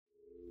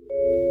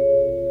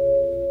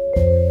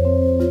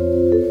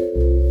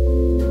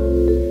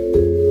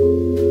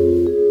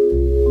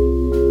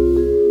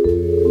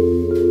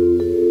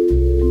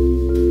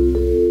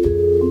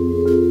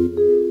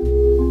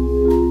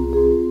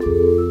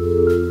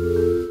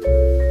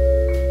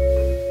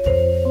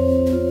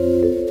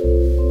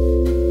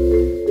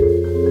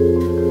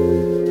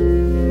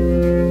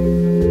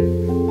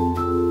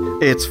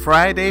It's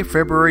Friday,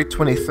 February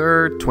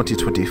 23rd,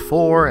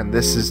 2024, and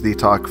this is the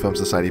Talk Film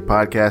Society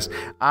podcast.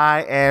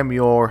 I am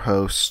your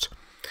host,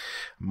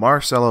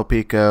 Marcelo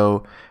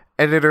Pico,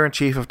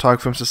 editor-in-chief of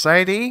Talk Film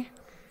Society,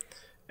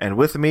 and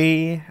with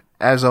me,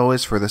 as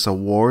always, for this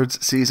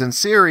awards season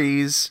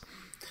series,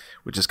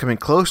 which is coming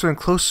closer and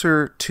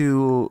closer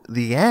to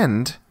the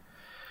end,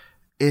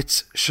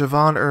 it's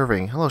Siobhan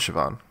Irving. Hello,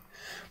 Siobhan.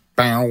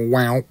 Bow,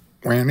 wow.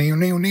 Hey,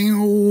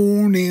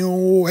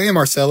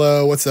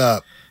 Marcelo, what's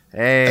up?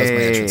 Hey. That was my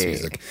entrance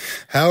music.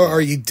 How are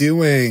you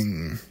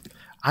doing?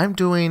 I'm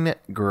doing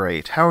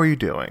great. How are you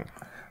doing?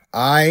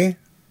 I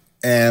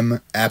am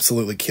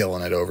absolutely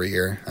killing it over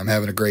here. I'm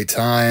having a great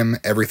time.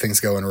 Everything's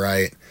going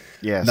right.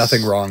 Yes.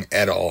 Nothing wrong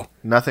at all.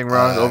 Nothing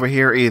wrong over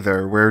here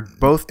either. We're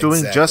both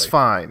doing just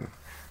fine.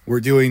 We're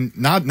doing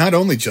not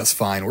only just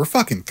fine, we're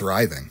fucking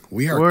thriving.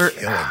 We're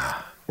killing it.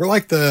 We're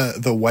like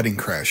the Wedding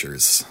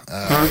Crashers,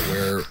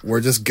 where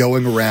we're just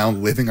going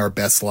around living our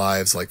best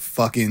lives, like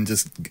fucking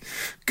just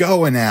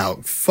going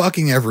out,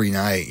 fucking every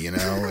night, you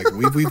know? Like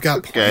we've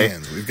got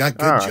plans. Okay. We've got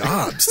good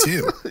jobs,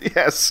 too.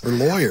 Yes. We're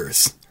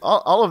lawyers.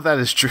 All of that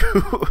is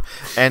true.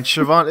 And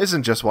Siobhan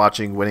isn't just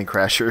watching Wedding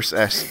Crashers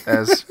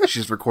as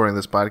she's recording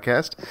this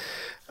podcast.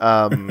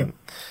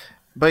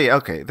 But yeah,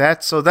 okay.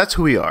 That's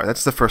who we are.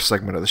 That's the first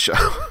segment of the show.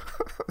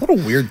 What a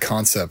weird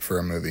concept for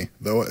a movie.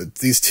 Though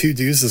these two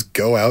dudes just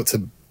go out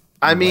to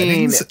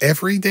weddings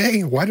every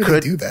day. Why do they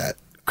do that?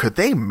 Could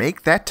they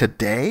make that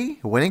today?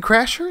 Wedding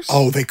Crashers?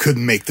 Oh, they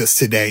couldn't make this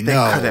today. They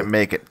couldn't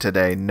make it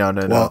today. No.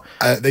 Well,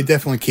 they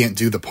definitely can't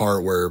do the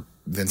part where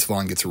Vince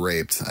Vaughn gets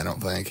raped, I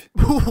don't think.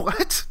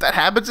 What? That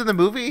happens in the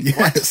movie?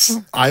 Yes.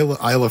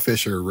 Isla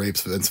Fisher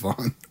rapes Vince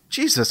Vaughn.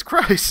 Jesus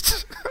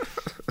Christ.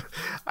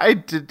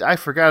 I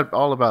forgot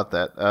all about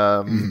that.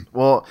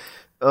 Well...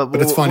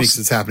 but it's funny because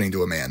it's happening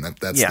to a man.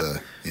 That's.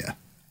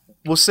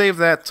 We'll save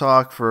that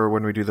talk for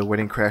when we do the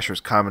Wedding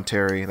Crashers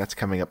commentary. That's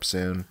coming up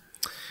soon.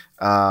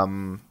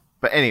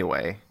 But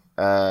anyway,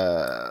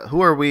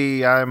 who are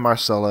we? I'm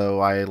Marcelo.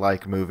 I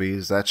like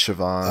movies. That's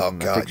Siobhan. Oh,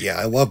 God.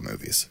 I love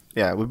movies.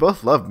 Yeah, we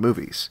both love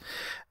movies.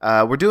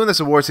 We're doing this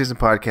award season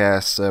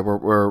podcast.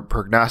 We're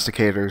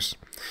prognosticators.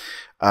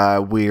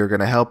 We are going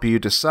to help you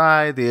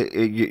decide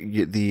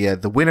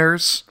the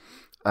winners.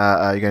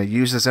 You're going to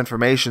use this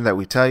information that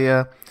we tell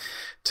you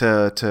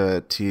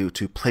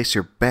to place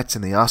your bets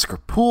in the Oscar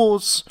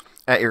pools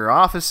at your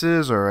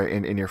offices or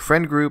in your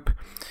friend group,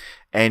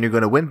 and you're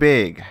going to win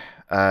big.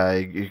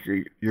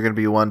 You're going to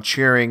be one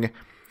cheering,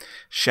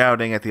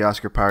 shouting at the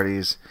Oscar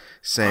parties,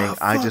 saying,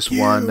 "I just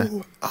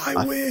won!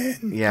 I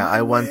win! Yeah,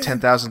 I won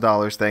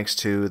 $10,000 thanks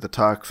to the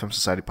Talk Film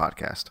Society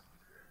podcast."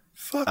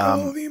 Fuck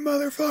all of you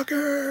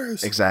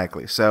motherfuckers!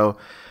 Exactly. So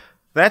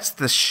that's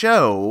the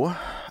show.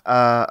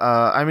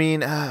 I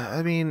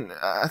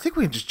think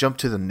we can just jump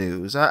to the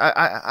news.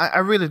 I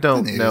really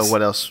don't know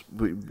what else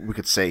we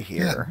could say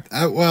here.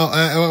 Yeah.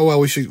 Well,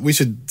 we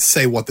should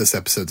say what this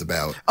episode's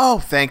about. Oh,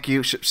 thank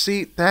you.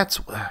 See, that's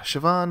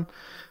Siobhan.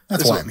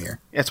 That's why I'm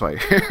here. That's why you're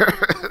here.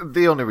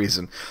 The only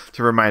reason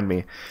to remind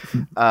me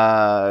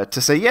to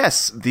say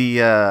yes.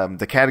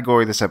 The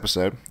category of this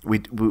episode,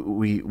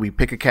 we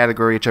pick a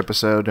category each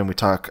episode and we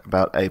talk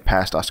about a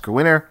past Oscar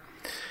winner.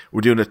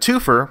 We're doing a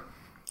twofer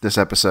this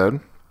episode.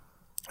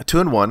 A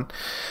 2-in-1,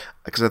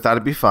 because I thought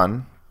it'd be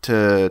fun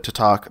to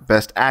talk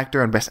Best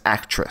Actor and Best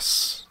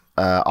Actress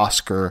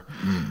Oscar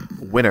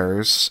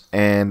winners,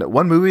 and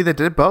one movie that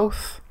did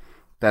both,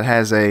 that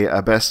has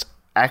a Best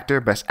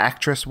Actor, Best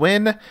Actress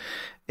win,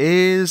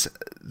 is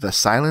The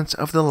Silence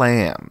of the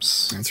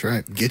Lambs. That's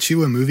right. Get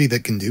you a movie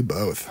that can do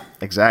both.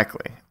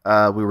 Exactly.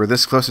 We were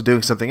this close to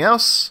doing something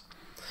else.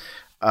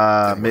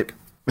 Yes.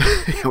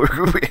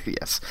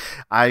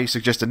 I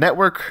suggested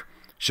Network.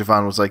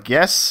 Siobhan was like,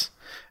 yes.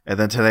 And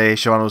then today,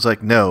 Siobhan was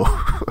like, "No,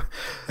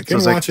 I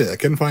couldn't watch it. I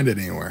couldn't find it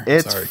anywhere.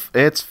 Sorry,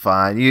 it's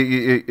fine."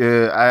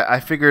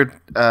 I figured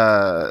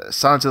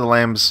Silence of the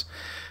Lambs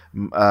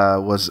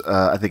was,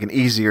 I think, an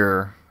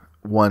easier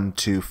one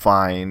to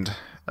find,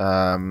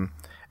 and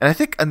I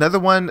think another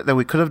one that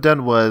we could have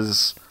done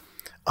was,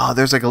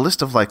 there's like a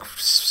list of like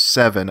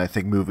 7, I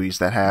think, movies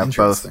that have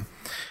both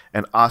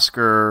an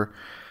Oscar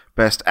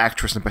Best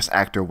Actress and Best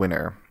Actor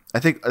winner. I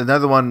think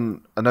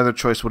another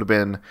choice would have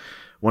been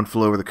One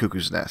Flew Over the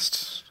Cuckoo's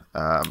Nest.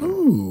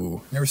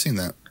 Ooh, never seen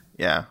that.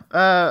 Yeah.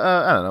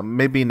 I don't know.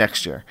 Maybe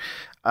next year.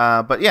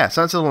 But yeah,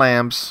 Silence of the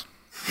Lambs.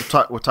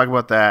 We'll talk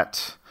about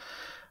that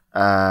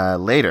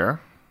later.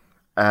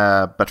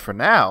 But for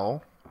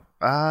now,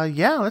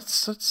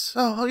 let's.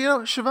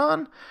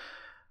 Siobhan.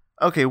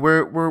 Okay,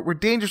 we're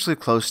dangerously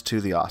close to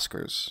the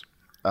Oscars.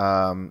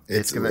 I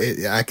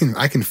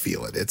can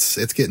feel it.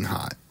 It's getting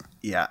hot.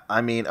 Yeah,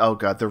 I mean, oh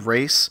god, the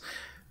race.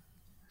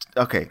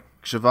 Okay,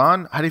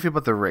 Siobhan, how do you feel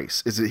about the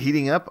race? Is it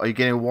heating up? Are you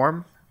getting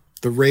warm?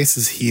 The race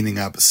is heating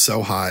up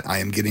so hot. I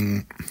am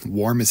getting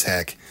warm as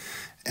heck.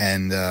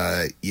 And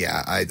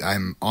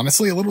I'm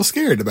honestly a little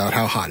scared about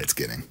how hot it's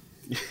getting.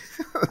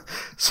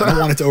 So, I don't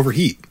want it to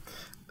overheat.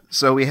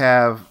 So we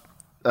have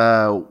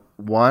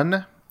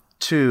 1,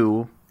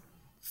 2,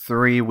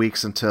 3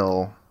 weeks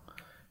until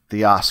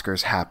the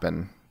Oscars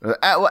happen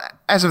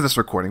As of this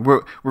recording,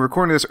 we're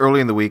recording this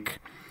early in the week,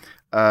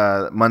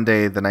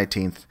 Monday the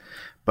 19th.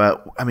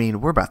 But I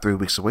mean, we're about 3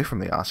 weeks away from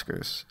the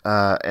Oscars,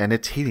 and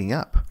it's heating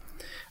up.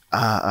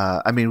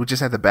 I mean, we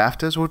just had the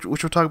BAFTAs, which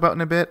we'll talk about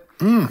in a bit.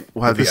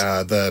 We'll have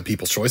the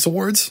People's Choice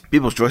Awards.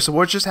 People's Choice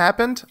Awards just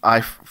happened.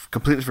 I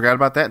completely forgot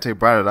about that until you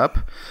brought it up.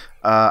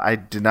 I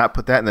did not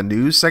put that in the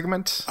news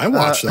segment. I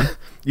watched them.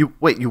 You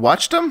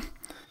watched them?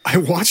 I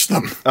watched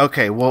them.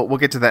 Okay, well, we'll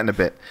get to that in a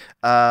bit.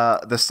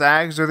 The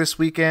SAGs are this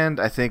weekend.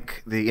 I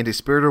think the Indie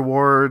Spirit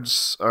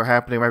Awards are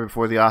happening right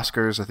before the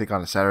Oscars, I think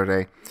on a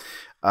Saturday.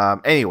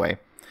 Anyway,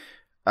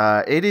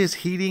 it is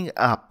heating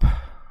up.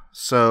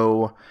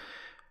 So,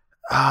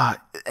 the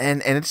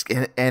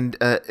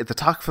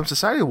Talk Film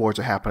Society Awards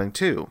are happening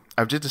too.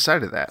 I've just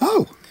decided that.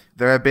 Oh.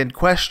 There have been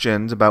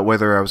questions about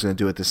whether I was going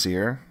to do it this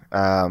year.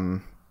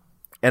 And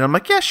I'm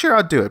like, yeah, sure,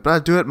 I'll do it, but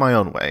I'll do it my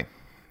own way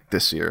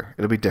this year.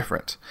 It'll be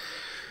different.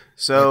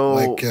 So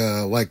like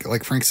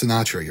Frank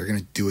Sinatra, you're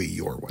gonna do it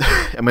your way.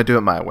 I'm gonna do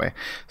it my way.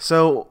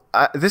 So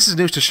this is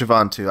news to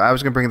Siobhan too. I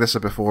was gonna bring this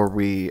up before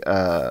we're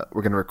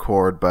gonna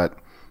record, but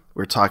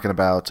we're talking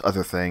about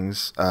other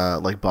things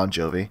like Bon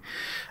Jovi,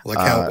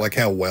 like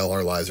how well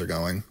our lives are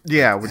going.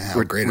 Yeah,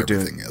 we're great.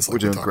 Everything is. Like we're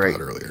doing great.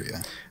 About earlier,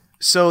 yeah.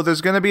 So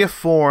there's gonna be a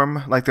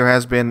form like there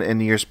has been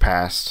in years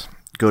past.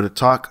 Go to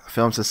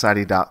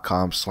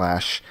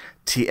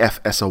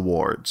talkfilmsociety.com/TFS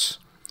Awards.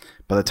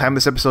 By the time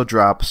this episode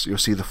drops, you'll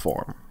see the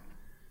form.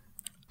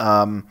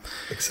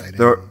 Exciting.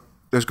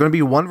 There's going to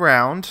be one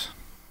round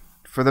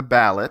for the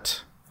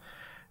ballot,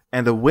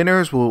 and the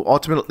winners will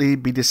ultimately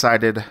be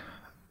decided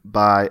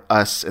by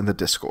us in the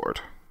Discord.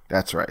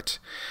 That's right.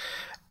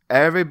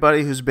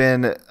 Everybody who's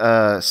been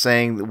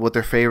saying what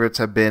their favorites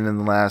have been in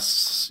the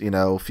last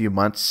few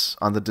months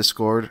on the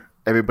Discord,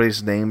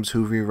 everybody's names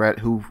who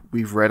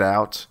we've read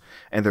out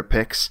and their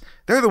picks,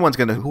 they're the ones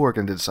who are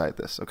going to decide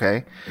this.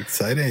 Okay.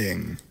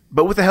 Exciting.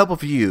 But with the help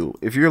of you,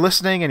 if you're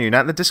listening and you're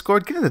not in the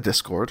Discord, get in the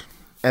Discord.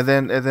 And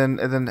then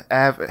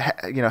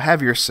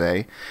have your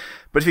say.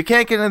 But if you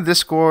can't get in the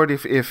Discord,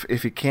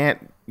 if you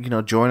can't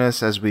join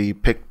us as we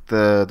pick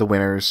the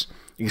winners,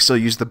 you can still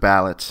use the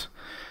ballot.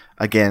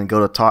 Again, go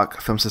to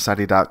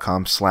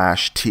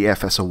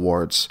talkfilmsociety.com/TFS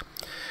Awards.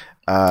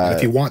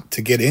 If you want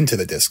to get into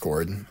the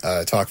Discord,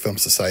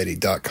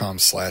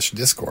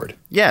 talkfilmsociety.com/Discord.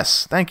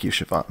 Yes, thank you,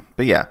 Siobhan.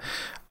 But yeah,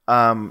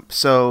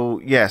 so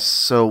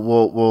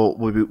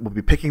we'll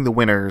be picking the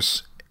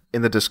winners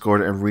in the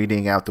Discord and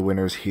reading out the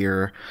winners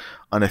here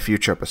on a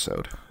future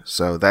episode.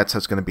 So that's how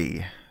it's going to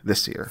be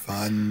this year.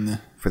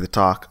 Fun. For the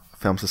Talk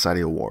Film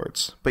Society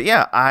Awards. But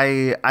yeah,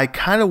 I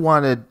kind of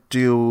want to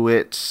do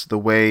it the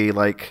way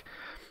like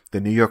the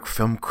New York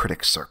Film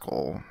Critics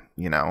Circle,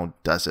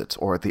 does it,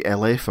 or the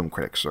LA Film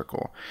Critics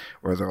Circle,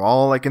 where they're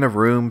all like in a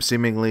room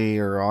seemingly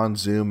or on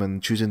Zoom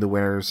and choosing the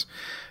winners.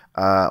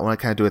 I want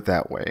to kind of do it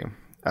that way.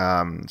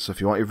 So if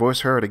you want your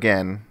voice heard,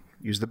 again,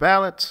 use the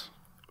ballot,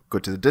 go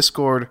to the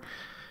Discord.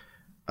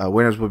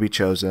 Winners will be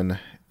chosen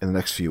in the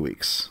next few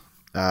weeks.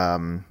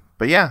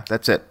 But yeah,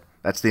 that's it.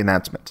 That's the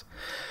announcement.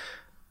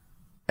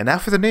 And now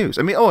for the news.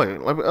 I mean, let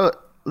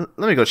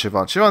me go,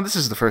 Siobhan. Siobhan, this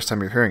is the first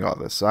time you're hearing all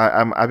this. So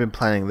I've been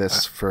planning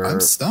this I'm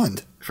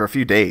stunned for a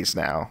few days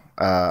now.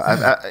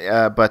 How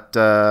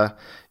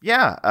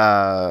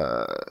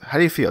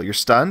do you feel? You're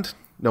stunned?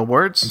 No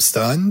words? I'm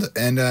stunned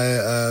and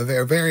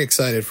very, very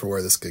excited for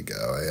where this could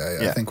go.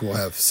 I think we'll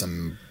have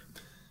some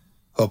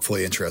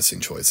hopefully interesting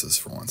choices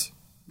for once.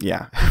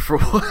 Yeah.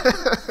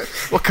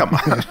 Well, come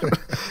on.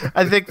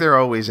 I think they're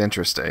always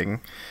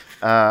interesting.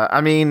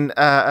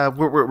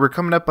 We're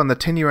coming up on the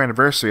 10-year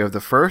anniversary of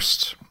the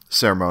first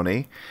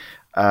ceremony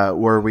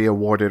where we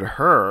awarded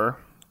her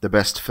the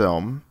best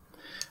film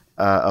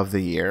of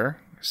the year.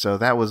 So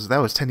that was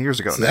 10 years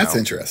ago now. That's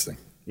interesting.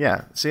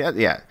 Yeah. See,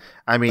 yeah.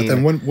 I mean,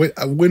 but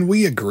then when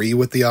we agree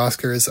with the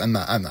Oscars, I'm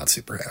not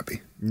super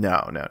happy.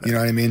 No. You know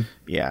what I mean?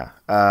 Yeah.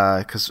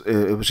 Because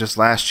it was just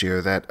last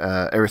year that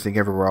Everything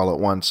Everywhere All at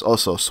Once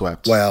also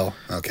swept. Well,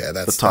 okay,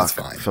 that's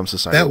fine. Film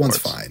Society that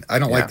Awards. One's fine. I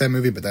don't like that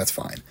movie, but that's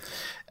fine.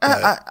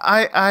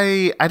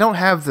 I don't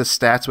have the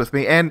stats with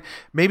me, and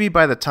maybe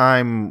by the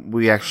time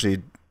we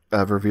actually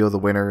reveal the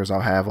winners,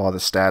 I'll have all the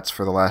stats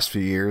for the last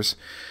few years.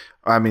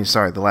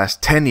 The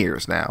last 10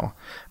 years now.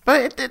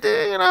 But we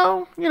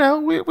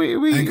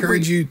I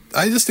encourage you.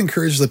 I just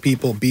encourage the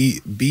people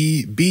be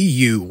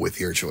you with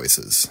your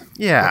choices.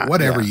 Yeah,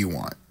 whatever you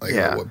want.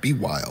 Be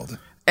wild.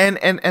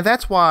 And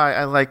that's why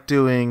I like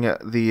doing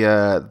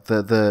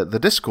the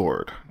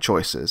Discord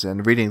choices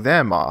and reading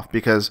them off,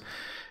 because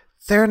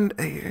they're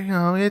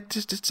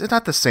it's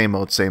not the same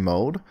old.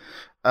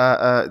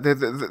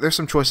 There's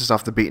some choices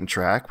off the beaten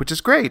track, which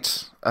is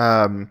great.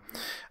 I'm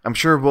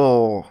sure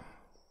we'll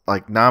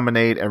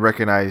nominate and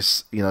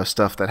recognize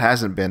stuff that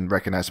hasn't been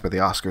recognized by the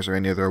Oscars or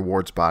any other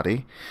awards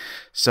body.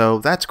 So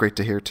that's great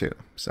to hear too.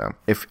 So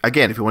if you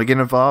want to get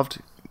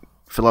involved,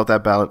 fill out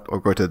that ballot or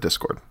go to the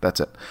Discord. That's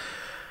it.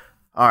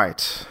 All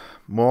right,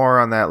 more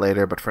on that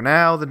later. But for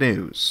now, the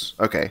news.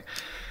 Okay,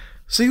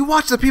 so you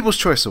watched the People's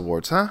Choice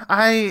Awards, huh?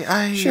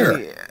 Sure.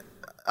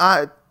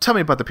 Tell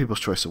me about the People's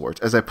Choice Awards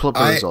as I pull up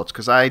the results,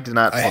 because I did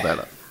not pull that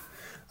up.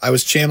 I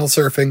was channel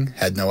surfing,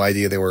 had no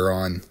idea they were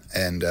on,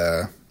 and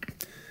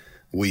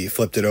we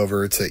flipped it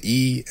over to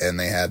E, and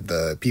they had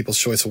the People's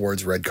Choice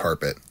Awards red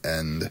carpet,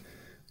 and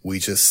we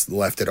just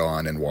left it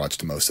on and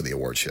watched most of the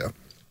award show.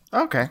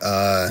 Okay.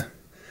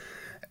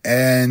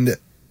 And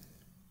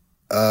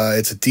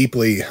it's a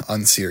deeply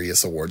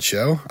unserious award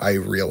show. I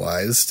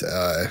realized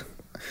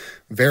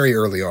very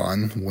early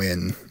on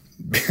when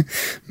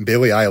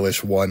Billie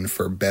Eilish won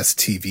for Best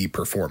TV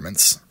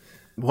Performance.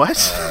 What?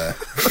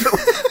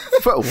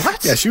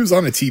 What? Yeah, she was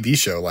on a TV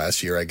show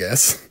last year, I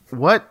guess.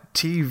 What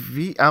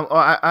TV?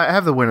 I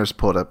have the winners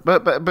pulled up,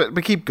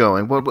 but keep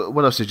going.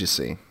 What else did you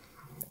see?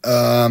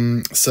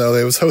 So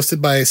it was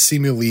hosted by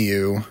Simu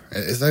Liu.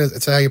 Is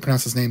that how you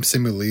pronounce his name?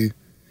 Simu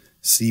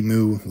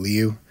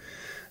Liu.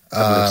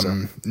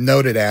 So.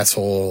 Noted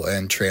asshole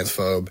and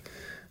transphobe.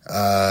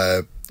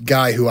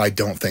 Guy who I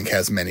don't think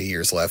has many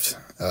years left,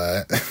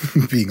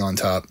 being on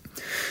top.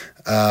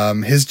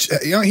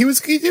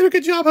 He did a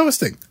good job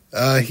hosting.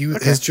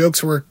 His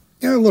jokes were,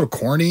 a little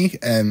corny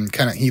and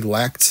he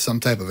lacked some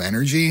type of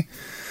energy,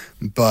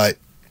 but,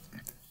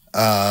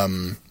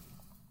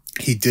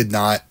 he did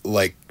not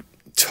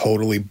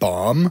totally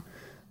bomb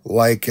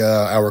like,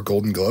 our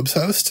Golden Globes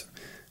host.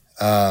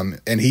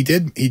 And he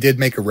did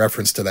make a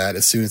reference to that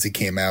as soon as he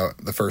came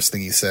out. The first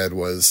thing he said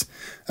was,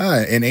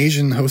 an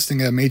Asian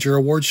hosting a major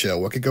award show.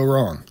 What could go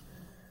wrong?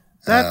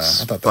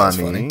 That's I thought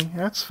funny.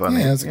 That was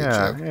funny. That's funny. Yeah, that's a good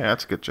joke. Yeah,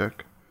 that's a good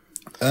joke.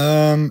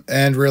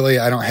 And really,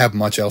 I don't have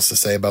much else to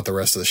say about the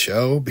rest of the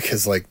show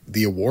because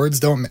the awards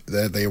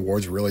the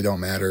awards really don't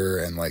matter.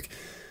 And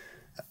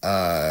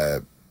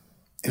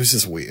it was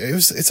just weird.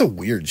 It's a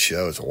weird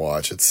show to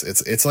watch.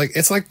 It's like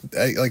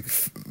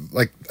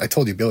I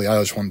told you, Billie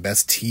Eilish won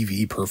Best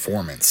TV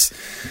Performer.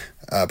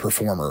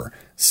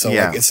 So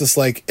it's just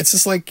like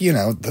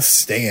the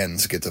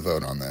stands get to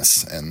vote on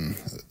this, and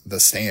the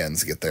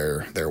stands get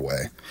their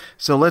way.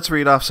 So let's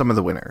read off some of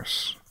the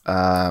winners.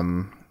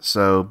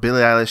 So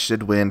Billie Eilish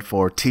did win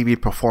for TV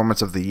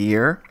Performance of the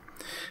Year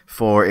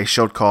for a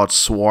show called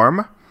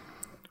Swarm,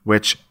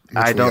 which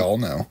we all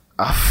know.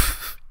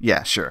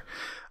 Yeah, sure.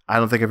 I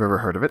don't think I've ever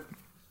heard of it.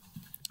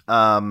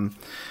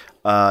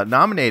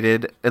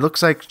 Nominated, it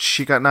looks like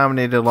she got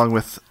nominated along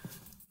with,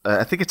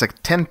 I think it's a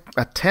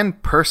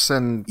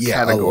 10-person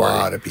category. A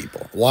lot of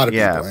people. And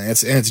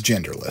it's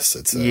genderless.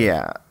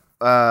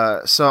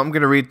 So I'm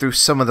going to read through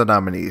some of the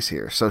nominees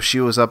here. So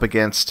she was up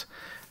against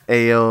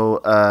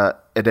Ayo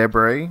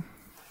Edebiri,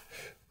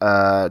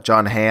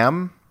 John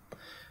Hamm,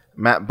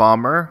 Matt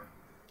Bomer,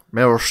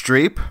 Meryl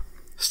Streep,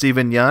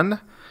 Stephen Yeun.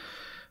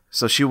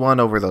 So she won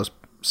over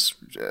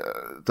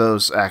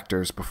those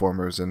actors,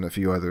 performers, and a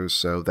few others.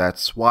 So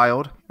that's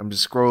wild. I'm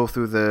just scroll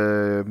through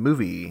the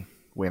movie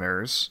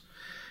winners.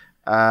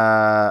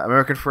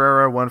 American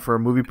Ferrera won for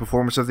Movie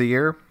Performance of the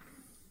Year.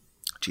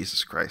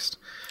 Jesus Christ.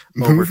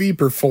 Movie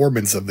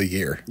Performance of the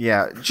Year.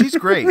 Yeah, she's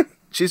great.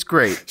 She's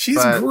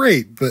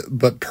great.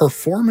 But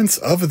Performance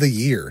of the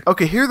Year.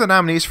 Okay, here are the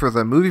nominees for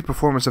the Movie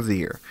Performance of the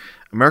Year.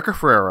 America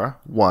Ferrera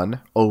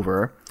won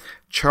over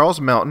Charles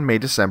Melton, May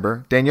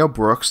December, Danielle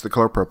Brooks, The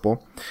Color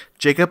Purple,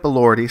 Jacob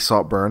Elordi,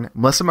 Saltburn,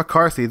 Melissa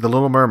McCarthy, The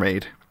Little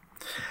Mermaid,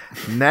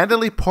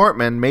 Natalie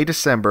Portman, May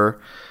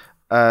December,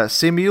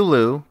 Simu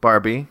Liu,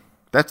 Barbie.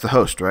 That's the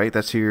host, right?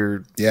 That's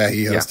your... Yeah,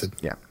 he hosted.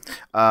 Yeah.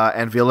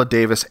 And Viola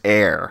Davis,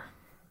 Air.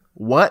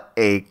 What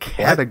a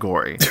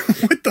category.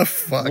 What the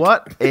fuck?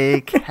 What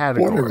a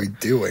category. What are we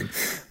doing?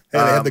 Hey, they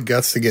had the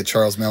guts to get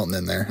Charles Melton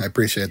in there. I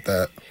appreciate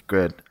that.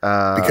 Good.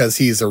 Because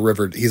he's on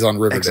Riverdale,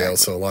 exactly.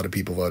 So a lot so a lot of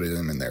people voted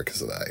him in there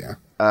because of that,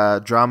 yeah.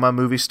 Drama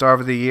Movie Star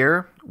of the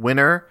Year.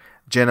 Winner,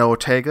 Jenna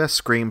Ortega,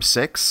 Scream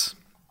 6.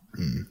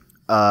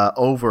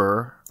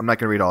 Over, I'm not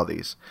going to read all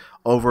these.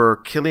 Over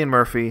Cillian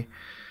Murphy,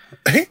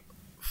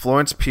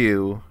 Florence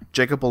Pugh,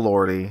 Jacob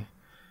Elordi,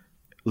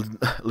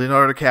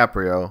 Leonardo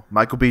DiCaprio,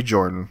 Michael B.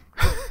 Jordan.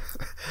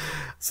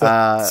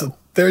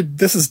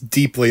 This is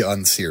deeply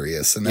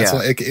unserious, and that's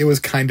why it was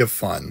kind of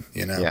fun,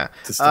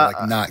 just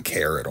to not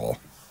care at all.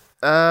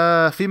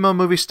 Female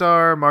movie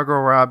star Margot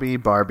Robbie,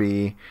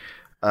 Barbie.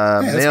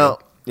 Male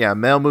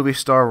movie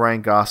star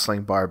Ryan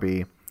Gosling,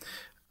 Barbie.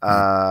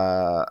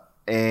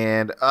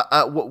 And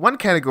one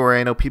category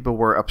I know people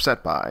were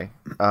upset by,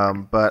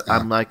 but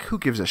I'm like, who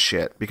gives a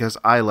shit? Because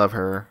I love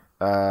her.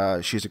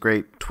 She's a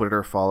great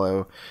Twitter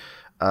follow.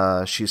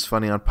 She's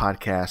funny on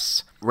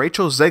podcasts.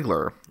 Rachel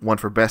Zegler won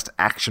for Best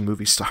Action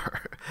Movie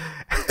Star.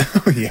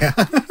 Oh, yeah.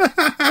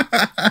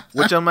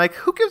 Which I'm like,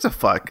 who gives a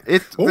fuck?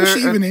 What was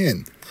she even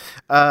in?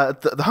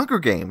 The Hunger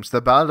Games,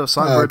 The Ballad of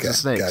Songbirds and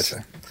Snakes.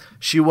 Gotcha.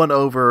 She won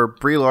over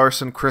Brie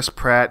Larson, Chris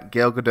Pratt,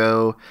 Gal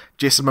Gadot,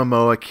 Jason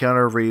Momoa,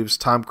 Keanu Reeves,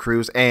 Tom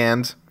Cruise,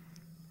 and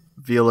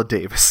Viola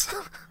Davis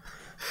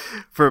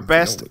for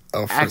Best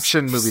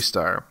Action Movie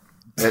Star.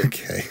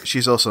 Okay.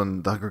 She's also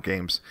in The Hunger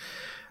Games.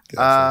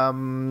 Gotcha.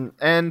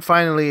 And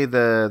finally,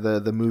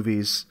 the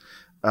movies.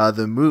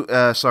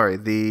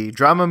 The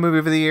Drama Movie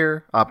of the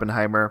Year,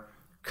 Oppenheimer.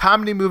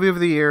 Comedy Movie of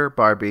the Year,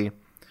 Barbie.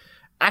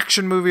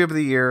 Action Movie of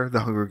the Year, The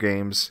Hunger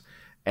Games.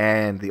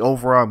 and the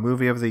overall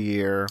movie of the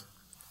year,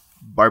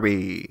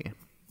 Barbie.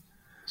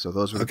 So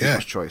those were the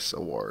People's Choice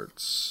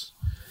Awards.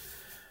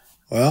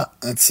 Well,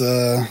 that's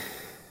it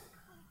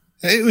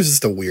was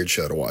just a weird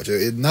show to watch.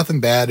 Nothing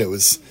bad. It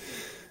was,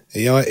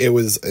 it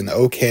was an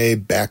okay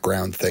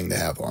background thing to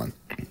have on.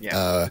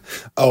 Yeah.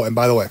 And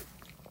by the way,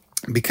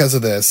 because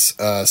of this,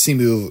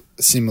 Simu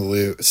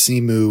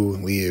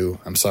Liu,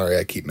 I'm sorry,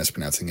 I keep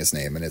mispronouncing his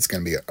name, and it's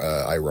going to be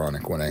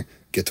ironic when I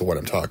get to what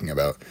I'm talking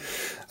about.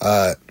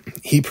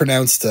 He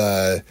pronounced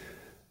the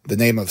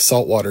name of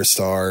saltwater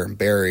star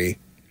Barry.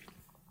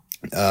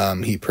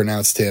 He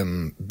pronounced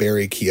him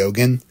Barry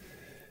Keoghan.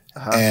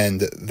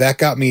 And that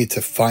got me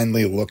to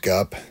finally look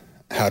up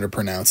how to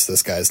pronounce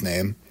this guy's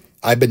name.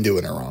 I've been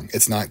doing it wrong.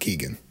 It's not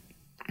Keegan.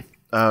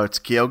 Oh, it's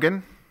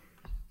Keoghan?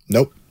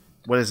 Nope.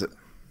 What is it?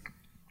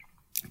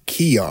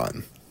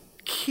 Keon.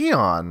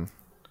 Keon?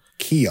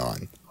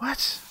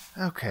 What?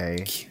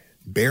 Okay.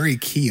 Barry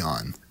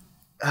Keon.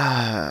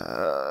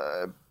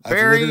 Barry? I've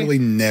literally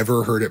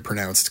never heard it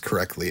pronounced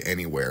correctly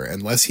anywhere,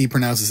 unless he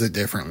pronounces it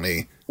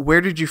differently.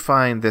 Where did you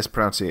find this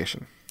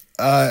pronunciation?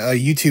 A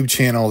YouTube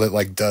channel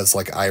that does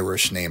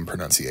Irish name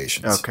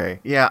pronunciations. Okay.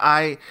 Yeah,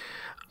 I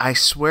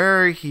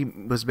swear he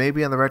was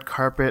maybe on the red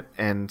carpet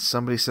and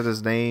somebody said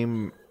his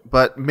name,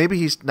 but maybe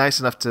he's nice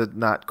enough to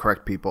not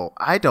correct people.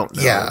 I don't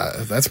know. Yeah,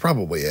 that's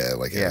probably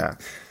it. Yeah.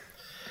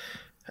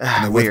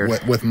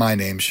 Weird. With my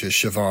name,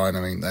 Siobhan, I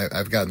mean,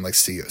 I've gotten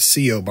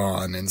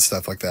Siobhan and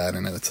stuff like that,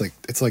 and it's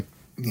like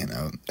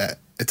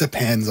it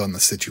depends on the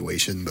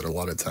situation, but a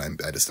lot of time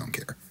I just don't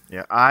care.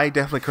 Yeah, I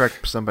definitely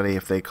correct somebody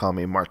if they call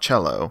me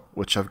Marcello,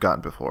 which I've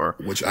gotten before.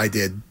 Which I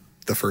did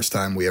the first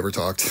time we ever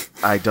talked.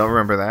 I don't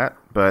remember that,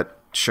 but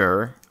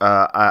sure.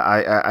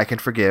 I can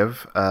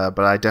forgive, but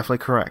I definitely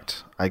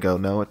correct. I go,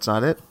 no, it's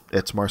not it.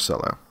 It's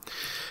Marcello.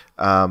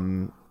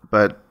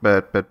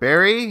 But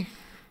Barry,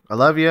 I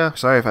love you.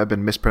 Sorry if I've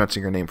been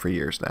mispronouncing your name for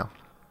years now.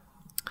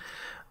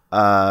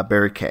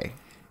 Barry K.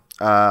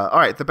 All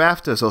right, the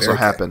BAFTAs also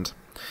happened.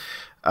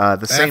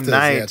 The same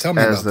night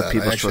as the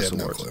People's Choice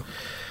Awards.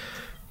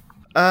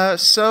 I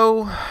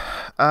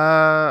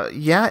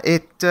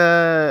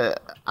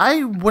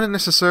wouldn't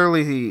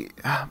necessarily...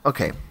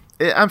 Okay,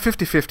 I'm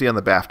 50-50 on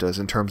the BAFTAs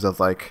in terms of,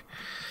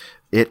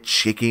 it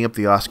shaking up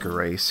the Oscar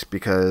race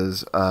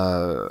because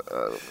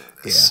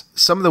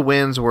some of the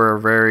wins were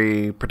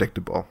very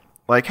predictable.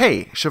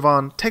 Hey,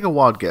 Siobhan, take a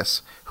wild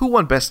guess. Who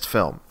won Best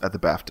Film at the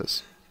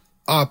BAFTAs?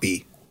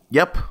 Oppie.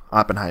 Yep,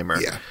 Oppenheimer.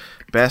 Yeah.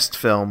 Best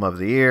Film of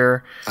the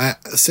Year.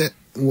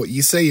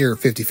 You say you're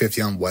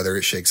 50-50 on whether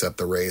it shakes up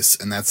the race,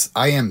 and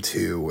I am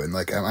too. And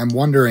I'm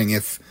wondering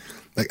if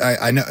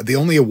I know the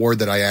only award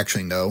that I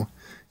actually know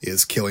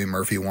is Cillian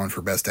Murphy won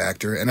for Best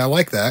Actor, and I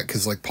like that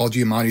because Paul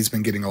Giamatti's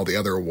been getting all the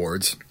other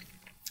awards,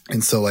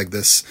 and so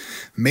this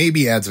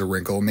maybe adds a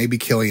wrinkle. Maybe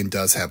Cillian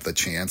does have the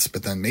chance,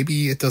 but then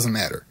maybe it doesn't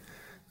matter.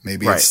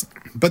 Maybe right.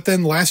 But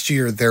then last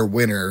year their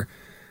winner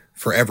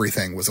for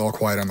everything was All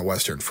Quiet on the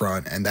Western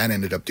Front, and that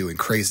ended up doing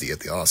crazy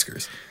at the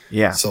Oscars.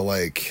 Yeah. So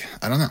I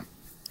don't know.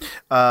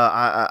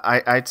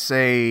 I'd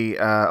say, you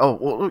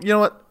know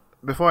what?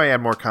 Before I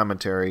add more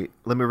commentary,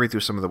 let me read through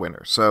some of the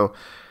winners. So,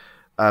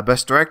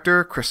 Best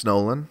Director, Chris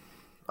Nolan,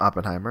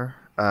 Oppenheimer.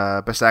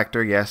 Best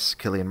Actor, yes,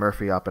 Cillian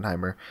Murphy,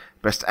 Oppenheimer.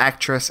 Best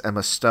Actress,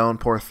 Emma Stone,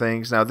 Poor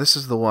Things. Now, this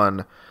is the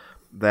one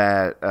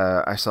that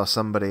I saw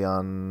somebody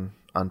on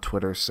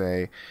Twitter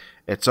say,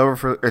 it's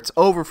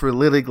over for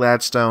Lily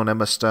Gladstone.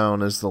 Emma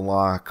Stone is the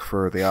lock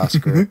for the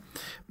Oscar.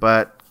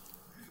 But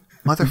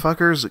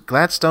motherfuckers,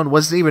 Gladstone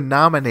wasn't even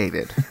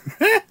nominated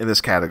in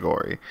this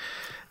category.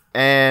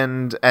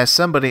 And as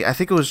somebody, I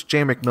think it was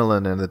Jay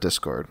McMillan in the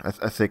Discord.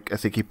 I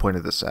think he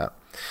pointed this out.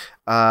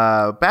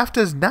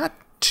 BAFTA's not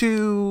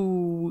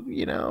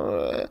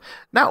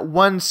not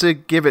one to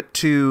give it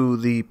to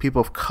the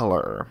people of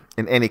color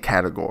in any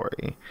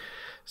category.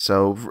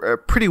 So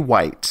pretty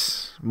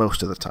white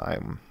most of the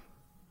time.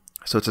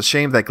 So it's a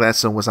shame that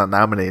Gladstone was not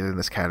nominated in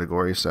this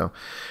category. So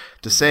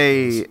to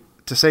say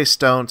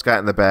Stone's got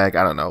in the bag,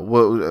 I don't know.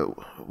 We'll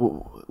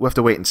have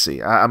to wait and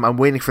see. I'm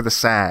waiting for the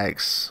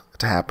SAGs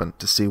to happen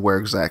to see where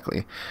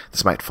exactly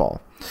this might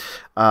fall.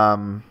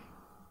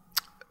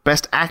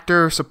 Best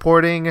Actor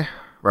Supporting,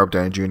 Robert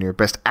Downey Jr.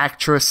 Best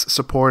Actress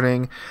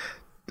Supporting,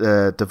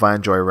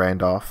 Divine Joy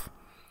Randolph.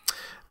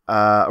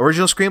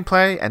 Original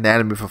Screenplay,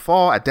 Anatomy of a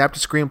Fall.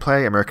 Adapted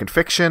Screenplay, American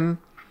Fiction.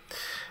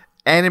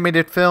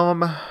 Animated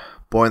Film,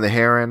 Boy and the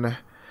Heron.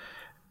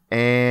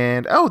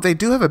 And, they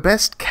do have a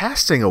Best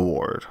Casting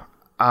Award.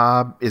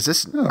 Is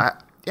this... Oh.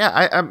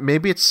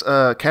 Maybe it's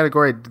a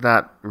category I did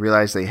not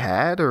realize they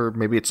had, or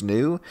maybe it's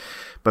new.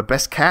 But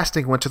Best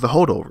Casting went to The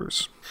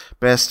Holdovers.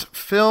 Best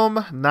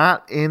Film,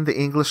 not in the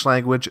English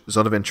language,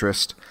 Zone of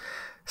Interest.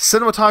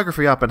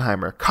 Cinematography,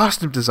 Oppenheimer.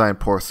 Costume Design,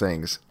 Poor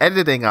Things.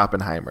 Editing,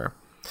 Oppenheimer.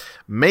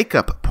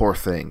 Makeup, Poor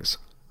Things.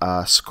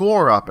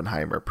 Score,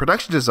 Oppenheimer.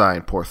 Production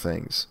Design, Poor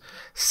Things.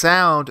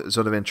 Sound,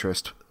 Zone of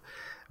Interest.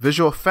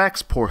 Visual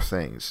Effects, Poor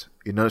Things.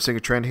 You noticing a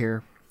trend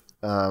here?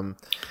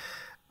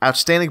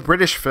 Outstanding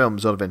British Film,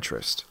 Zone of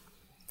Interest.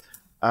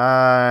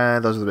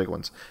 Those are the big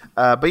ones.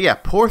 But yeah,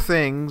 Poor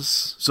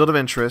Things, Zone of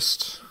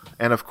Interest,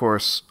 and of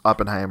course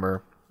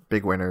Oppenheimer,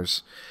 big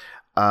winners.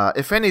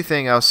 If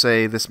anything, I'll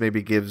say this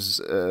maybe gives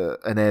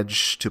an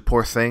edge to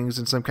Poor Things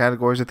in some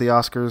categories at the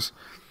Oscars.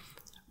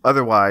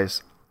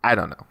 Otherwise, I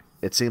don't know.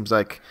 It seems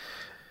like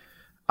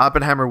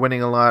Oppenheimer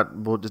winning a lot.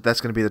 Well,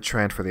 that's going to be the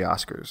trend for the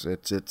Oscars.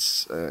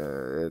 It's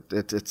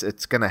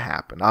going to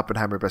happen.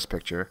 Oppenheimer, Best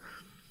Picture,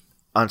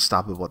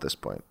 unstoppable at this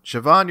point.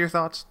 Siobhan, your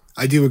thoughts?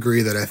 I do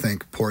agree that I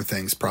think Poor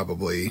Things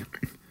probably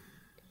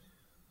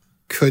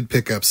could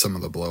pick up some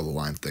of the below the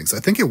line things. I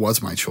think it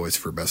was my choice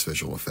for Best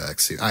Visual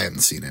Effects. I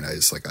haven't seen it. I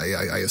just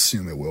I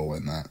assume it will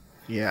win that.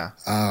 Yeah.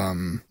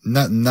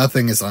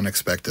 Nothing is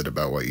unexpected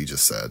about what you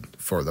just said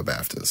for the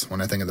BAFTAs. When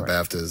I think of the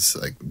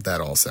BAFTAs, like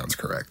that all sounds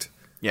correct.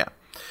 Yeah.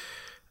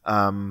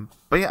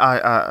 But yeah,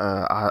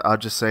 I'll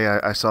just say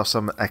I saw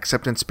some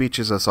acceptance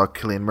speeches. I saw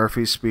Cillian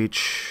Murphy's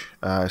speech.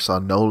 I saw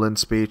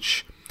Nolan's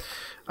speech.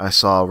 I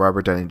saw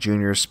Robert Downey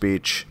Jr.'s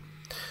speech.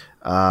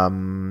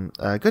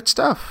 Good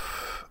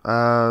stuff.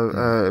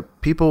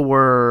 People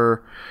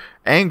were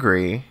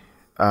angry.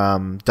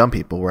 Dumb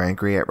people were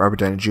angry at Robert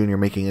Downey Jr.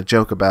 making a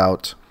joke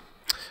about.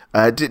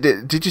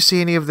 Did you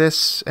see any of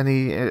this?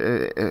 Any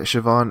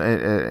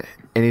Siobhan?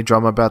 Any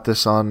drama about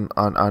this on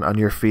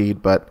your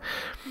feed? But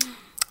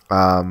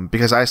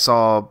because I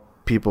saw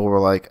people were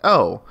like,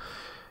 "Oh,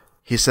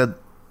 he said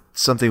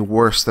something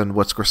worse than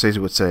what Scorsese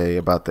would say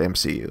about the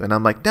MCU," and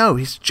I'm like, "No,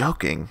 he's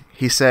joking."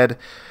 He said,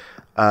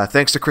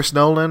 "Thanks to Chris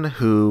Nolan,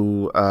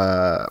 who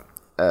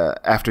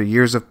after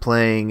years of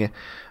playing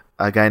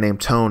a guy named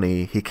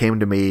Tony, he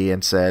came to me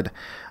and said."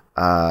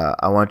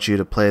 I want you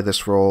to play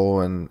this role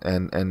and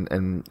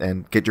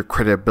get your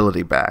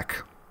credibility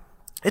back.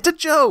 It's a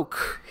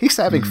joke. He's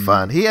having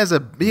fun. He has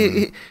 $1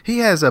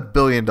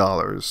 billion.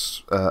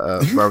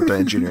 Robert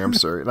Downey Jr. I'm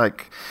sorry,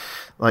 like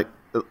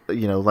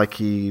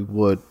he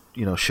would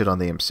shit on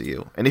the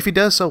MCU, and if he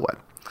does, so what?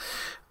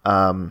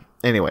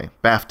 Anyway,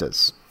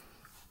 BAFTAs,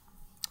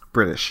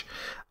 British,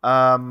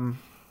 and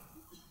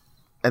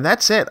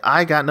that's it.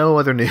 I got no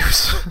other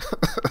news.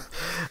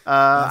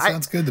 That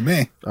sounds good to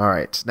me. All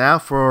right, now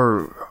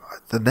for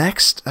the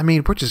next. I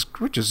mean, we're just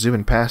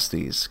zooming past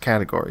these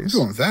categories.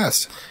 We're going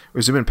fast.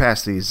 We're zooming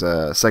past these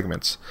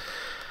segments.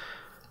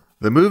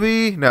 The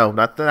movie? No,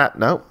 not that.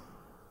 No.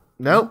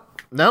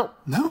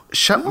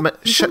 Something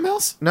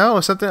else? No,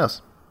 something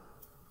else.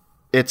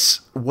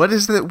 It's what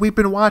is it that we've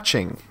been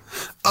watching?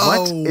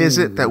 What is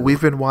it that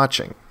we've been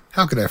watching?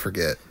 How could I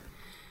forget?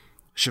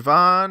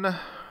 Siobhan,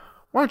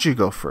 why don't you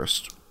go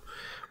first?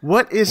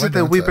 What is it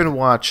that we've been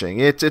watching?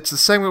 It's the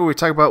segment where we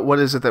talk about what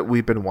is it that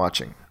we've been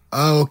watching.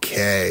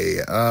 Okay,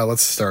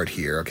 let's start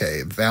here.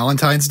 Okay,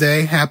 Valentine's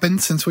Day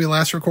happened since we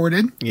last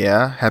recorded.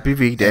 Yeah, Happy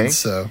V-Day. And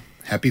so,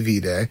 Happy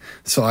V-Day.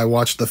 So I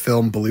watched the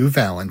film Blue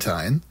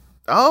Valentine.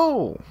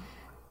 Oh,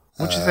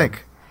 what'd you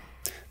think?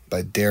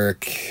 By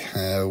Derek,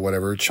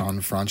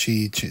 Cian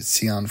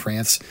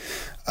France.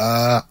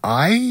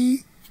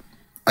 I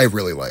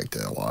really liked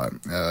it a lot.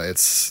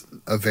 It's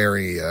a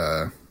very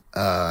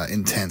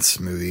intense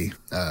movie.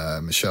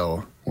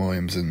 Michelle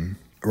Williams and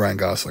Ryan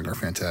Gosling are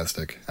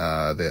fantastic.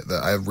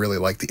 I really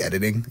like the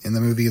editing in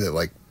the movie, that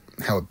like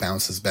how it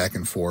bounces back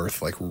and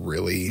forth, like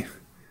really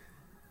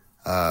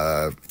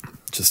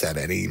just at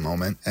any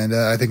moment. And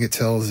I think it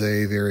tells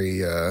a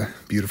very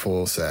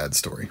beautiful, sad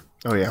story.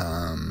 Oh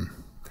yeah.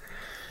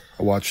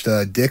 I watched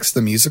Dix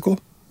the Musical.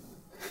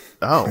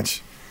 Oh,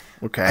 which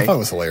okay. I thought it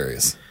was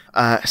hilarious.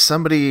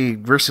 Somebody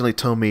recently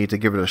told me to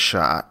give it a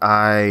shot.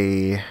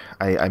 I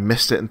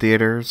missed it in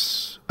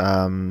theaters, but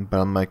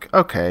I'm like,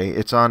 okay, I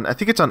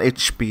think it's on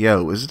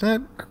HBO, isn't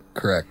it?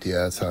 Correct.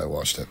 Yeah, that's how I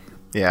watched it.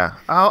 Yeah,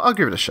 I'll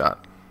give it a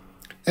shot.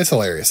 It's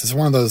hilarious. It's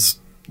one of those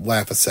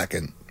laugh a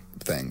second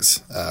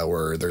things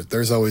where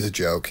there's always a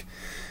joke,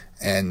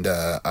 and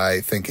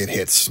I think it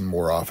hits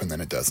more often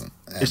than it doesn't.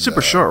 And, it's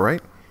super short,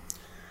 right?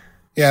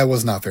 Yeah, it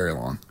was not very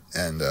long,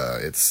 and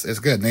it's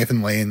good.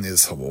 Nathan Lane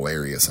is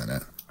hilarious in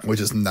it, which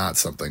is not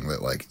something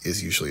that like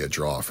is usually a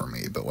draw for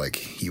me, but like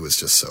he was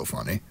just so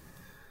funny.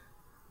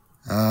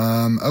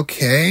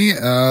 Okay,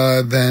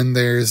 then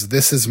there's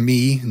This Is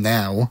Me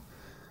Now,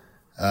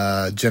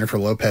 Jennifer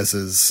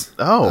Lopez's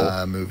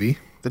movie.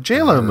 The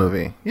J-Lo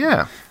movie,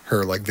 yeah.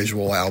 Her like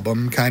visual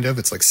album, kind of.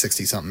 It's like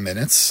 60-something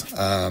minutes,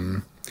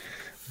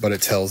 but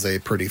it tells a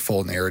pretty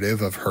full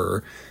narrative of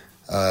her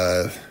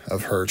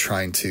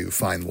trying to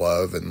find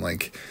love and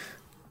like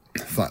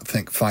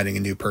finding a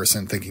new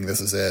person, thinking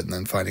this is it, and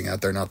then finding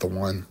out they're not the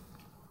one,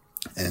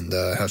 and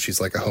how she's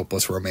like a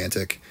hopeless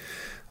romantic.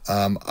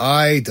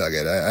 I dug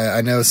it.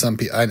 I know some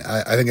people.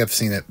 I think I've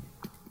seen it.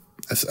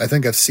 I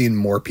think I've seen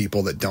more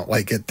people that don't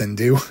like it than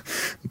do,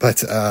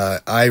 but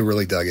I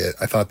really dug it.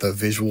 I thought the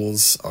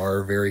visuals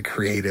are very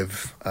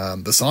creative.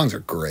 The songs are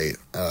great,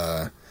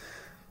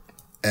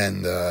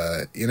 and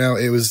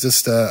it was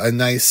just a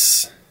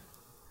nice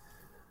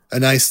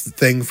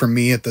thing for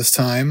me at this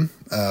time,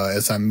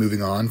 as I'm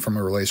moving on from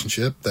a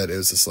relationship, that it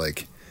was just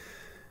like,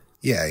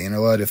 yeah, you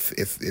know what?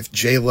 If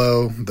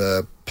J-Lo,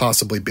 the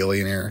possibly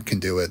billionaire, can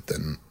do it,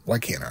 then why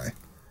can't I?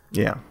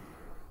 Yeah.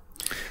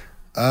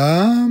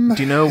 Do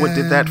you know what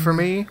did that for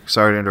me?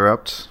 Sorry to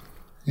interrupt.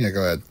 Yeah,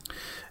 go ahead.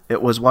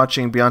 It was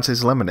watching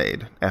Beyonce's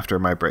Lemonade after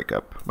my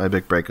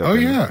big breakup. Oh,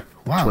 yeah.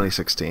 Wow.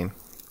 2016.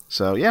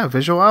 So, yeah,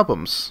 visual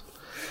albums.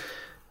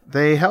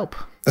 They help.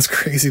 That's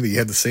crazy that you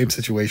had the same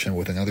situation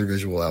with another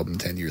visual album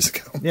 10 years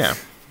ago. Yeah.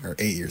 Or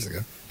 8 years ago.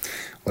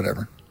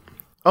 Whatever.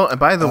 Oh, and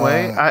by the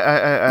way,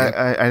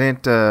 I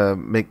didn't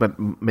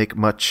make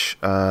much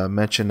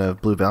mention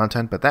of Blue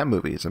Valentine, but that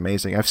movie is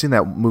amazing. I've seen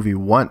that movie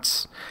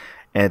once,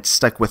 and it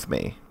stuck with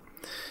me.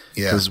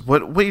 Yeah. Because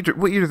what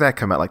year did that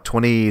come out? Like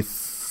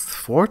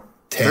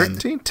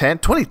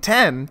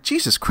 2010?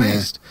 Jesus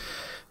Christ.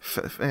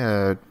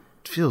 Yeah.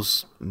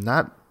 Feels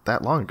not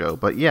that long ago.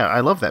 But yeah, I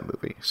love that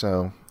movie.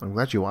 So I'm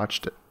glad you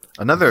watched it.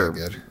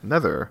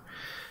 Another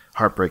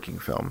heartbreaking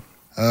film.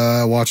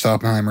 Watched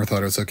Oppenheimer,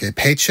 thought it was okay.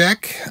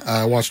 Paycheck.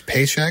 Watched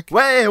Paycheck.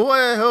 Hey.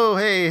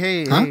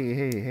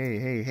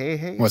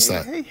 What's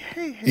that?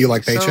 Hey. You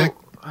like Paycheck?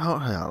 So,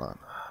 hold on.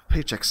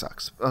 Paycheck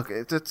sucks.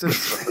 Okay,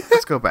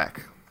 let's go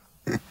back.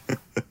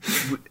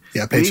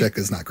 Yeah, Paycheck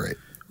is not great.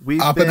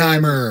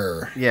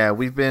 Oppenheimer.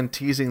 We've been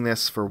teasing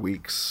this for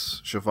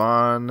weeks.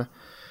 Siobhan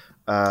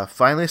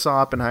finally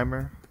saw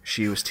Oppenheimer.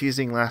 She was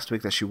teasing last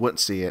week that she wouldn't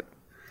see it,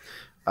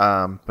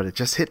 but it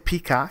just hit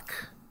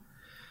Peacock.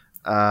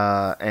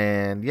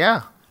 And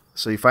yeah,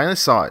 so you finally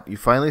saw it. You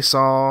finally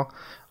saw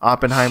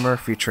Oppenheimer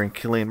featuring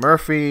Cillian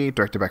Murphy,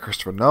 directed by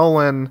Christopher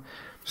Nolan.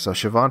 So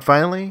Siobhan,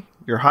 finally,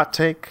 your hot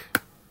take,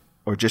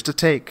 or just a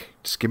take,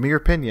 just give me your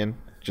opinion.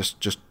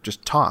 Just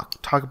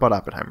talk about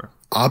Oppenheimer.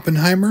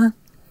 Oppenheimer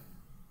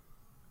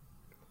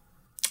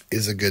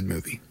is a good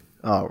movie.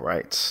 All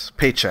right,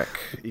 Paycheck.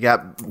 You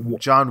got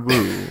John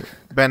Woo,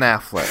 Ben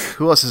Affleck.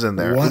 Who else is in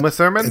there? Uma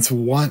Thurman. It's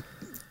one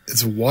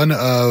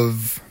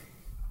of.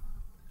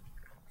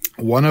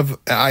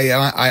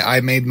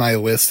 I made my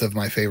list of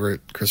my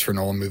favorite Christopher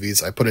Nolan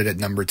movies. I put it at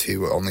number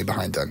 2, only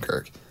behind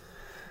Dunkirk.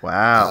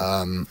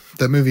 Wow.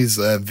 The movie's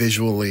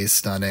visually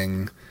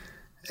stunning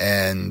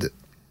and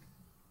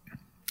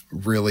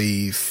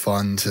really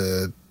fun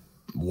to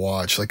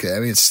watch. Like, I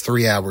mean, it's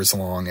 3 hours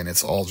long, and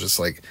it's all just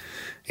like,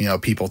 you know,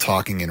 people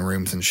talking in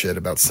rooms and shit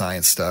about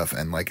science stuff,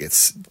 and like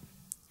it's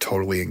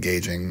totally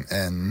engaging.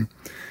 And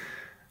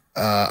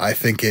I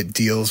think it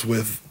deals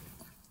with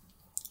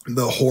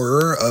the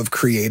horror of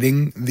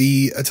creating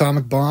the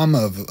atomic bomb,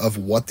 of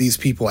what these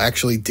people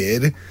actually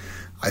did.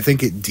 I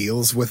think it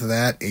deals with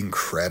that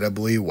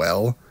incredibly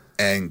well.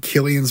 And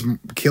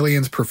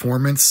Cillian's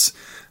performance,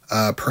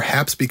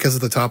 perhaps because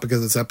of the topic of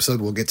this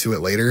episode, we'll get to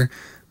it later,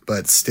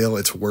 but still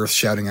it's worth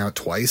shouting out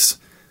twice.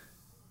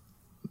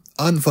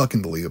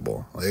 Unfucking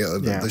believable. Like,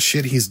 the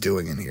shit he's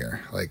doing in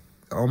here. Like,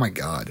 oh my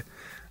God.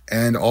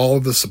 And all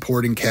of the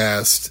supporting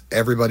cast,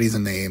 everybody's a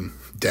name,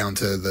 down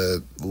to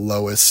the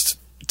lowest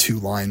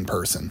 2-line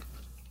person.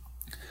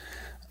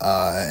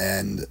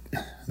 And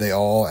they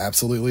all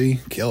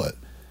absolutely kill it.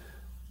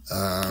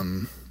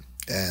 And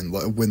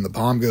when the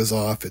bomb goes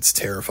off, it's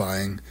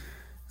terrifying.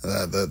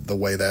 The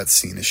way that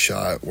scene is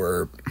shot,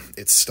 where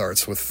it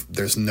starts with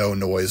there's no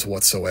noise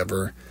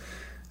whatsoever,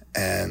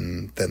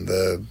 and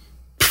then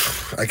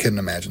I couldn't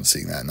imagine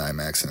seeing that in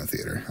IMAX in a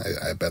theater.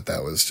 I bet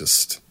that was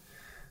just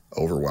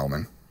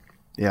overwhelming.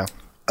 Yeah.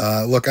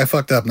 Look, I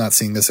fucked up not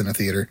seeing this in a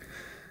theater,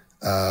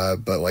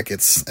 but like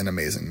it's an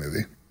amazing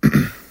movie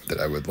that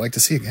I would like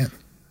to see again.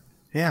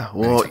 Yeah,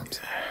 well,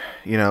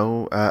 you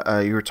know,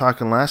 you were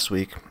talking last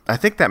week. I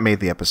think that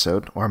made the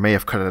episode, or I may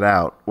have cut it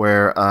out,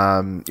 where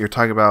you're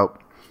talking about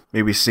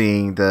maybe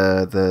seeing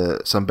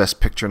some Best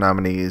Picture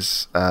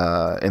nominees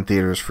in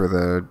theaters for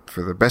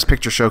the Best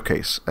Picture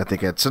showcase. I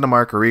think at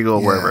Cinemark or Regal,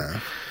 or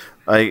wherever.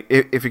 Like,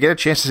 if you get a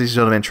chance to see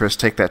Zone of Interest,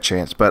 take that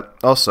chance. But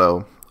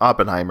also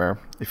Oppenheimer,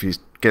 if you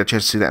get a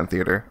chance to see that in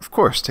theater, of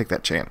course, take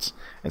that chance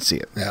and see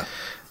it.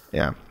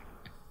 Yeah.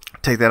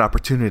 Take that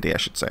opportunity, I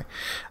should say,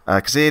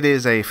 because it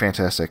is a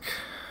fantastic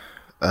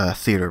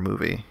theater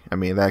movie. I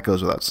mean, that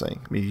goes without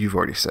saying. I mean, you've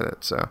already said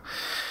it, so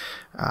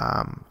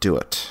do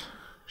it,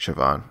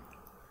 Siobhan.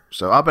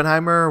 So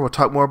Oppenheimer, we'll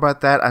talk more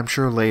about that, I'm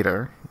sure,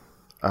 later.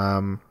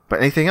 But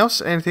anything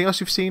else? Anything else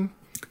you've seen?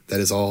 That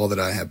is all that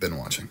I have been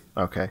watching.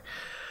 Okay.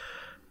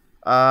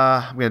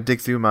 I'm gonna dig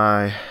through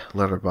my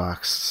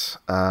letterbox.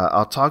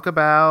 I'll talk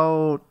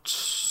about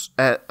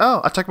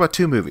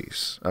 2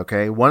 movies.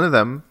 Okay, one of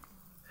them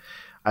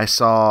I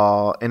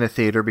saw in a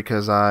theater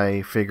because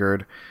I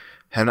figured,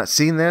 have not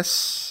seen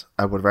this,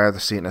 I would rather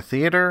see it in a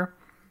theater.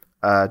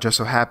 Just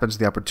so happens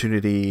the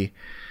opportunity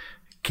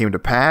came to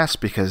pass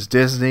because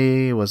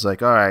Disney was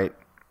like, all right,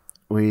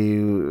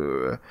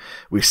 we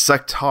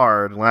sucked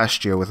hard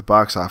last year with the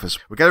box office.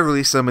 We got to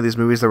release some of these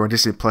movies that were on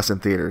Disney Plus in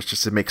theaters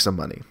just to make some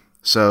money.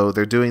 So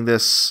they're doing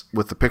this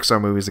with the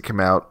Pixar movies that came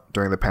out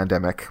during the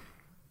pandemic.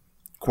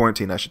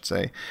 Quarantine, I should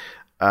say.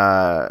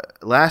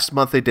 Last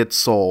month they did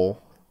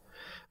Soul.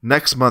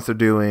 Next month they're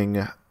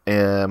doing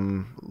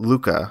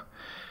Luca.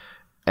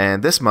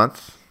 And this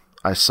month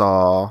I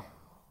saw,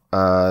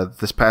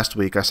 this past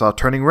week, I saw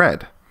Turning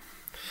Red.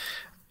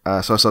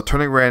 So I saw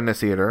Turning Red in the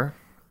theater.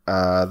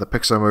 The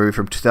Pixar movie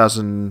from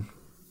 2012,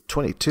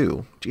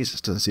 22. Jesus,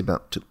 doesn't seem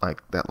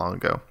like that long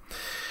ago.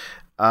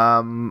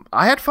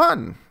 I had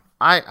fun.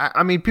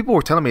 I mean, people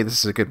were telling me this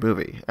is a good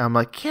movie. I'm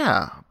like,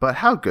 yeah, but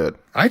how good?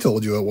 I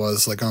told you it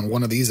was, like, on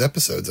one of these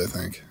episodes, I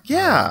think.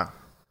 Yeah.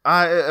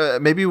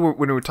 Maybe when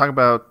we were talking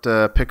about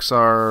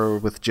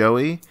Pixar with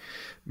Joey,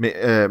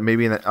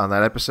 maybe on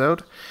that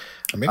episode.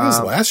 Maybe it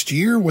was last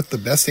year with the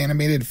best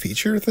animated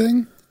feature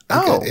thing.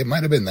 It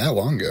might have been that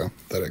long ago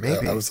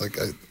that I was like,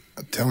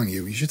 I'm telling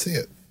you, you should see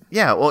it.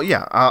 Yeah, well,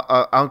 yeah,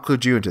 I'll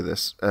include you into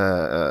this.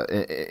 On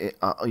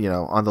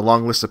the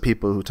long list of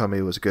people who told me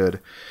it was good.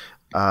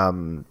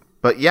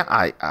 But yeah,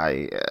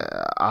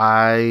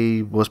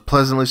 I was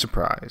pleasantly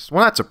surprised.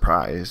 Well, not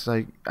surprised.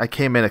 I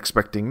came in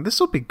expecting this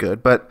will be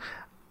good, but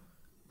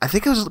I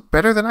think it was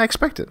better than I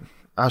expected.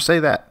 I'll say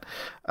that.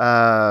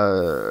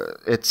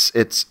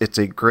 It's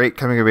a great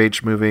coming of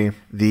age movie.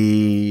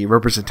 The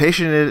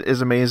representation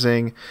is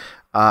amazing.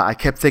 I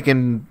kept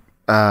thinking,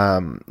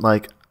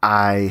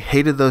 I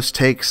hated those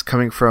takes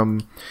coming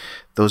from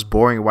those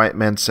boring white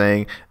men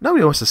saying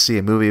nobody wants to see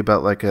a movie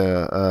about like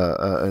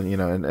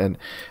an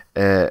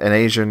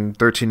Asian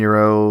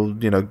 13-year-old,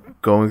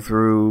 going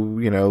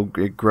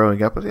through,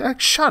 growing up.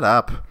 Like, shut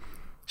up.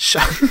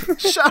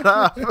 Shut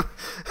up.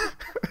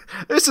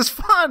 This is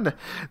fun.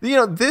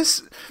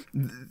 This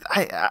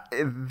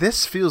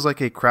feels like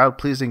a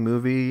crowd-pleasing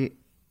movie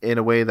in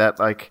a way that,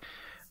 like,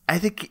 I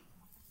think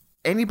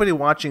anybody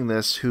watching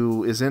this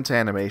who is into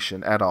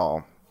animation at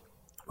all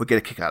would get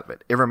a kick out of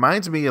it. It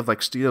reminds me of,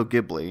 like, Studio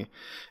Ghibli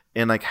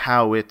and, like,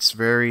 how it's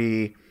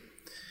very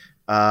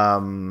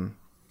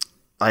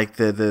like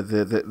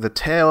the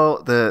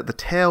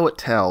tale it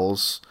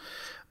tells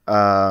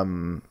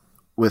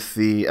with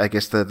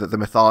the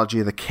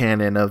mythology, the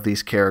canon of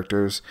these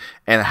characters,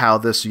 and how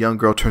this young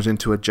girl turns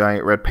into a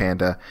giant red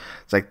panda.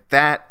 It's like,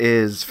 that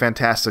is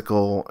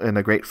fantastical in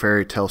a great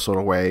fairy tale sort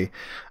of way.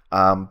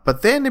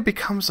 But then it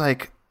becomes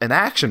like an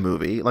action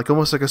movie, like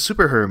almost like a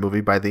superhero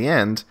movie by the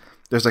end.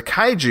 There's a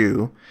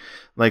kaiju,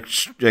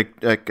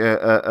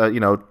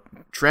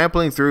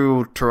 trampling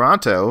through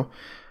Toronto.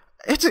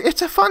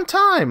 It's a fun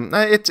time.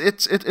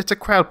 It's a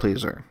crowd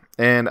pleaser,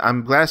 and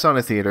I'm glad it's on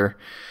a theater.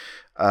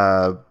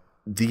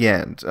 The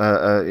end.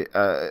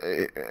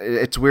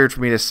 It's weird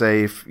for me to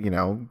say,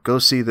 go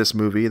see this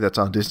movie that's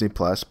on Disney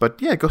Plus, but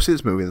yeah, go see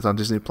this movie that's on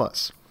Disney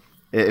Plus.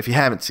 If you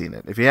haven't seen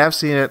it, if you have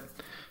seen it,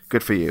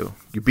 good for you.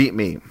 You beat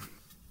me.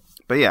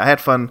 But yeah, I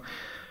had fun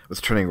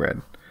with Turning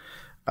Red.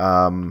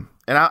 And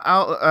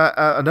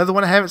another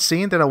one I haven't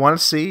seen that I want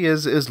to see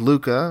is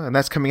Luca, and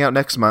that's coming out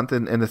next month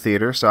in the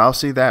theater. So I'll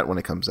see that when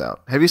it comes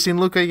out. Have you seen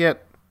Luca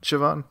yet,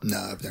 Siobhan? No,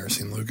 I've never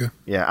seen Luca.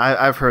 Yeah,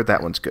 I've heard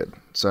that one's good,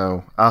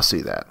 so I'll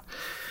see that.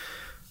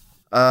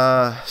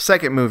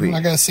 Second movie.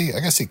 I gotta see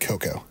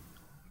Coco.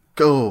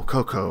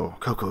 Coco, good.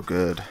 Coco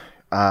good.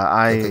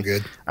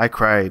 I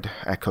cried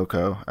at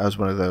Coco. I was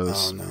one of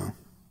those. Oh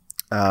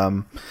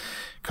no.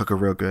 Coco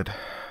real good,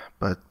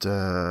 but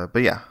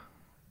yeah,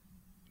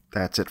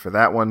 that's it for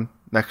that one.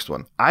 Next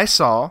one. I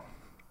saw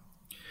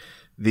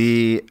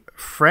the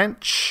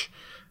French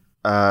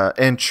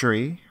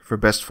entry for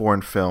Best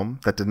Foreign Film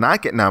that did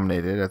not get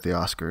nominated at the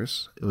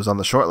Oscars. It was on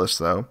the shortlist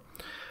though.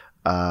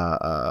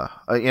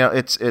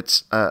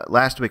 It's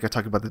last week I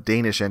talked about the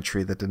Danish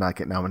entry that did not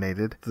get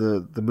nominated.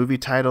 The movie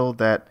title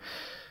that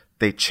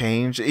they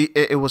changed,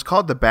 it was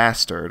called The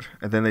Bastard,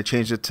 and then they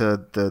changed it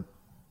to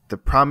the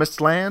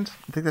Promised Land.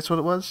 I think that's what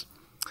it was.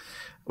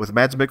 With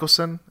Mads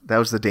Mikkelsen. That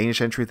was the Danish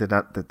entry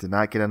that did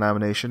not get a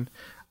nomination.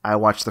 I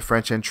watched the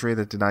French entry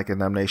that did not get a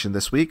nomination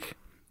this week.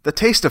 The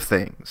Taste of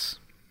Things.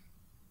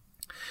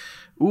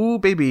 Ooh,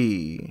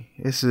 baby.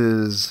 This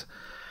is...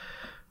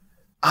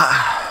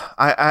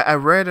 I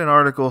read an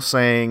article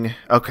saying,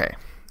 okay,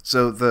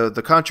 so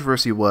the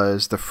controversy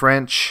was the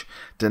French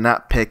did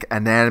not pick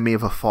Anatomy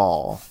of a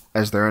Fall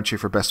as their entry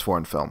for Best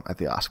Foreign Film at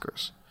the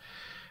Oscars.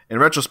 In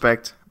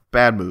retrospect,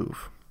 bad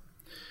move.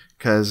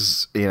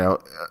 Because,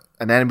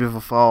 Anatomy of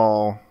a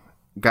Fall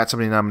got so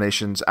many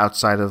nominations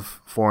outside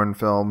of foreign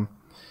film,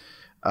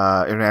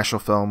 international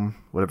film,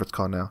 whatever it's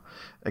called now.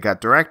 It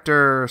got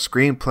director,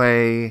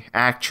 screenplay,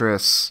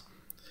 actress.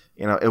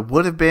 It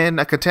would have been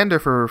a contender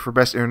for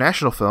Best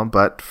International Film,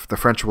 but the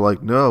French were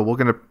like, no, we're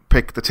going to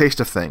pick The Taste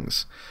of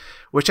Things,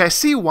 which I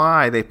see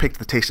why they picked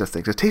The Taste of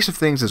Things. The Taste of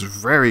Things is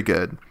very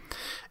good.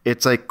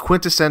 It's like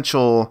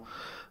quintessential,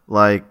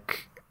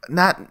 like,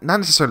 not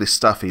necessarily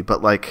stuffy,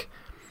 but like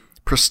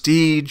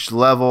prestige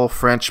level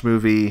French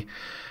movie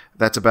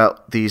that's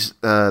about the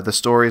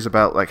stories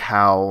about like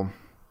how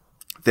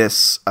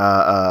this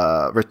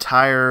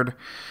retired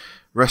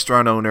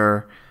restaurant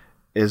owner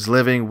is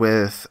living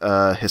with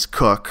his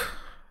cook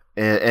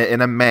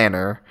in a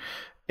manor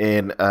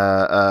in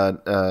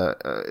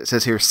it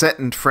says here set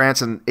in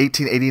France in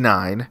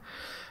 1889,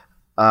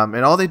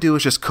 and all they do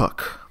is just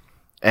cook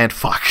and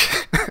fuck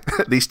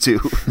these two,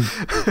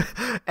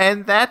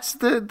 and that's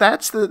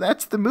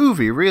the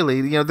movie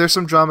really. There's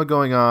some drama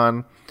going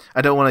on.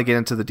 I don't want to get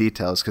into the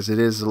details because it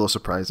is a little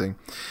surprising,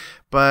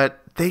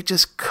 but they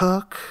just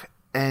cook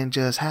and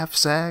just have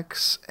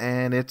sex,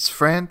 and it's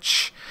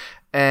French.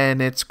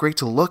 and it's great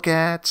to look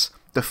at.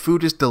 The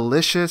food is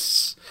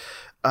delicious.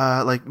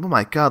 Like, oh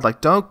my god,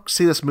 like, don't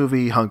see this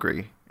movie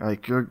hungry.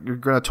 Like, you're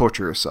gonna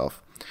torture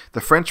yourself.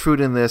 The French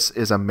food in this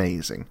is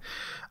amazing.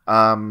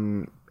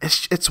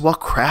 It's well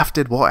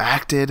crafted, well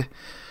acted.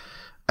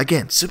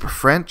 Again, super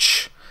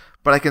French,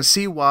 but I can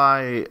see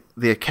why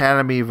the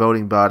Academy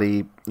voting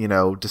body,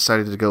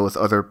 decided to go with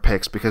other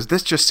picks, because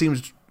this just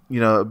seems,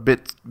 a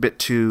bit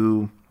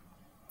too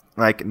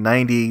like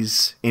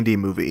 90s indie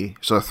movie,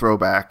 sort of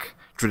throwback,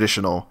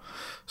 traditional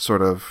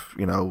sort of,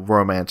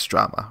 romance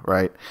drama,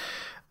 right?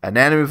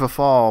 Anatomy of a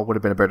Fall would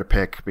have been a better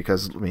pick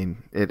because, I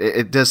mean,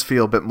 it does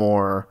feel a bit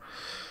more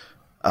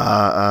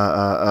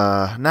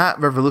not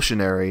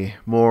revolutionary,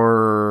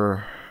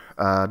 more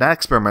not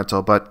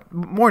experimental, but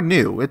more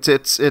new. It's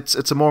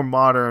a more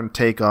modern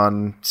take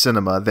on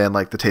cinema than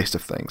like The Taste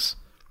of Things,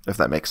 if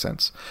that makes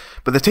sense.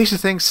 But The Taste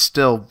of Things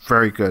still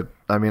very good.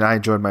 I mean, I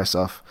enjoyed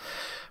myself,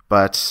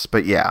 but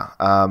yeah,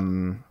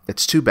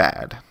 it's too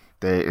bad.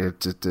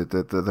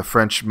 The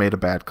French made a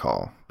bad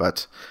call,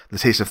 but The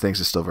Taste of Things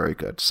is still very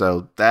good.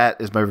 So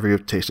that is my review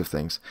of Taste of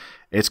Things.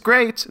 It's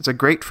great. It's a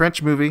great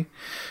French movie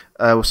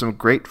with some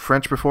great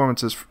French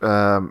performances,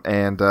 yeah,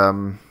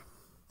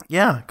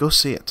 go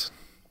see it.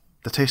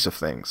 The Taste of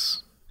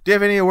Things. Do you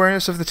have any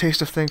awareness of The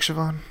Taste of Things,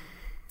 Siobhan?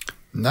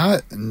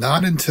 Not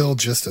until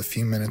just a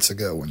few minutes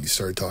ago when you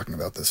started talking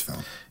about this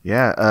film.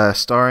 Yeah,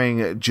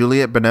 starring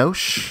Juliette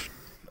Binoche.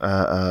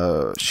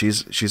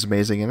 She's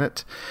amazing in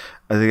it.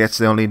 I think that's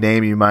the only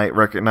name you might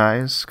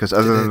recognize, because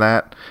other than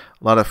that,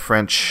 a lot of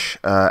French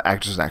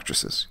actors and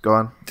actresses. Go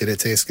on. Did it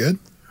taste good?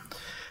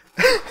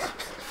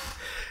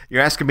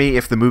 You're asking me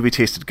if the movie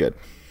tasted good.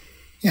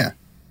 Yeah.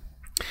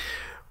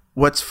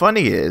 What's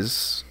funny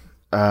is,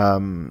 I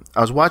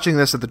was watching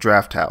this at the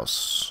Draft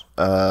House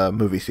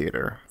movie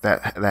theater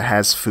that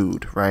has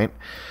food, right?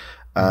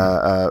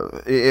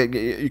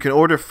 You can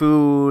order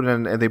food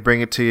and they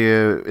bring it to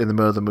you in the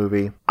middle of the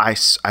movie. I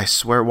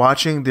swear,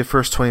 watching the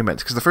first 20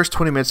 minutes, because the first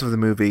 20 minutes of the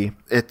movie,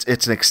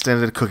 it's an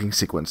extended cooking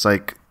sequence.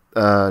 Like,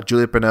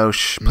 Juliette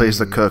Binoche plays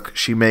the cook.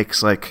 She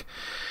makes like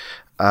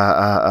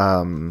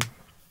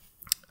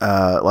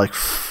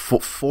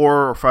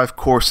 4 or 5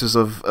 courses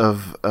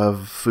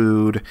of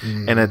food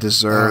and a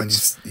dessert. And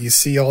you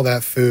see all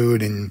that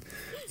food and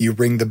you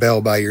ring the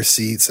bell by your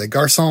seat, say,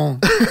 "Garçon,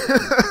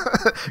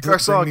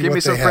 Garçon, give me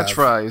some French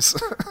fries."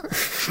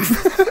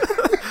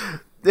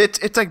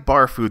 It's like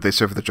bar food they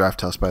serve at the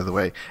Draft House, by the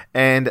way.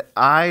 And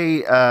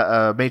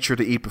I made sure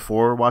to eat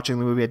before watching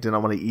the movie. I did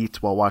not want to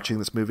eat while watching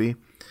this movie.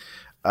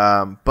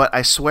 But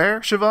I swear,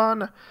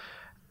 Siobhan,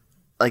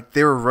 like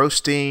they were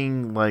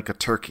roasting like a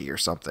turkey or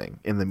something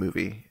in the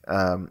movie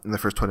in the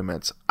first 20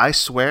 minutes. I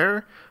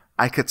swear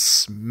I could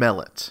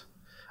smell it.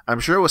 I'm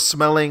sure it was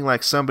smelling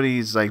like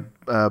somebody's like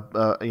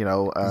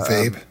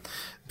vape.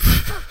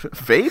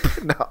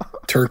 Vape? No.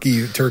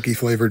 Turkey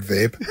flavored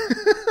vape.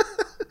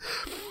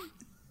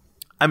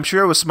 I'm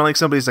sure it was smelling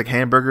somebody's like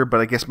hamburger, but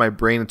I guess my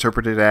brain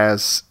interpreted it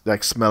as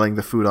like smelling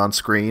the food on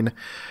screen.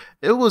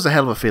 It was a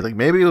hell of a feeling.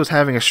 Maybe it was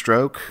having a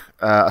stroke,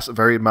 a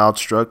very mild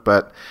stroke,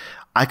 but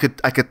I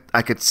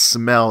could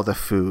smell the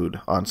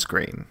food on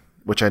screen,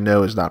 which I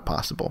know is not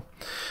possible.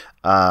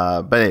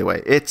 But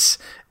anyway, it's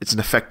an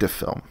effective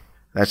film.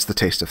 That's The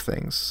Taste of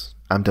Things.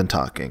 I'm done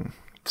talking.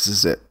 This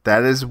is it.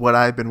 That is what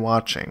I've been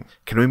watching.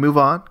 Can we move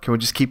on? Can we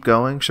just keep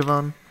going,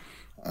 Siobhan?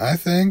 I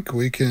think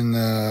we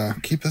can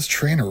keep this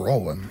train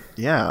rolling.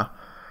 Yeah.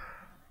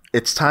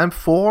 It's time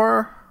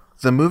for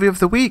the movie of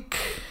the week.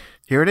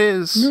 Here it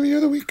is. Movie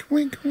of the week.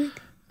 Wink, wink.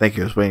 Thank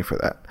you. I was waiting for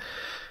that.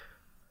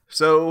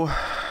 So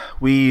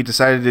we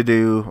decided to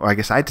do, or I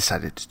guess I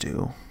decided to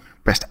do,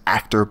 Best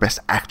Actor, Best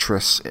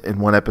Actress in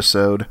one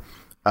episode.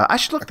 I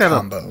should look that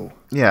up.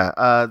 Yeah.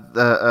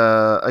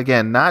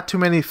 Again, not too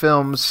many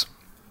films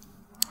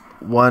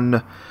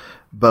won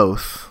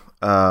both.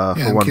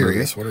 I'm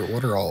curious.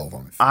 What are all of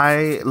them?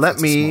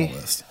 Let me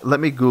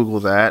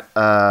Google that.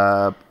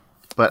 But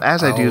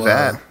as I do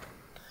that,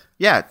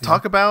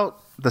 talk about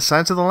The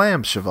Silence of the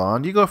Lambs,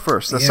 Siobhan. You go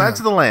first. The Silence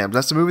of the Lambs.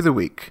 That's the movie of the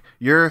week.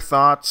 Your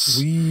thoughts,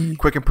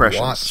 quick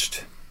impressions. We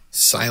watched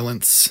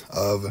Silence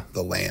of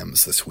the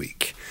Lambs this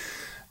week.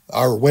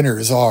 Our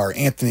winners are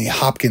Anthony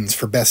Hopkins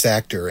for Best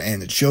Actor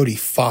and Jodie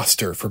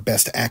Foster for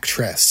Best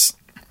Actress.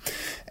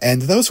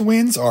 And those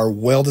wins are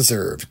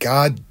well-deserved.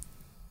 God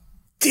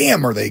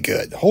damn, are they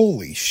good.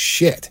 Holy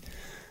shit.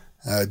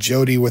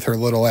 Jodie with her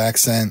little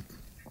accent.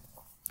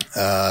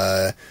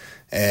 And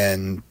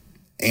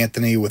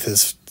Anthony with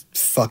his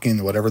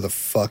fucking whatever the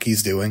fuck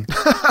he's doing.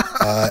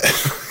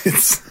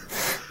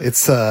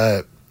 It's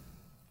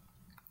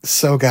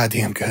so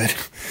goddamn good.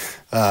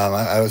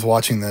 I was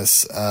watching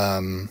this...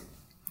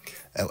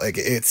 like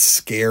it's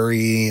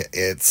scary,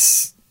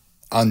 it's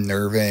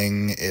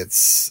unnerving,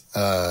 it's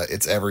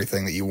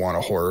everything that you want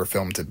a horror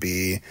film to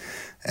be,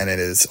 and it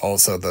is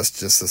also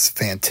this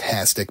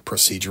fantastic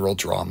procedural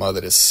drama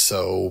that is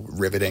so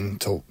riveting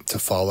to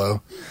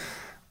follow.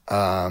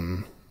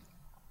 Oh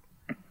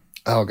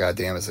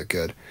goddamn, is it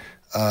good?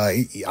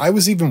 I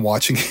was even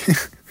watching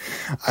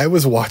I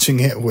was watching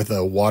it with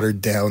a watered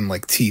down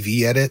like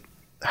TV edit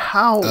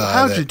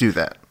How'd you do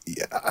that?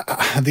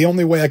 The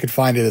only way I could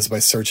find it is by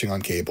searching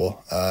on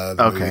cable.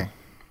 Okay.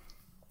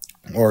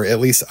 Or at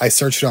least I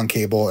searched it on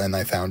cable and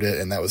I found it,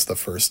 and that was the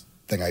first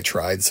thing I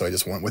tried, so I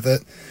just went with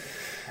it.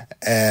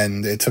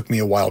 And it took me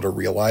a while to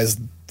realize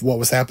what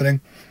was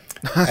happening.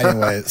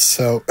 Anyway,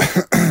 so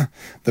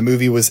the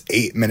movie was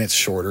 8 minutes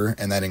shorter,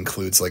 and that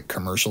includes like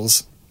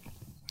commercials.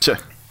 Sure.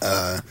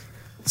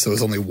 So it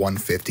was only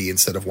 150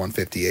 instead of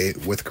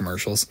 158 with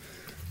commercials.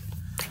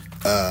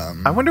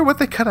 I wonder what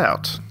they cut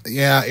out.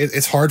 Yeah,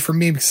 it's hard for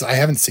me because I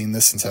haven't seen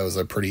this since I was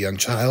a pretty young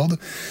child.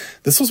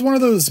 This was one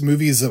of those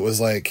movies that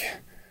was like,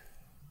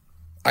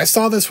 I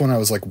saw this when I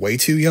was like way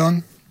too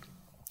young,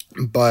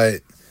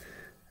 but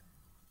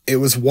it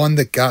was one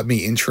that got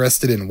me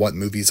interested in what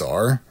movies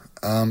are.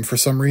 For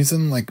some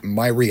reason, like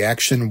my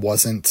reaction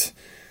wasn't,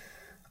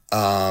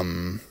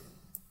 Vince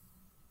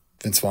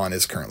Vaughn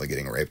is currently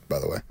getting raped, by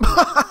the way.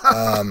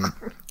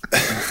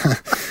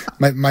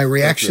 My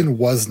reaction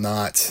was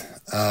not,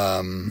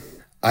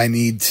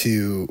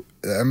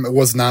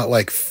 was not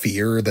like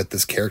fear that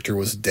this character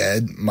was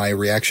dead. My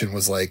reaction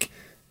was like,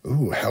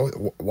 ooh,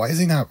 why is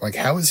he not, like,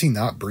 how is he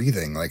not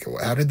breathing? Like,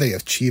 how did they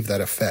achieve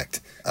that effect?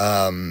 You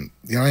know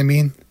what I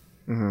mean?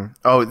 Mm-hmm.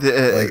 Oh,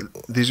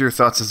 these are your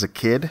thoughts as a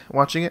kid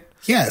watching it?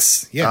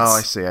 Yes. Oh,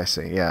 I see.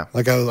 Yeah.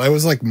 Like I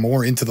was like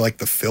more into like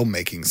the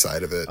filmmaking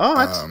side of it.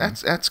 Oh,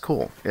 that's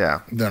cool.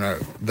 Yeah. Than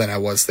I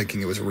was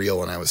thinking it was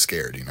real, and I was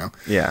scared. You know.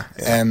 Yeah.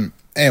 And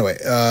anyway,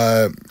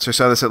 so you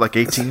saw this at like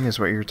 18 is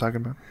what you were talking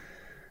about?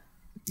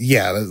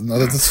 Yeah. No,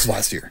 this was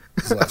last year.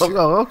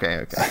 Oh,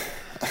 okay.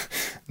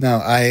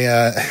 No,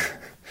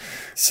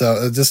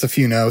 so just a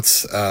few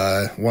notes.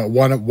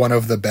 One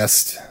of the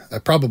best,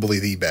 probably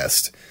the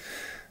best.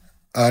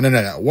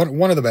 No.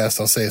 One of the best,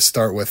 I'll say,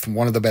 start with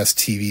one of the best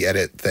TV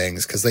edit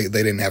things, because they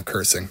didn't have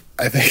cursing.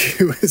 I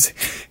think it was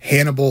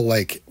Hannibal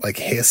like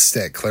hissed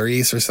at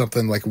Clarice or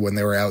something, like when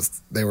they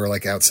were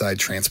like outside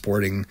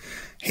transporting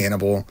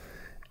Hannibal,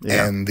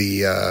 and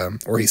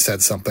or he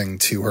said something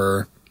to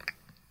her,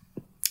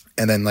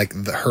 and then like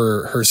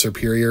her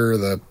superior,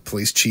 the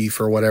police chief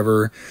or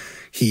whatever,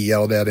 he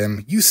yelled at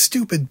him, "You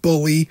stupid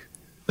bully."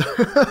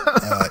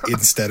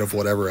 Instead of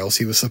whatever else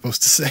he was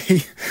supposed to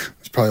say.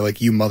 It's probably like,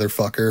 "You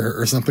motherfucker,"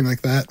 or something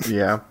like that.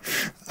 Yeah.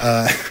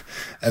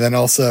 And then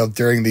also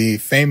during the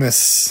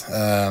famous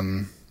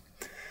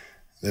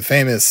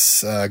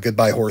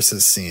goodbye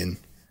horses scene,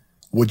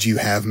 "Would you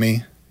have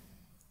me?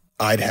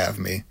 I'd have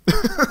me.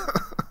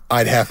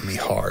 I'd have me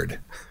hard.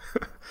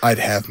 I'd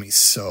have me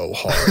so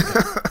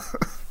hard."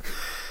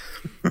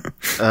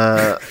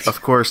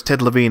 Of course,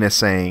 Ted Levine is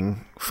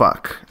saying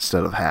 "fuck"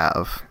 instead of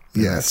 "have"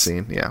 in that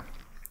scene. Yeah.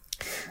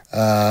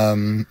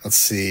 Let's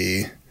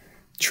see.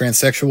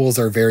 Transsexuals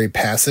are very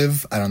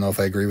passive. I don't know if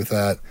I agree with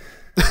that.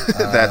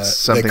 That's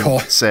something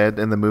said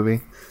in the movie.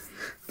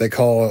 They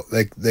call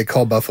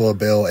Buffalo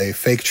Bill a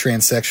fake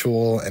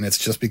transsexual, and it's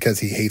just because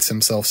he hates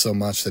himself so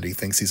much that he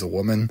thinks he's a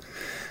woman.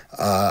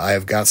 I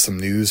have got some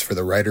news for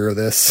the writer of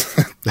this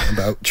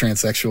about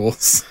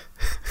transsexuals.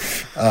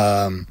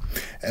 And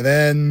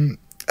then,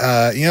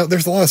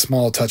 there's a lot of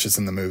small touches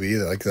in the movie,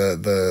 like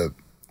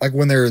like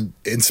when they're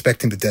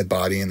inspecting the dead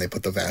body and they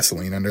put the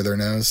Vaseline under their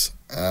nose.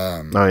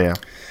 Oh yeah.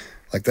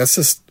 Like that's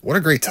just, what a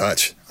great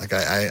touch. Like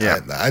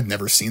I've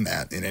never seen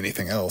that in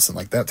anything else. And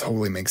like, that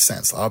totally makes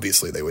sense.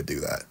 Obviously they would do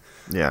that.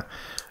 Yeah.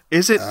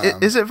 Is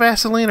it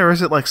Vaseline, or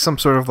is it like some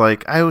sort of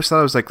like, I always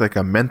thought it was like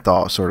a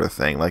menthol sort of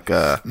thing. Like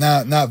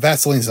no,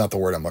 Vaseline's not the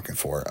word I'm looking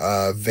for.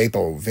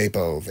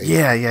 Vapo.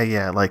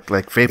 Yeah. Like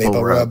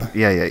Vapo rub.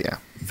 Yeah.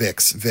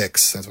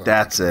 Vicks.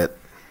 That's it.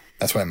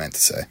 That's what I meant to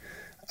say.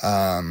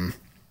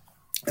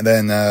 And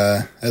then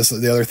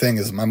the other thing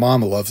is, my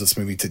mom loves this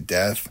movie to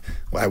death.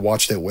 I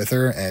watched it with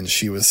her, and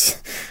she was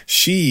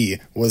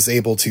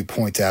able to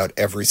point out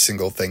every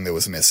single thing that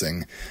was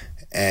missing,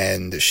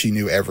 and she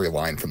knew every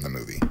line from the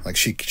movie. Like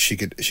she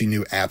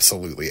knew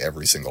absolutely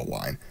every single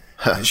line,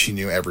 and she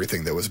knew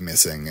everything that was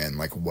missing and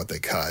like what they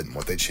cut and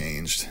what they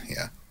changed.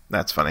 Yeah,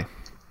 that's funny.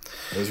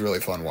 It was really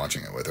fun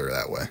watching it with her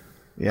that way.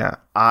 Yeah,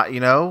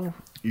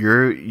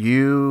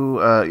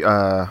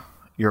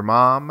 your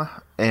mom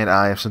and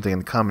I have something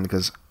in common,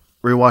 because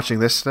rewatching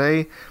this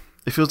today,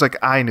 it feels like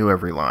I knew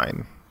every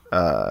line.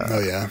 Oh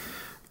yeah.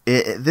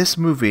 This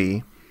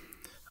movie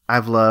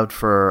I've loved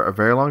for a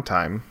very long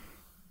time.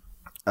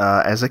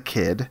 As a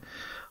kid,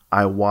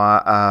 I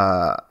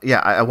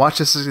watched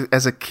this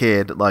as a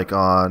kid, like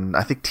on,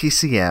 I think,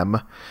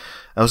 TCM.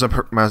 That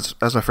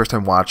was my first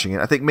time watching it.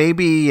 I think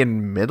maybe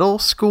in middle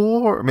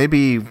school or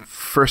maybe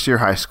first year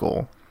high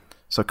school.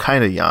 So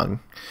kind of young,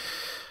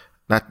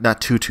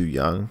 not too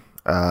young.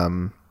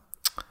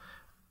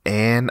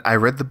 And I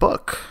read the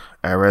book.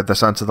 I read the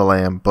Sons of the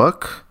Lamb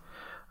book.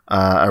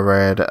 I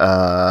read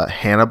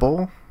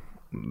Hannibal,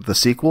 the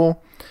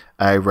sequel.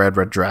 I read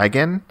Red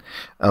Dragon.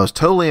 I was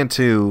totally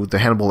into the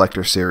Hannibal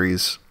Lecter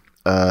series,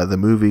 the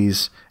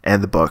movies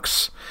and the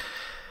books.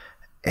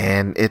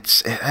 And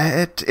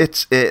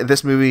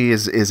this movie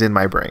is in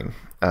my brain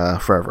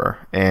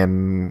forever.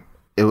 And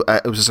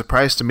it was a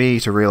surprise to me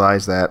to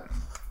realize that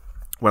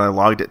when I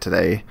logged it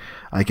today,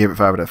 I gave it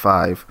 5 out of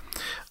 5.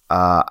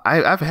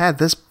 I've had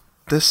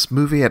this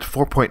movie at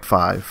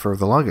 4.5 for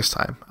the longest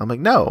time. I'm like,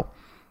 no,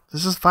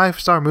 this is a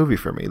 5-star movie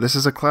for me. This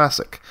is a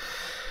classic.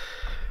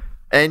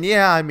 And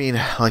yeah, I mean,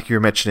 like you were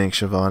mentioning,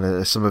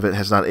 Siobhan, some of it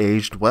has not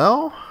aged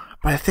well,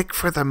 but I think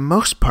for the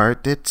most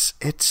part, it's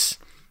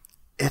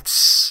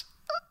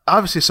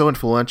obviously so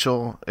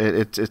influential.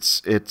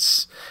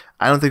 It's.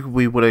 I don't think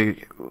we would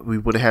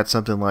have had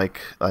something like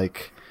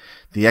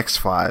the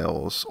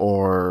X-Files,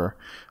 or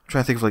I'm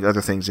trying to think of like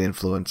other things they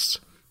influenced,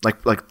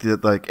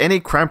 like any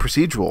crime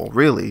procedural,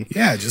 really.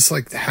 Yeah, just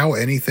like how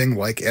anything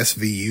like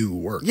SVU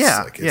works.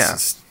 Yeah, like it's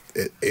just,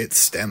 it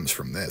stems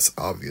from this,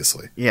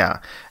 obviously. Yeah.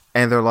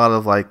 And there are a lot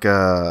of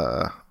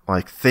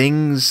like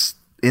things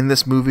in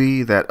this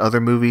movie that other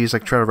movies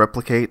like try to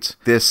replicate.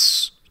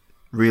 This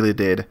really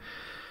did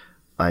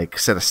like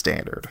set a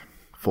standard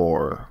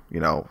for,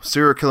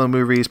 serial killer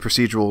movies,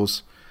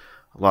 procedurals,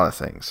 a lot of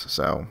things.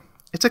 So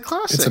it's a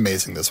classic. It's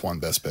amazing this won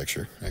Best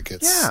Picture. Like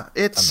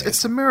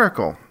it's a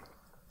miracle.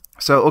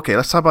 So okay,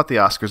 let's talk about the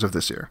Oscars of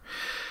this year,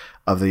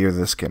 of the year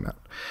this came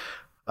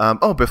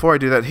out. Before I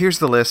do that, here's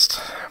the list.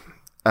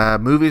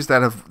 Movies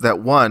that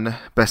won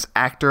Best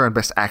Actor and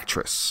Best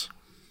Actress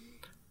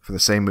for the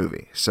same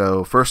movie.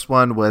 So first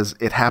one was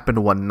It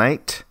Happened One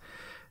Night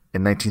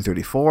in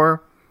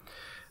 1934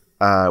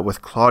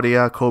 with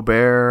Claudia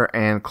Colbert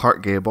and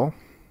Clark Gable.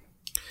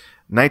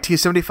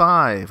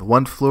 1975,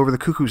 One Flew Over the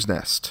Cuckoo's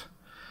Nest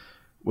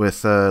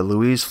with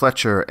Louise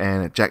Fletcher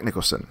and Jack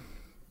Nicholson.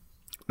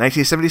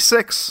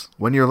 1976,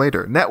 1 year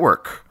later,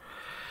 Network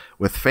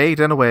with Faye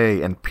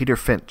Dunaway and Peter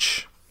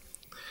Finch.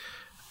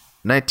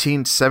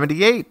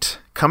 1978,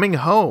 Coming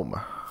Home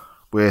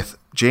with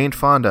Jane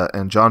Fonda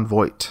and Jon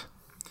Voight.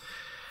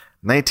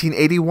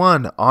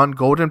 1981, On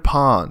Golden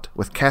Pond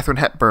with Katharine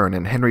Hepburn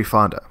and Henry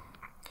Fonda.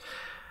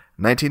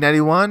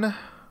 1991,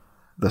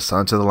 The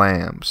Sons of the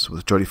Lambs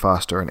with Jodie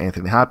Foster and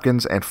Anthony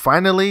Hopkins. And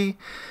finally,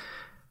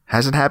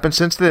 hasn't happened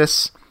since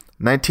this,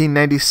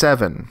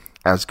 1997,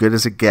 As Good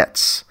as It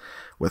Gets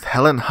with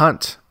Helen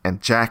Hunt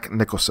and Jack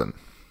Nicholson,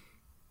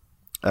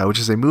 which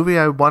is a movie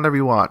I want to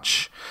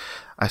rewatch.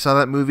 I saw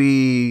that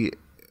movie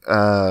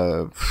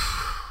in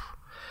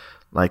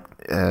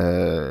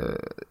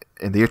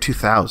the year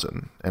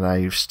 2000, and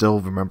I still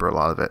remember a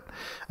lot of it.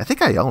 I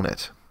think I own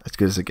it, As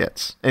Good as It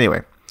Gets.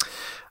 Anyway,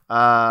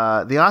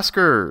 the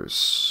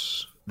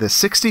Oscars, the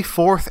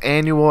 64th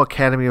Annual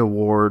Academy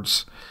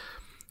Awards,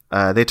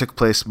 they took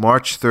place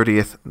March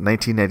 30th,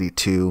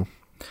 1992,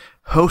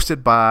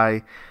 hosted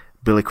by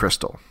Billy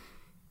Crystal.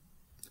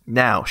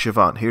 Now,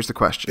 Siobhan, here's the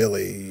question.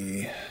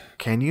 Billy.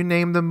 Can you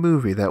name the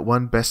movie that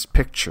won Best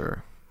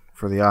Picture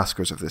for the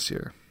Oscars of this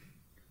year?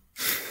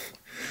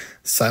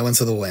 Silence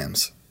of the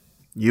Lambs.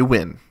 You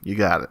win. You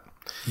got it.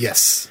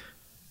 Yes.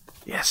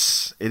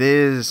 Yes. It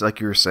is, like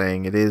you were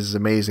saying, it is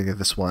amazing that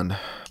this won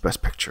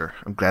Best Picture.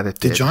 I'm glad it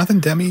did. Did Jonathan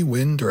Demme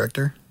win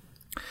Director?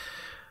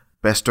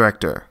 Best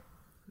Director.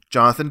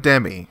 Jonathan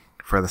Demme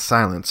for The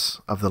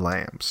Silence of the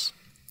Lambs.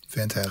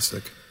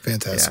 Fantastic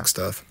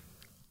stuff.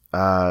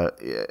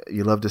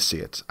 You love to see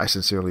it. I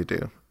sincerely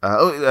do.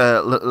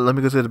 Let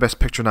me go through the Best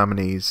Picture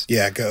nominees.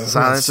 Yeah, go.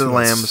 Silence of the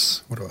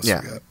Lambs. What else we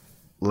got?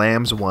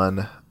 Lambs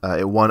won.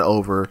 It won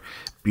over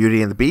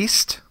Beauty and the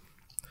Beast.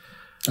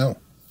 Oh.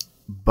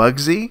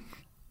 Bugsy,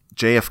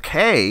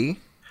 JFK,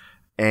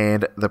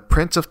 and The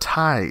Prince of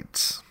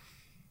Tides.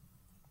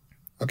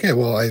 Okay,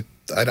 well, I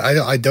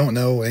don't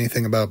know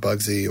anything about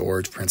Bugsy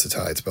or Prince of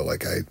Tides, but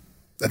like I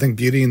think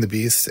Beauty and the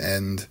Beast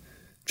and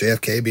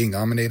JFK being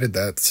nominated,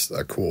 that's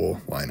a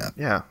cool lineup.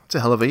 Yeah, it's a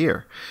hell of a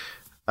year.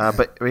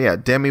 But yeah,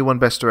 Demme won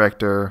Best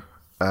Director,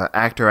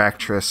 Actor,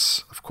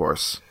 Actress, of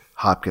course,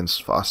 Hopkins,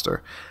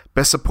 Foster.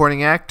 Best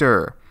Supporting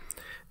Actor,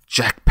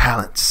 Jack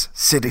Palance,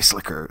 City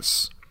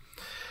Slickers.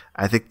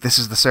 I think this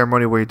is the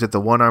ceremony where he did the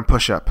one-arm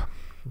push-up.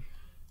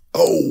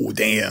 Oh,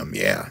 damn,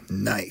 yeah,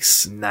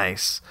 nice.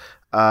 Good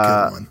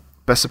one.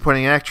 Best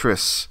Supporting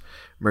Actress,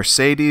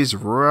 Mercedes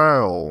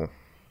Ruehl,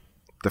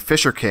 The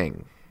Fisher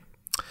King.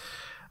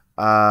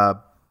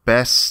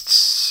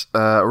 Best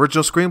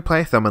Original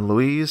Screenplay, Thelma and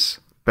Louise.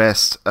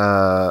 Best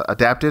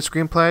Adapted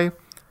Screenplay,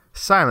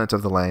 Silence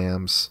of the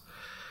Lambs.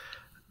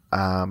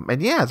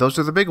 And yeah, those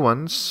are the big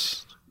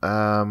ones.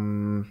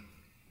 Going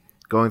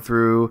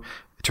through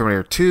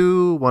Terminator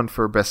 2, one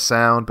for Best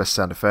Sound, Best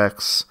Sound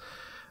Effects.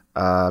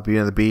 Beauty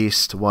and the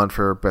Beast, one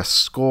for Best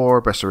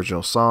Score, Best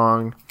Original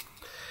Song.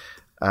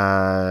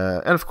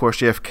 And of course,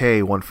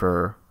 JFK, one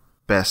for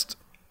Best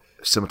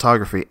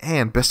Cinematography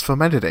and Best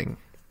Film Editing.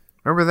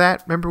 Remember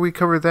that? Remember we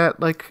covered that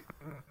like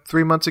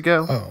 3 months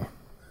ago? Oh,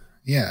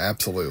 yeah,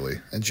 absolutely.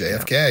 And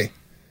JFK.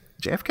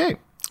 Yeah. JFK.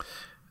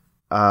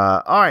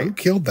 All right. Who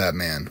killed that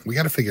man? We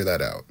got to figure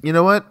that out. You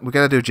know what? We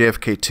got to do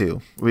JFK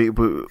 2. We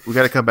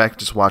got to come back and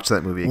just watch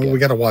that movie again. Well, we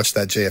got to watch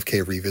that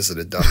JFK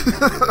Revisited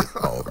documentary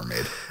that Oliver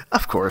made.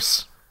 Of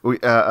course. We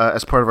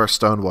as part of our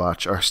Stone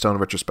Watch, our Stone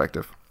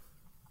retrospective.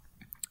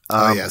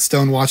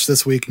 Stone Watch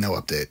this week. No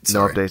update.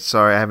 Sorry. No update.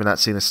 Sorry, I have not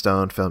seen a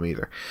Stone film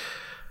either.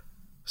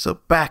 So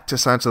back to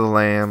Silence of the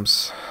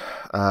Lambs.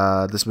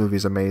 This movie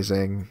is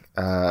amazing.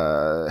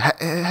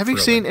 Have you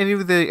seen any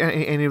of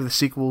the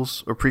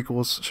sequels or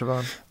prequels,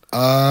 Siobhan?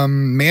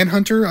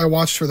 Manhunter I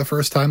watched for the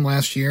first time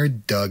last year.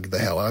 Dug the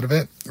hell out of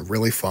it.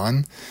 Really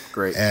fun.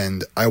 Great.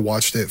 And I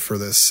watched it for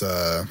this.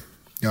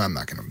 I'm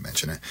not going to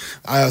mention it.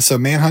 So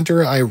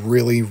Manhunter I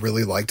really,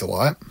 really liked a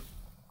lot.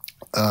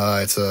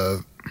 It's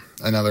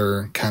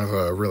another kind of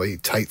a really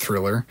tight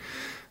thriller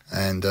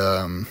and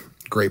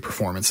great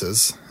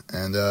performances.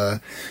 And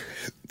the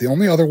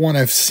only other one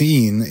I've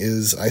seen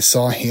is I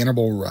saw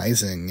Hannibal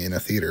Rising in a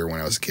theater when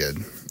I was a kid,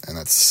 and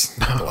that's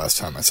the last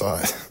time I saw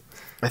it.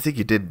 I think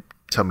you did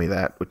tell me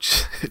that,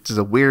 which is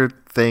a weird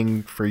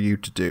thing for you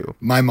to do.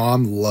 My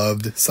mom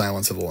loved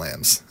Silence of the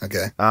Lambs.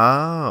 Okay.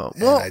 Oh,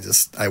 well,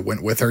 and I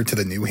went with her to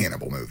the new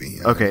Hannibal movie.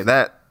 You know? Okay,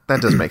 that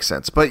does make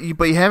sense. But you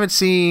haven't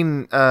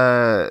seen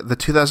the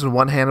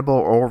 2001 Hannibal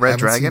or Red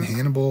Dragon? Seen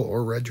Hannibal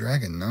or Red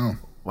Dragon, no.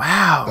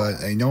 Wow.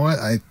 But you know what?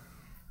 I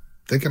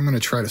think I'm going to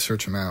try to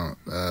search them out,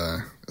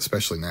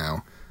 especially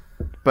now.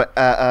 But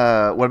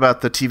what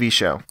about the TV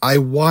show? I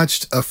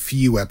watched a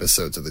few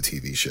episodes of the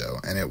TV show,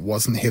 and it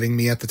wasn't hitting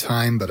me at the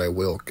time, but I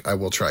will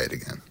try it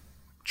again.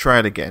 Try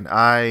it again.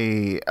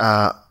 I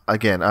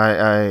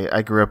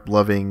grew up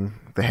loving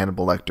the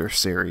Hannibal Lecter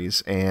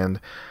series, and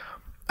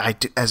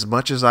as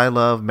much as I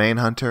love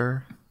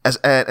Manhunter,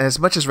 as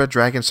much as Red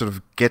Dragon sort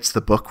of gets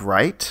the book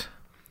right,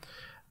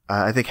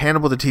 I think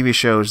Hannibal the TV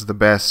show is the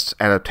best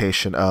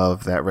adaptation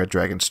of that Red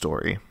Dragon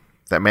story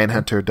that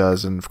Manhunter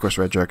does, and of course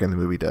Red Dragon the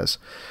movie does.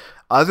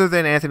 Other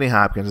than Anthony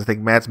Hopkins, I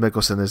think Mads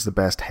Mikkelsen is the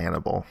best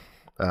Hannibal,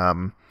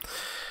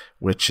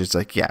 which is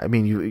like, yeah, I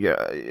mean,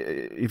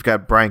 you've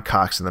got Brian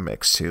Cox in the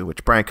mix too,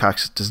 which Brian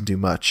Cox doesn't do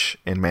much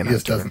in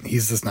Manhunter.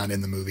 He's just not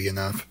in the movie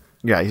enough.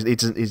 Yeah,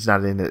 he's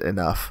not in it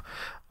enough.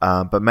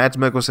 But Mads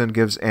Mikkelsen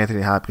gives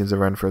Anthony Hopkins a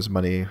run for his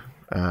money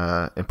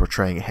in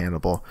portraying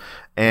Hannibal.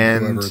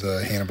 And whoever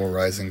the Hannibal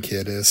Rising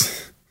kid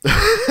is.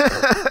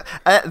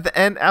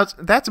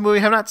 That's a movie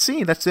I have not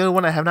seen. That's the only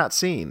one I have not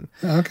seen.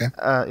 Oh, okay.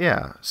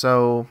 Yeah,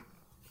 so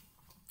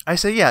I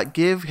say, yeah,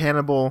 give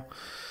Hannibal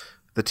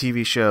the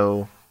TV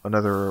show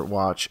another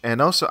watch.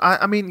 And also,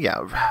 I mean,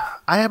 yeah,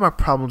 I have my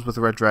problems with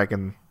Red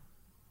Dragon,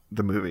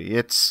 the movie.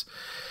 It's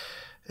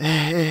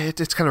kind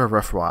of a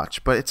rough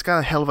watch, but it's got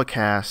a hell of a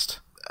cast.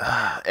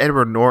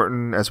 Edward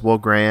Norton as Will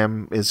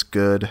Graham is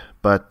good,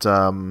 but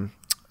I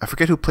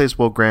forget who plays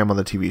Will Graham on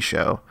the TV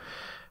show.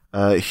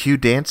 Hugh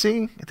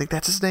Dancy, I think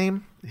that's his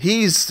name.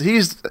 He's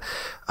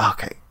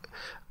okay.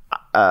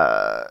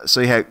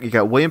 So you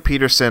got William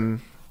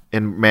Peterson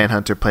in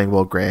Manhunter playing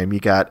Will Graham. You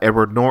got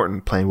Edward Norton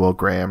playing Will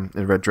Graham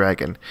in Red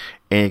Dragon,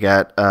 and you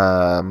got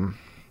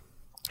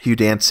Hugh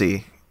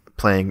Dancy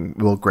playing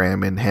Will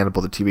Graham in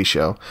Hannibal the TV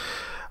show.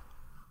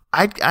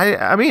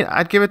 I mean,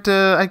 I'd give it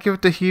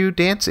to Hugh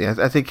Dancy.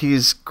 I think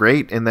he's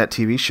great in that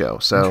TV show.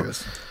 So,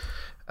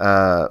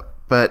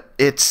 but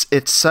it's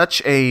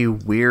such a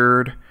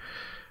weird.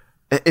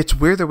 It's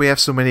weird that we have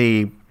so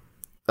many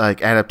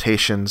like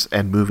adaptations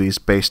and movies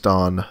based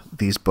on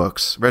these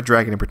books, Red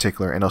Dragon in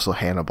particular, and also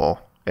Hannibal.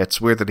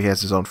 It's weird that he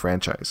has his own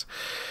franchise.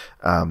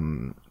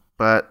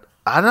 But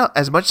I don't know.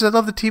 As much as I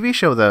love the TV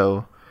show,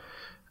 though,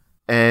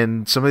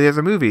 and some of the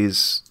other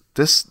movies,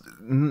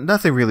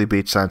 nothing really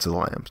beats Silence of the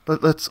Lambs.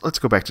 Let's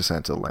go back to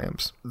Silence of the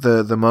Lambs.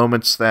 The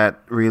moments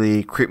that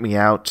really creep me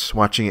out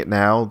watching it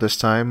now this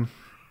time,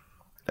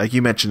 like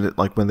you mentioned it,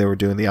 like when they were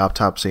doing the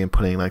autopsy and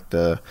putting like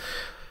the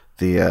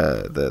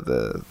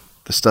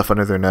stuff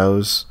under their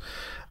nose.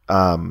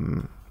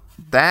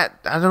 That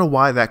I don't know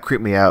why that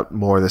creeped me out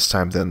more this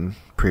time than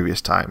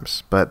previous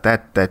times, but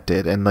that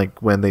did. And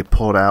like when they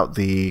pulled out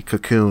the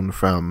cocoon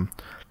from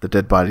the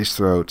dead body's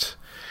throat,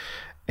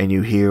 and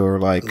you hear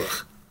like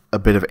a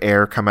bit of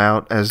air come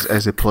out as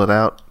they pull it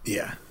out.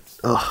 Yeah.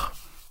 Ugh,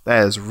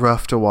 that is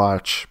rough to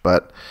watch.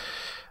 But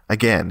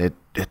again, it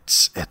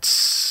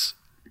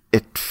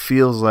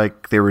feels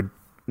like they were.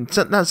 It's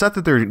not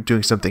that they're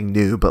doing something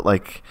new, but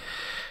like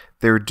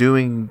they're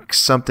doing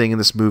something in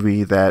this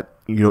movie that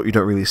you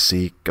don't really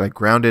see, like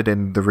grounded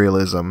in the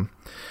realism,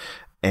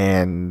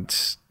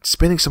 and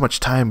spending so much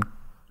time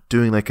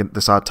doing like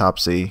this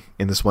autopsy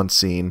in this one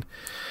scene.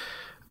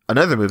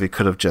 Another movie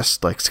could have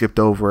just like skipped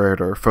over it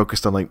or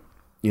focused on like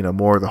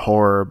more of the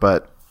horror,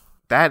 but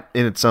that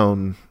in its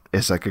own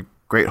is like a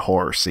great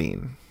horror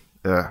scene.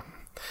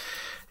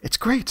 It's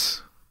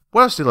great.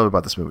 What else do you love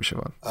about this movie,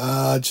 Siobhan?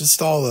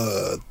 Just all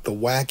the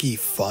wacky,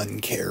 fun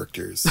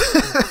characters.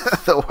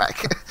 The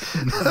wacky.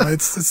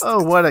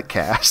 What a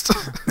cast!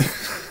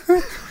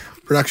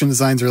 Production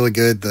design's really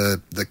good.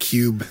 The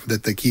cube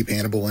that they keep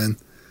Hannibal in.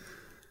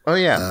 Oh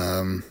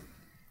yeah.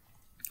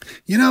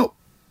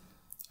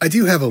 I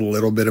do have a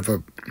little bit of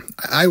a.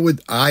 I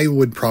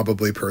would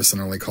probably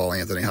personally call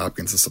Anthony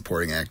Hopkins a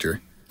supporting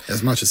actor,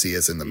 as much as he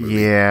is in the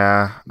movie.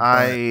 Yeah,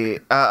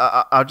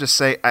 I'll just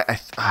say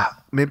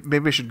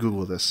maybe I should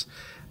Google this.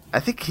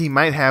 I think he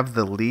might have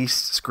the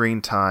least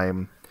screen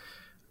time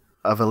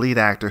of a lead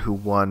actor who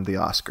won the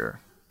Oscar.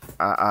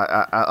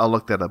 I'll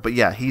look that up. But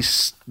yeah,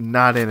 he's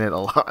not in it a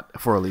lot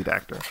for a lead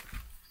actor.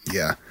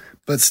 Yeah,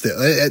 But still,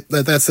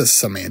 that's the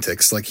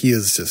semantics. Like, he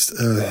is just,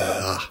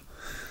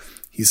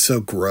 he's so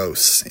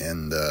gross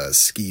and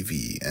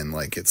skeevy, and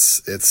like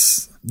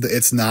it's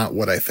not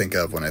what I think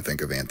of when I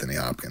think of Anthony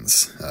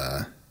Hopkins.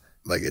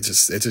 Like, it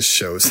just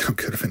shows how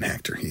good of an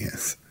actor he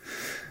is.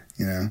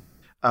 You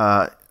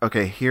know.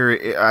 Okay,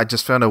 here I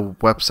just found a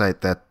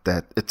website that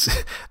it's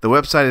the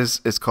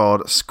website is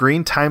called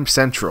Screen Time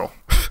Central.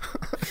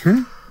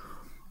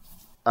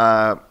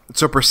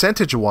 So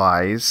percentage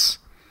wise,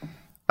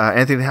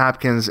 Anthony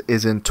Hopkins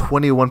is in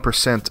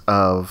 21%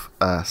 of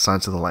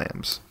Silence of the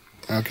Lambs.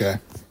 Okay,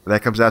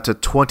 that comes out to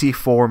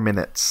 24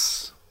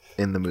 minutes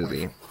in the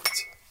movie.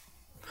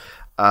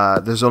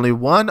 There's only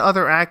one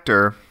other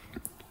actor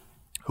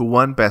who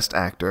won Best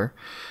Actor.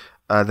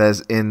 That is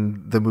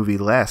in the movie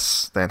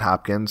less than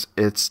Hopkins.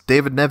 It's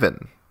David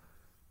Niven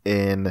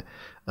in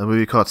a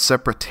movie called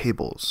Separate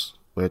Tables,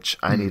 which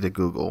I need to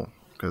Google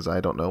because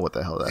I don't know what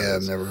the hell that is. Yeah,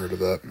 I've never heard of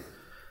that.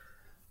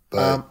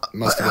 But it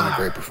must have been a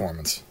great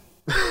performance.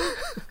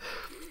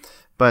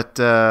 But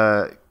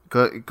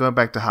going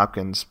back to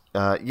Hopkins,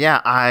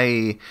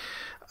 I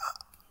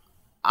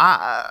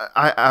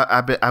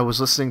was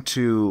listening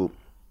to,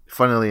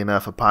 funnily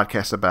enough, a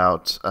podcast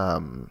about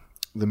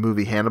the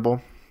movie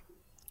Hannibal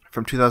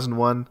from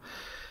 2001,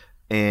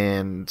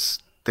 and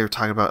they were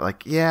talking about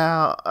like,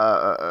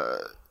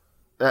 I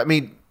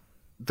mean,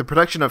 the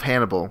production of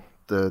Hannibal,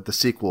 the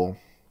sequel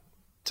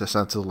to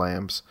Silence of the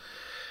Lambs,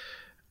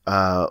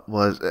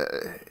 was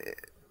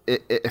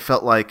it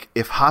felt like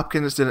if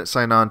Hopkins didn't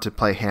sign on to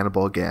play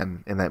Hannibal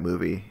again in that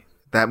movie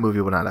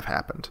would not have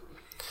happened,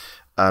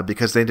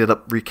 because they ended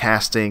up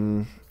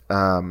recasting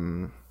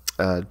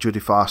Judy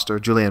Foster.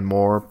 Julianne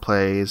Moore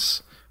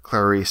plays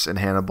Clarice in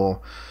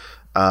Hannibal.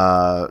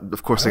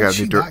 Of course, they got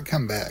a new not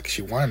come back.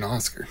 She won an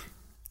Oscar.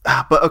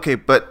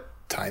 But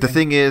Timing.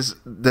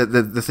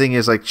 the thing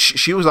is, like,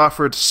 she was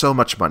offered so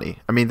much money.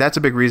 I mean, that's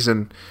a big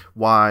reason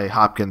why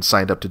Hopkins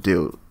signed up to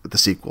do the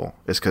sequel,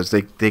 is because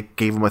they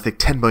gave him, I think,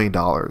 $10 million.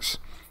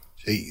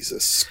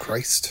 Jesus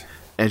Christ.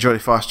 And Jodie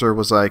Foster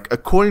was like,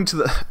 according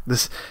to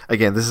this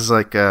is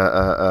like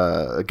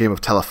a game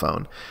of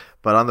telephone,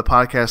 but on the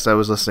podcast I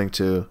was listening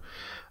to,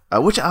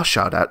 which I'll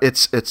shout out.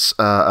 It's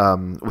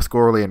with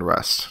Gorley and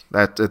Rust.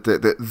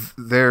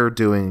 They're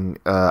doing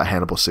a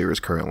Hannibal series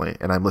currently,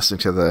 and I'm listening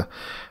to the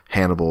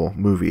Hannibal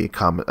movie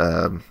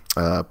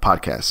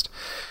podcast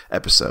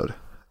episode.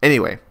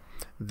 Anyway,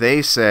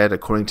 they said,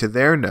 according to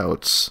their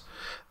notes,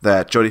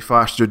 that Jodie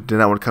Foster did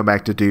not want to come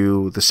back to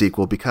do the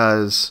sequel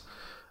because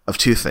of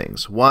two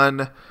things.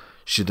 One,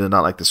 she did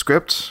not like the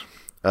script.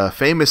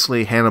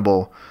 Famously,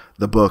 Hannibal,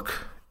 the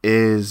book,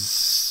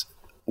 is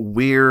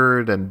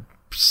weird and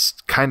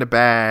kind of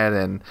bad,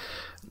 and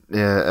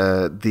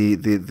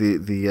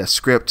the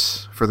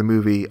script for the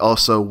movie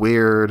also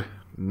weird,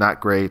 not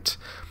great.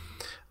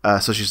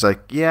 So she's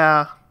like,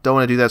 don't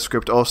want to do that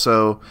script.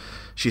 Also,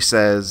 she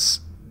says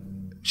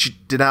she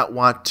did not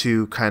want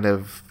to kind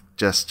of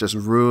just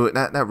ruin,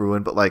 not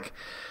ruin, but like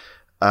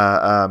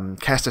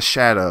cast a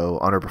shadow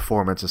on her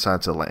performance in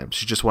Silence of the Lambs.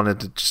 She just wanted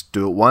to just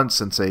do it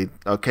once and say,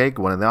 okay,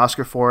 go win the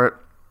Oscar for it.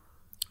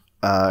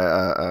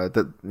 I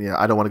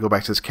don't want to go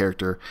back to this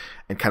character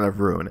and kind of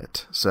ruin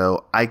it.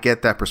 So I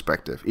get that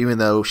perspective. Even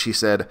though she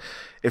said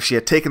if she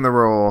had taken the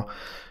role,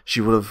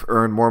 she would have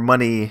earned more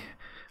money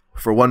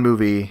for one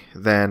movie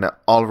than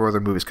all of her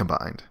other movies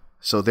combined.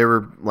 So they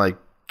were like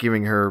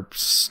giving her,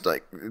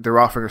 like, they're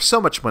offering her so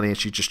much money, and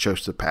she just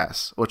chose to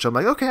pass. Which I'm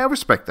like, okay, I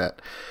respect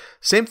that.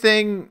 Same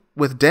thing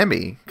with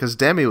Demi, because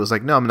Demi was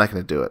like, no, I'm not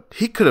going to do it.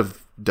 He could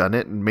have done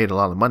it and made a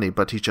lot of money,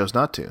 but he chose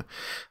not to.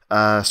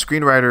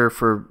 Screenwriter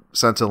for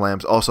Silence of the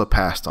Lambs also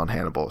passed on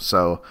Hannibal.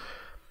 So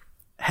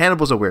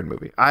Hannibal's a weird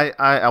movie.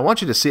 I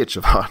want you to see it,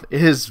 Siobhan.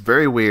 It is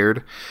very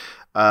weird.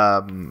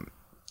 The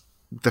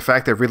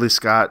fact that Ridley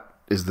Scott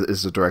is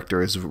the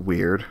director is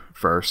weird,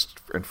 first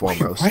and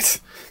foremost. What?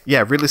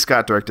 Yeah, Ridley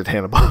Scott directed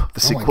Hannibal, the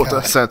sequel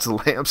to Silence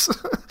of the Lambs.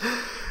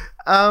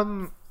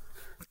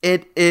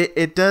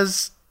 It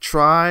does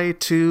try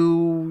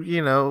to,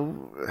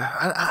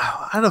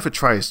 I don't know if it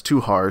tries too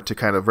hard to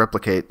kind of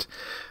replicate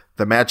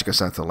the magic of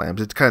Silence of the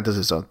Lambs. It kind of does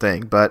its own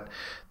thing, but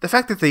the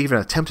fact that they even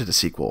attempted a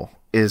sequel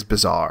is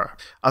bizarre.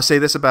 I'll say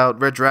this about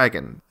Red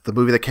Dragon, the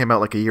movie that came out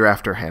like a year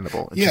after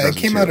Hannibal. Yeah, it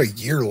came out a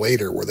year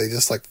later, where they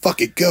just like,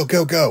 fuck it, go.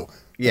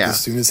 Yeah. Like,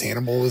 as soon as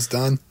Hannibal was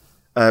done.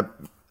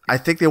 I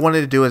think they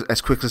wanted to do it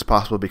as quickly as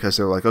possible because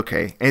they were like,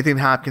 okay,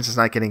 Anthony Hopkins is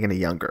not getting any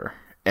younger,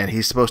 and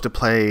he's supposed to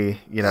play,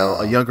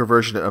 a younger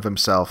version of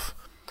himself,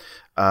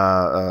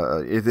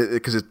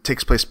 because it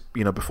takes place,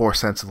 before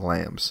Silence of the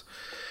Lambs.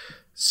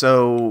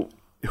 So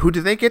who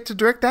did they get to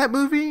direct that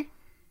movie?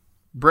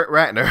 Brett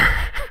Ratner.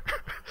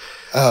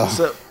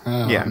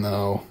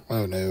 No.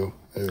 Oh, no.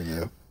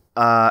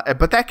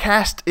 But that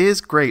cast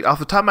is great. Off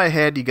the top of my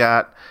head, you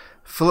got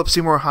Philip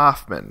Seymour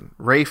Hoffman,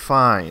 Ray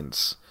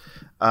Fiennes,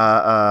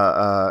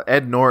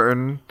 Ed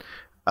Norton.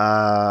 Who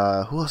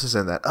else is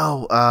in that?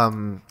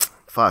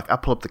 Fuck. I'll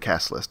pull up the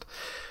cast list.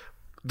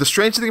 The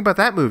strange thing about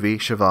that movie,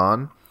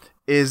 Siobhan,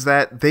 is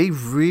that they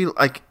really,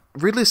 like,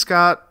 Ridley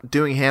Scott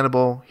doing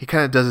Hannibal, he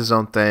kind of does his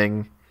own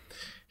thing.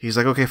 He's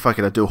like, okay, fuck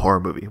it, I'll do a horror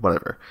movie,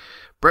 whatever.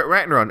 Brett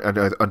Ratner,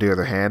 on the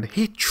other hand,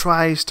 he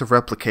tries to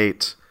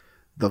replicate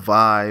the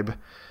vibe,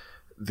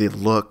 the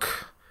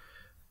look.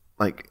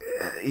 Like,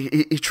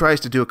 he tries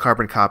to do a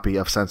carbon copy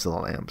of Silence of the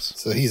Lambs.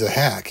 So he's a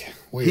hack.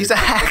 Weird. He's a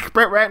hack.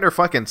 Brett Ratner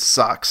fucking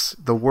sucks.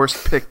 The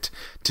worst picked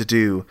to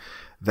do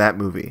that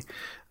movie.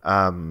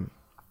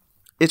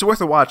 It's worth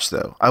a watch,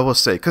 though, I will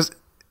say, because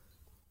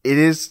it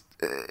is,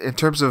 in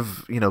terms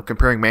of,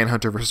 comparing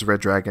Manhunter versus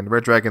Red Dragon,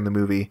 the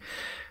movie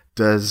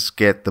does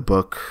get the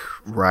book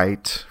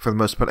right for the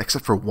most part,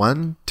 except for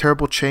one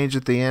terrible change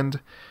at the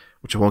end,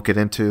 which I won't get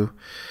into.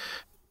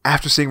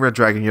 After seeing Red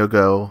Dragon, you'll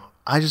go,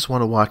 I just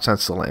want to watch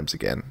Silence of the Lambs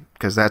again,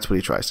 because that's what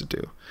he tries to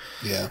do.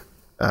 Yeah.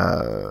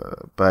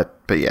 But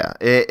yeah,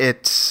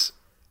 it's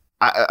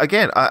I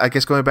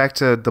guess going back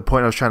to the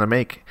point I was trying to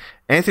make,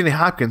 Anthony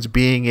Hopkins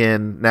being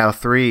in now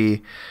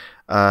 3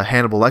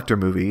 Hannibal Lecter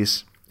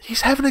movies,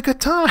 he's having a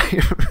good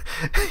time.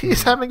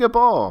 He's having a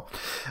ball.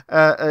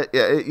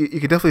 You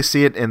can definitely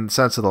see it in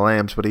Silence of the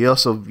Lambs, but he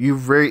also you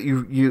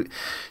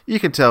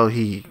can tell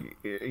he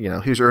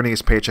was earning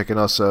his paycheck and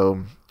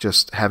also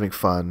just having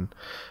fun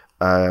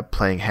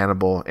playing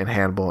Hannibal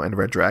and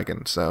Red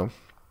Dragon. So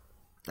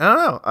I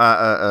don't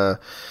know.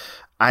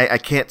 I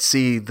can't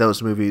see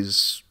those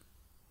movies.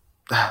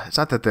 It's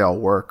not that they all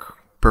work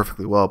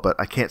perfectly well, but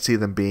I can't see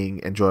them being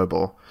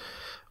enjoyable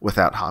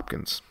without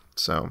Hopkins.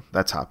 So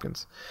that's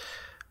Hopkins.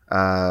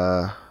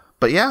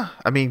 But yeah,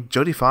 I mean,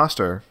 Jodie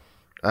Foster,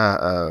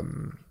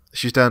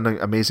 she's done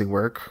amazing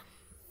work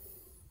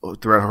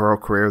throughout her whole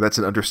career. That's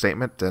an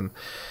understatement. And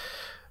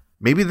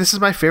maybe this is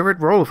my favorite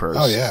role of hers.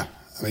 Oh yeah.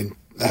 I mean,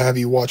 have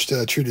you watched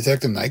True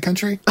Detective Night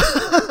Country?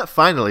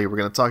 Finally, we're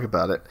going to talk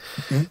about it.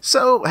 Mm-hmm.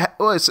 So,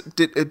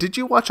 did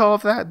you watch all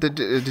of that?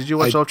 Did you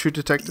watch all True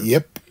Detective?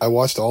 Yep, I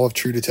watched all of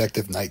True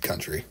Detective Night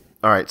Country.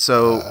 All right,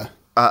 so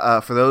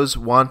for those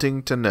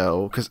wanting to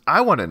know, because I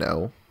want to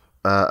know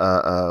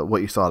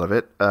what you thought of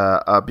it,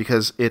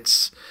 because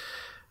it's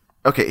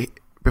okay.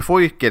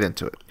 Before you get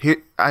into it,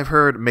 here I've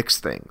heard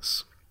mixed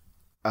things.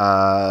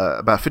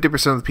 About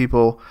 50% of the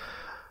people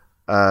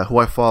who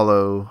I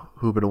follow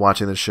who've been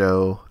watching the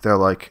show, they're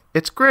like,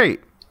 it's great.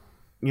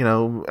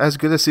 As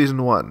good as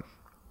season 1.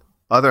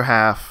 Other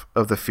half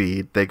of the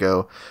feed, they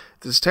go,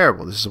 this is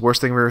terrible. This is the worst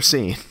thing we've ever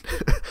seen.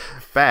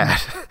 Bad.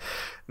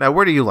 Now,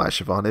 where do you lie,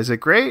 Siobhan? Is it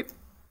great,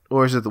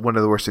 or is it one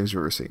of the worst things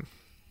you've ever seen?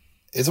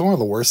 It's one of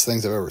the worst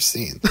things I've ever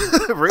seen.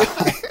 Really?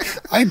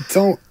 I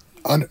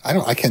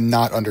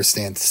cannot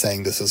understand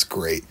saying this is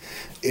great.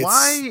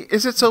 Why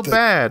is it so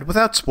bad?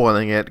 Without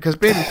spoiling it,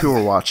 because maybe people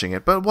are watching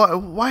it, but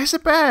why is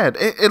it bad?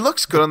 It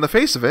looks good on the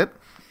face of it.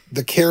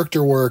 The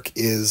character work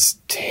is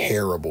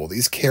terrible.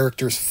 These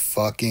characters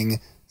fucking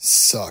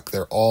suck.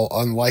 They're all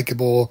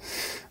unlikable.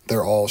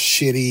 They're all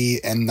shitty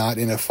and not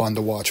in a fun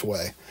to watch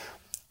way.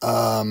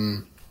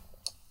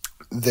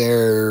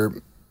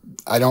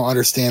 I don't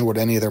understand what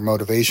any of their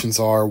motivations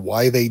are,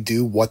 why they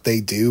do what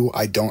they do.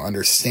 I don't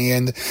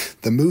understand.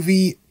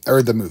 The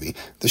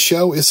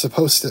show is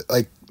supposed to,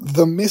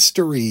 the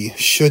mystery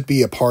should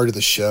be a part of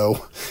the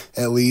show,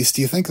 at least.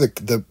 Do you think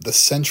the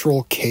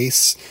central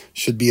case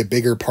should be a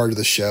bigger part of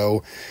the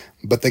show?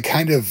 But they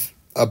kind of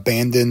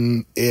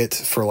abandon it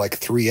for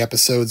 3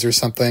 episodes or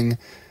something,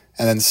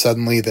 and then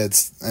suddenly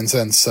it's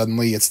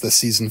the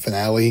season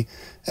finale,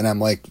 and I'm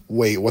like,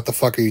 wait, what the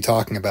fuck are you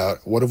talking about?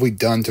 What have we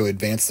done to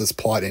advance this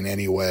plot in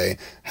any way?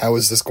 How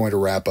is this going to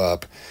wrap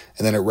up?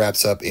 And then it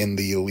wraps up in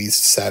the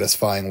least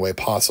satisfying way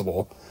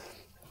possible.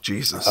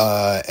 Jesus.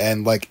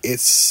 And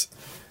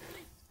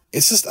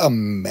it's just a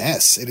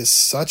mess. It is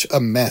such a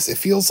mess. It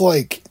feels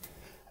like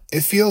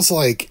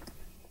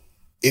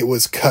it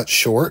was cut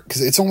short,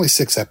 because it's only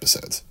 6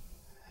 episodes.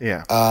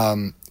 Yeah.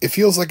 It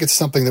feels like it's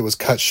something that was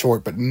cut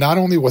short, but not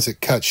only was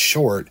it cut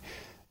short,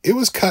 it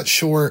was cut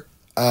short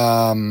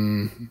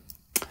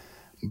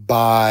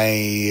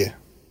by,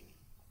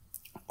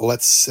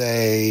 let's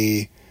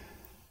say,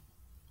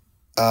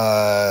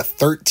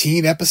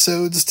 13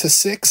 episodes to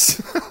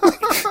 6.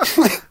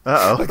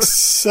 Uh-oh.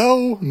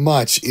 So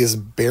much is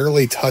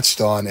barely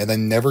touched on and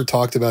then never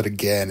talked about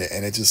again,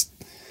 and it just,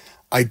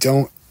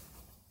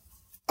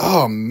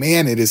 oh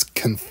man, it is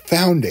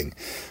confounding.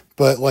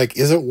 But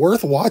is it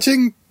worth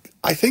watching?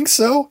 I think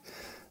so.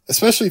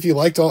 Especially if you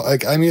liked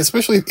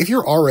especially if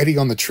you're already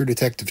on the True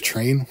Detective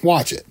train,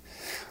 watch it.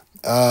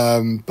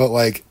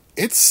 But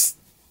it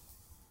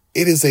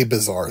is a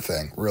bizarre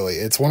thing, really.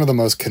 It's one of the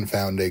most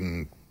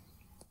confounding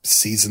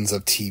seasons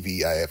of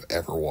TV I have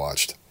ever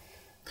watched.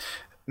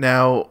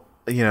 Now,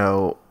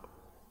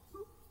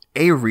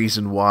 a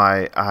reason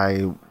why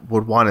I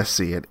would want to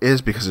see it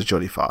is because of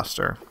Jodie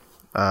Foster.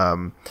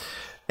 And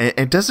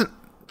doesn't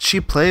she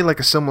play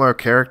a similar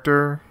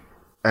character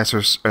as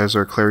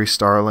her Clarice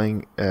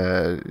Starling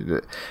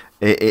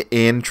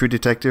in True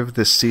Detective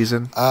this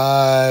season?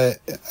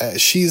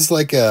 She's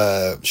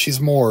she's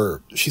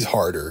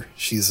harder.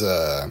 She's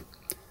kind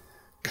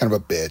of a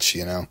bitch,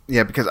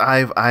 Yeah, because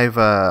I've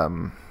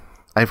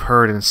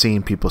heard and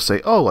seen people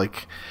say,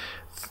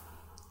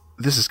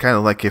 this is kind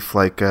of like if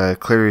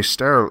Clarice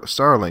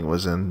Starling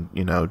was in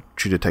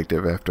True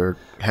Detective after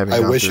having. I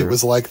wish it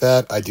was like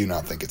that. I do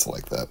not think it's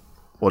like that.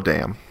 Well,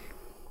 damn.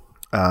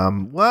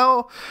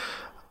 Well,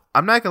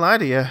 I'm not gonna lie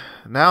to you.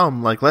 Now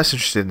I'm less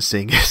interested in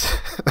seeing it.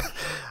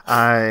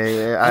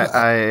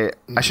 I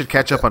should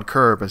catch up on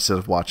Curb instead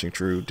of watching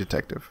True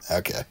Detective.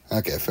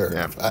 Okay, fair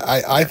enough.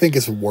 I think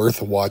it's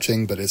worth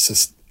watching, but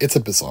it's a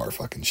bizarre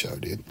fucking show,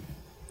 dude.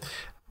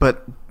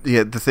 But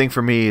yeah, the thing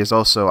for me is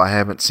also I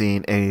haven't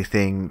seen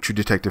anything True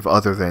Detective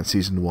other than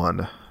season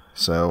 1.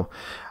 So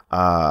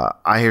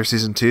I hear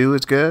season 2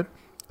 is good.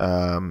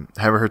 Haven't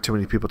heard too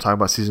many people talk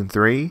about season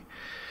 3.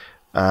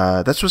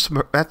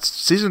 That's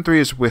season 3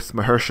 is with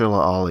Mahershala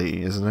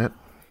Ali, isn't it?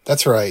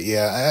 That's right.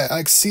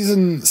 Yeah,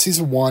 season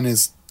 1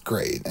 is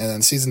great, and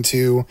then season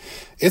 2,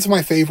 it's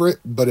my favorite,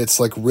 but it's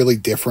really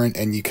different,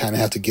 and you kind of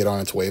have to get on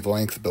its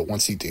wavelength. But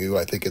once you do,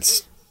 I think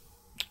it's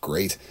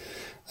great.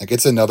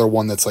 It's another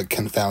one that's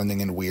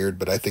confounding and weird,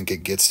 but I think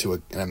it gets to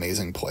an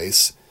amazing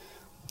place.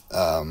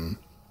 3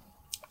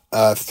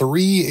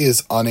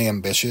 is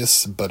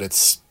unambitious, but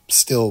it's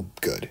still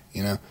good,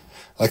 3,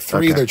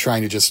 okay. They're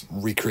trying to just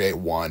recreate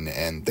 1,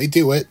 and they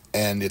do it,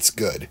 and it's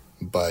good,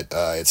 but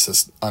it's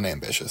just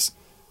unambitious.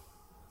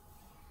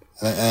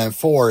 And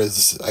 4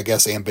 is, I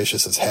guess,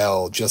 ambitious as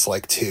hell, just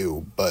like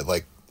 2, but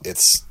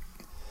it's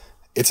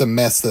a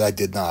mess that I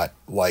did not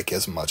like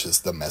as much as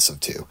the mess of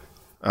 2.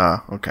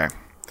 Okay.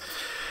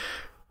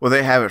 Well,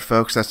 there you have it,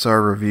 folks. That's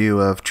our review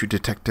of True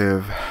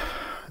Detective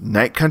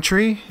Night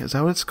Country. Is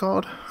that what it's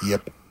called?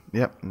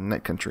 Yep,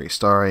 Night Country,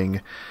 starring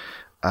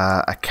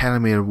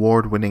Academy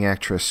Award-winning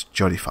actress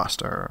Jodie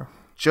Foster.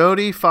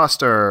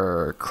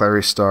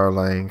 Clarice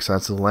Starling,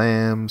 Silence of the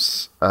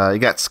Lambs. You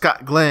got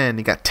Scott Glenn,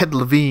 you got Ted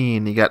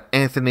Levine, you got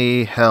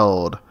Anthony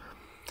Held.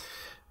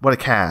 What a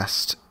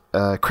cast.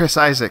 Chris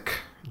Isaac,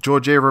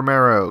 George A.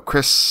 Romero,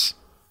 Chris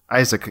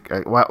Isaac.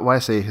 Why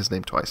say his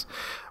name twice?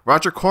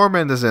 Roger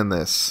Corman is in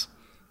this.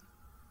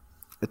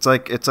 It's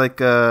like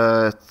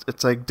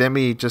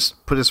Demi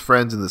just put his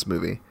friends in this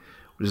movie,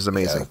 which is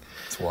amazing. Yeah,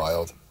 it's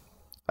wild.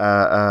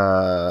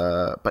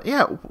 But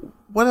yeah,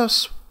 what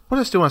else do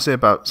you want to say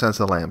about Silence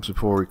of the Lambs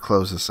before we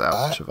close this out,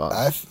 Siobhan?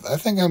 I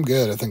think I'm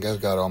good. I think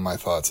I've got all my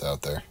thoughts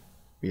out there.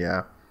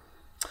 Yeah.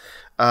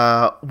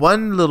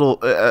 One little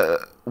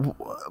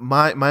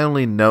my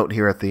only note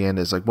here at the end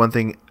is one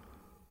thing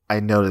I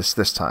noticed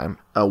this time.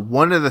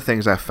 One of the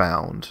things I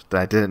found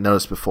that I didn't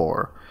notice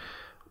before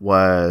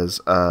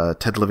was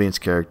Ted Levine's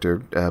character,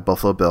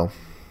 Buffalo Bill.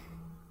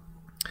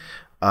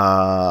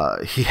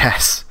 He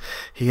has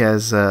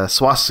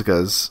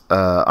swastikas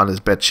on his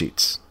bed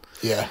sheets.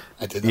 Yeah,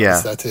 I did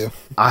notice that too.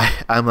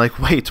 I'm like,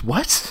 wait,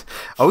 what?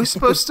 Are we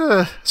supposed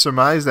to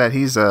surmise that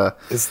he's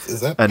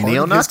is that a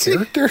neo-Nazi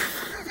character?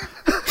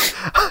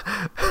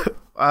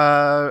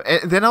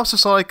 And then I also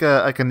saw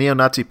a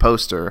neo-Nazi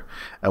poster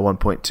at one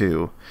point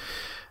too,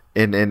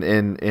 in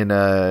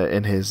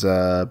his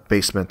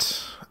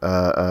basement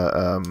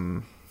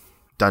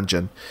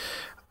dungeon.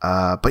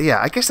 But yeah,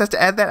 I guess that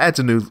adds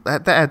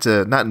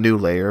a not new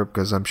layer,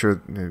 because I'm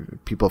sure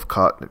people have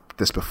caught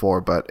this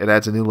before, but it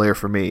adds a new layer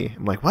for me.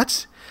 I'm like,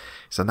 what?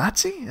 He's a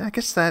Nazi? I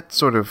guess that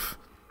sort of,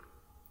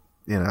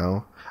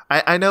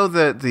 I know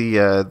that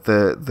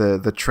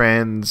the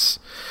trans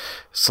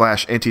 /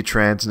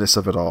 anti-transness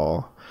of it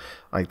all,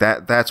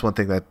 that's one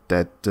thing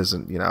that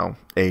doesn't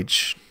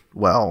age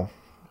well.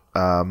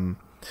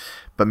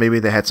 But maybe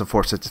they had some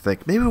foresight to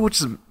think maybe we'll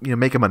just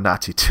make him a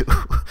Nazi too,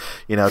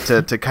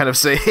 to kind of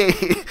say,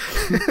 hey,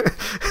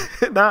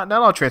 not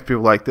all trans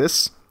people like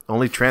this.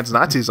 Only trans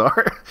Nazis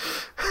are.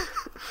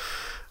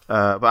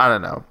 But I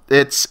don't know.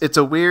 It's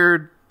a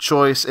weird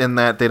choice in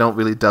that they don't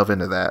really delve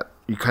into that.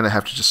 You kind of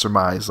have to just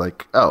surmise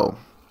oh,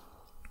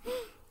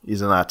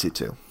 he's a Nazi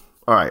too.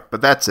 All right, but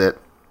that's it.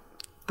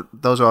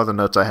 Those are all the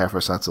notes I have for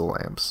Silence of the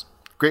Lambs.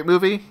 Great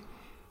movie,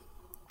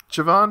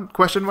 Siobhan?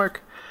 Question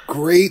mark.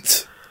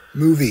 Great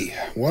movie.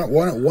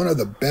 One of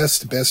the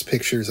best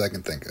pictures I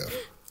can think of.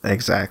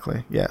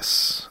 Exactly.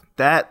 Yes.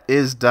 That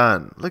is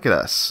done. Look at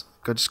us.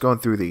 Just going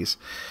through these.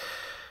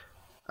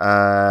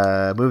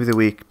 Movie of the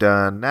week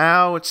done.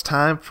 Now it's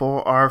time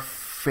for our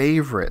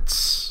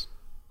favorites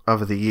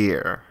of the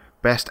year.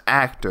 Best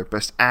actor,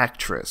 best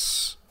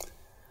actress.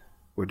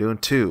 We're doing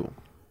 2.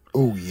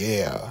 Oh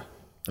yeah.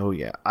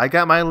 I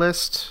got my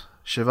list.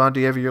 Siobhan, do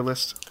you have your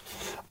list?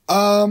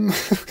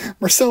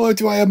 Marcelo,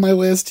 do I have my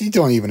list? You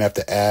don't even have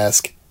to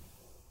ask.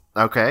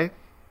 Okay.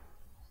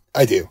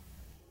 I do.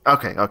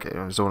 Okay. I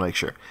just want to make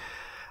sure.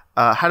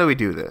 How do we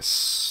do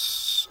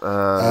this?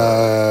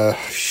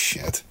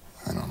 Shit.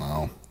 I don't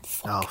know.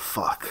 Oh,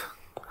 fuck.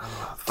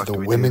 Do the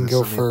women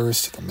go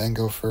first? Do the men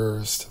go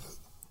first?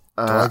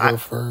 Do I go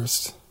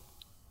first?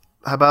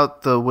 How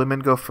about the women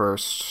go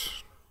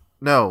first?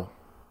 No.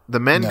 The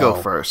men go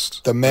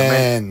first. The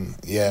men.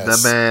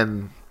 Yes. The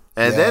men.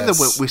 And then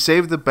we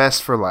save the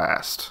best for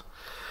last.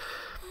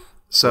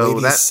 So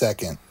Ladies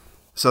second.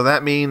 So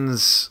that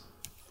means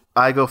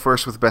I go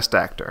first with best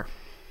actor.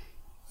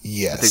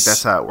 Yes. I think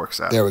that's how it works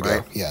out. There we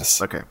right? go.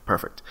 Yes. Okay,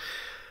 perfect.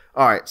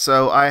 All right,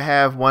 so I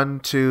have 1,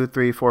 2,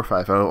 3, 4,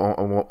 5. I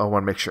want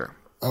to make sure.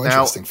 Oh,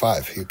 interesting.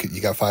 5.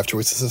 You got 5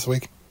 choices this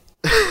week?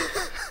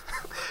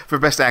 For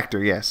Best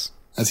Actor, yes.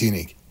 That's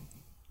unique.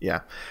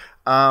 Yeah.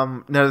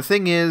 Now, the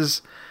thing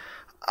is,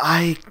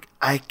 I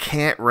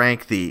can't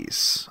rank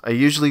these. I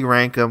usually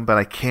rank them, but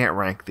I can't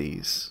rank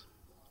these.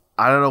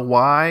 I don't know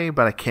why,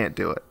 but I can't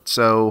do it.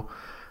 So,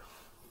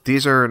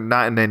 these are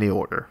not in any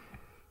order.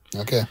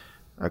 Okay.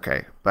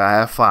 Okay, but I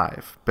have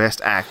 5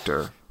 Best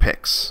Actor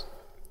picks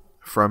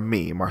from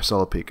me,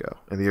 Marcelo Pico,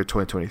 in the year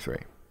 2023.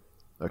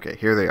 Okay,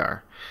 here they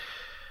are.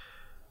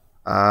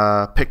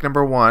 Pick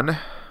number 1,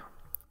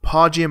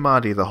 Paul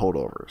Giamatti, The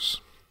Holdovers.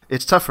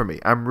 It's tough for me.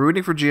 I'm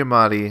rooting for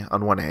Giamatti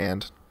on one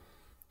hand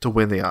to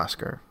win the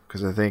Oscar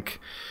because I think,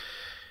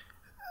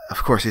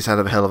 of course, he's had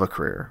a hell of a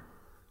career,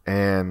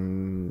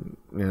 and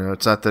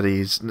it's not that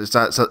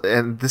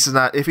and this is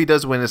not. If he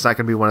does win, it's not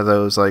going to be one of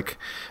those like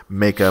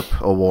makeup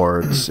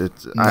awards.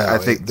 I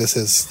think this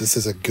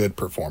is a good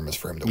performance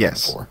for him to win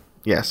for.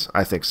 Yes,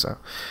 I think so.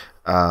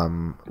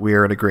 We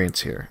are in agreement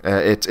here.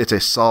 It's a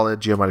solid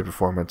Giamatti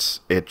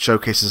performance. It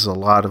showcases a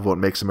lot of what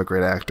makes him a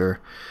great actor.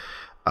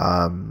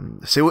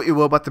 Say what you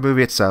will about the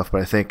movie itself,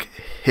 but I think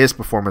his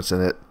performance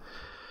in it,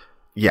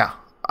 yeah,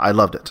 I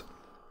loved it.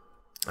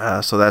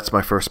 So that's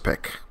my first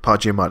pick, Paul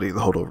Giamatti, The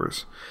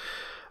Holdovers.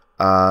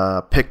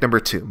 Pick number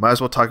 2, might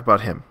as well talk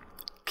about him,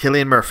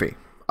 Cillian Murphy,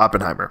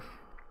 Oppenheimer.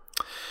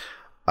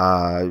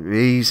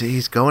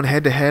 He's going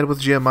head to head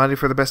with Giamatti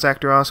for the Best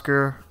Actor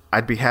Oscar.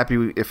 I'd be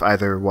happy if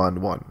either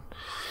one won.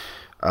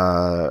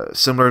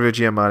 Similar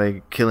to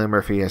Giamatti, Cillian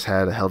Murphy has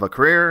had a hell of a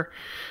career.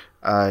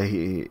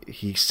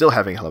 He's still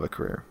having a hell of a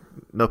career.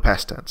 No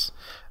past tense.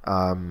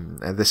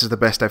 And this is the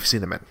best I've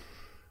seen him in.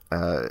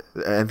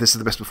 And this is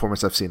the best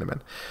performance I've seen him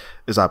in,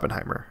 is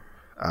Oppenheimer.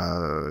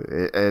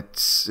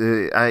 It's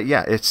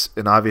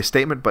an obvious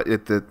statement, but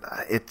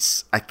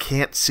I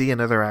can't see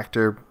another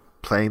actor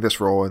playing this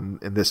role in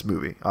this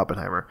movie,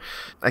 Oppenheimer.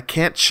 I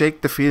can't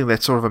shake the feeling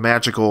that's sort of a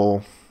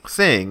magical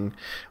thing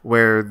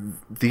where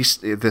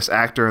this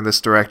actor and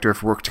this director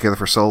have worked together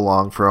for so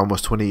long, for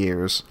almost 20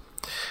 years,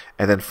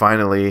 and then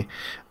finally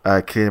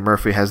Cillian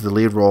Murphy has the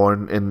lead role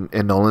in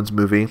Nolan's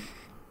movie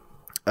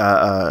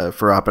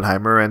for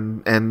Oppenheimer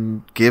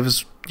and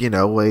gives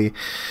a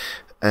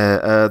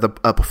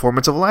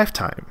performance of a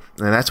lifetime,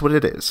 and that's what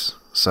it is.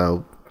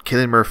 So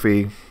Cillian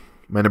Murphy,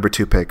 my number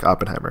 2 pick,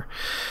 Oppenheimer.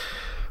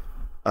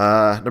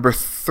 Number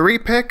 3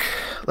 pick,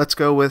 let's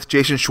go with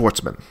Jason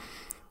Schwartzman,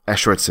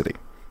 Asteroid City.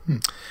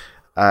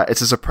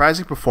 It's a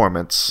surprising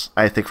performance,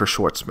 I think, for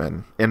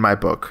Schwartzman in my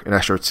book, in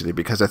Asteroid City,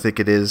 because I think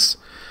it is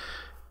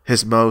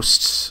his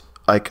most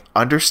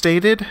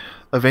understated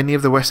of any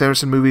of the Wes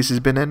Anderson movies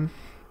he's been in,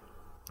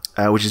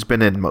 which he's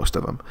been in most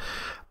of them.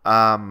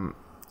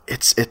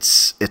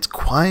 It's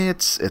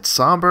quiet, it's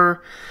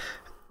somber,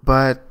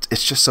 but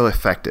it's just so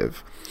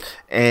effective.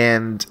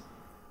 And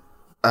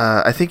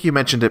I think you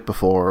mentioned it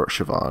before,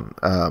 Siobhan,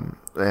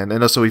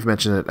 and also we've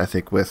mentioned it, I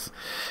think, with,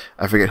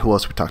 I forget who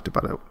else we talked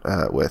about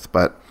it with,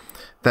 but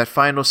that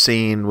final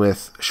scene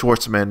with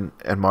Schwartzman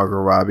and Margot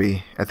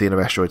Robbie at the end of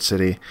Asteroid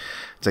City,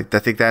 I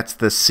think that's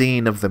the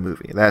scene of the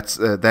movie. That's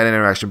that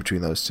interaction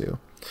between those two,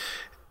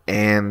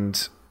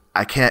 and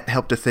I can't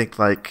help to think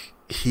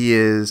he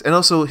is, and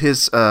also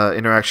his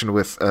interaction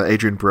with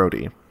Adrian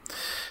Brody,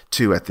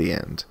 too, at the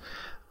end,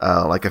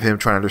 of him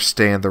trying to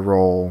understand the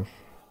role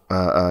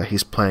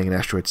he's playing in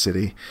Asteroid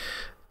City.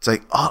 It's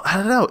I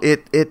don't know.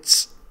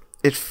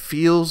 It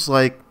feels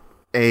like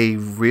a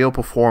real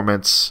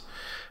performance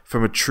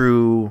from a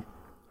true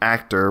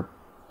actor.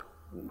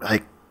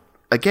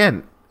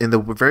 Again, in the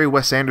very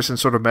Wes Anderson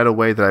sort of meta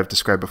way that I've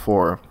described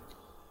before.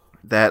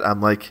 That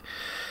I'm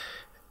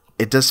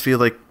it does feel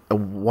like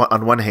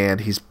on one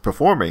hand he's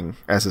performing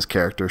as his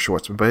character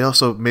Schwartzman, but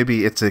also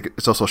maybe it's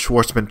also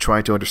Schwartzman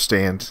trying to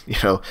understand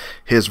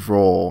his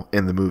role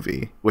in the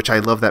movie, which I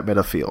love that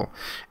meta feel.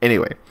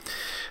 Anyway,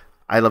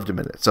 I loved him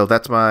in it. So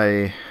that's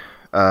my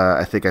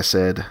I think I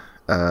said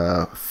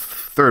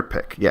 3rd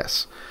pick.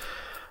 Yes.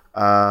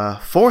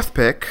 4th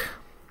pick.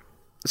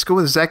 Let's go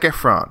with Zac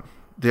Efron,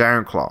 The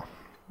Iron Claw.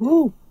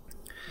 Woo.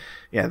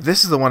 Yeah,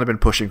 this is the one I've been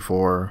pushing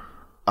for.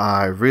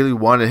 I really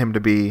wanted him to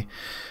be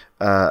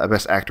a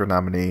Best Actor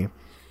nominee.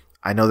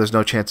 I know there's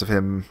no chance of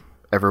him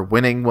ever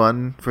winning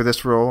one for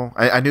this role.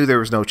 I knew there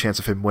was no chance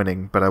of him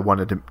winning, but I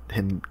wanted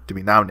him to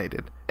be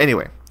nominated.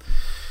 Anyway,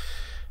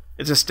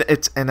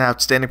 it's an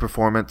outstanding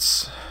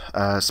performance.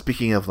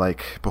 Speaking of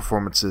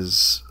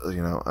performances,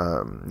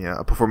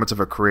 a performance of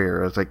a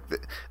career. It's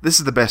this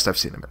is the best I've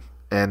seen him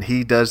in, and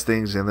he does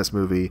things in this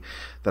movie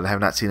that I have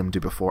not seen him do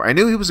before. I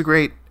knew he was a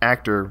great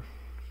actor,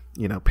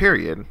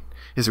 period.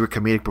 He's a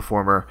comedic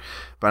performer,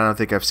 but I don't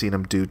think I've seen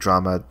him do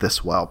drama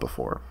this well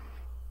before.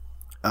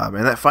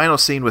 And that final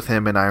scene with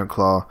him in Iron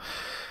Claw,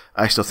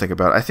 I still think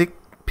about it. I think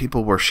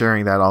people were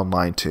sharing that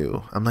online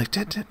too. I'm I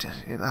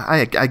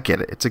get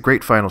it. It's a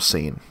great final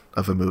scene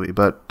of a movie,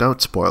 but don't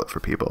spoil it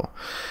for people.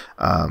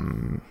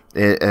 And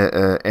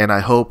I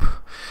hope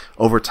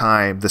over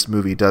time this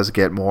movie does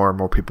get more and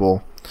more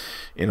people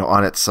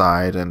on its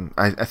side, and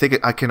I think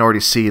I can already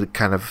see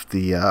kind of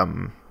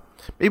the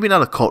maybe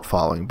not a cult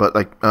following, but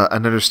like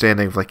an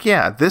understanding of like,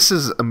 yeah, this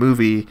is a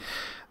movie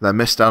that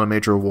missed out on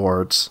major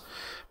awards,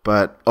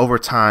 but over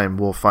time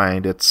we'll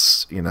find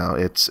its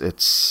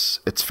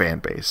fan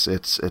base,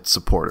 its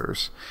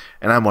supporters,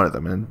 and I'm one of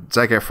them. And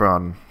Zac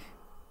Efron,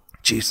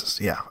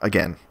 Jesus, yeah,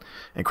 again,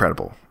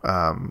 incredible.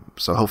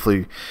 So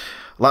hopefully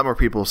a lot more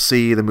people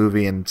see the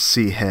movie and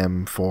see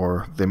him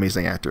for the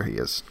amazing actor he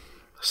is.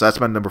 So that's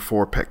my number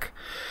 4 pick.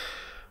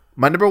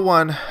 My number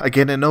 1,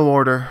 again in no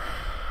order,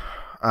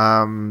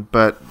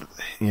 but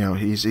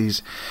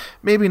he's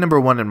maybe number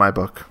 1 in my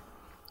book.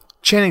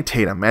 Channing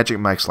Tatum, Magic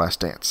Mike's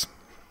Last Dance.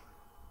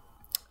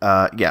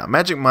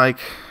 Magic Mike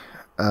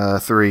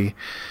 3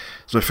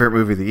 is my favorite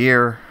movie of the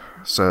year.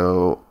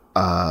 So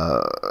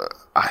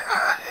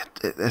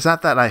it's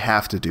not that I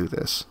have to do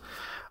this.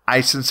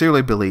 I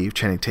sincerely believe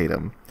Channing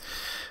Tatum,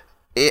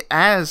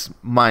 as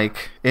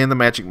Mike in the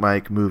Magic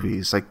Mike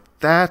movies, like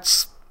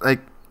that's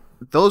like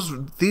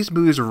these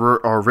movies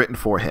are written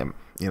for him,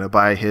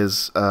 by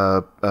his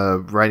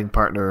writing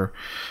partner,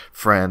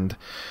 friend.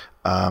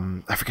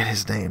 I forget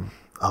his name.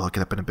 I'll look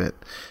it up in a bit.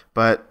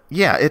 But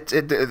yeah,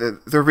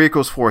 they're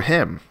vehicles for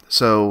him.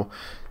 So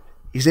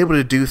he's able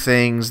to do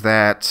things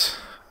that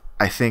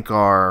I think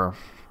are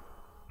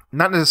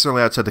not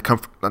necessarily outside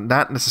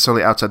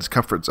his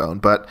comfort zone,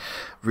 but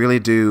really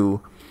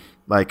do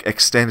like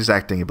extend his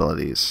acting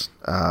abilities.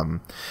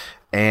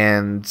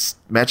 And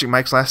Magic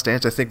Mike's Last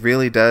Dance, I think,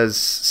 really does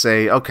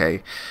say,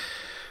 okay,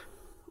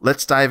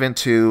 let's dive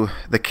into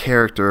the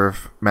character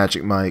of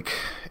Magic Mike.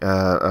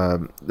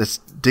 Let's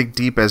dig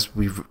deep as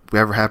we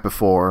ever have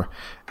before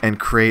and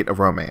create a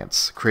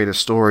romance, create a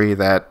story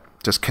that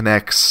just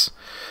connects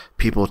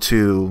people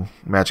to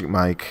Magic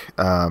Mike.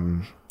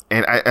 And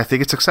I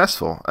think it's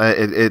successful.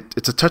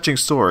 It's a touching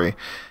story.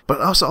 But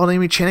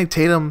also, Channing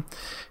Tatum,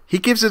 he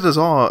gives it his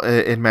all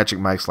in Magic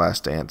Mike's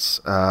Last Dance.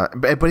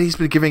 But he's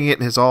been giving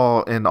it his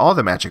all in all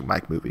the Magic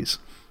Mike movies.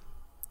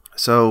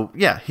 So,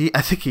 yeah,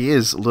 I think he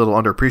is a little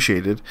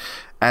underappreciated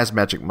as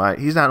Magic Mike.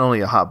 He's not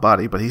only a hot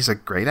body, but he's a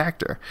great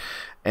actor.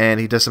 And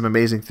he does some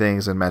amazing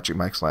things in Magic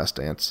Mike's Last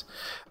Dance.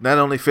 Not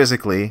only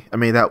physically,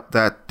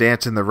 that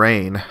dance in the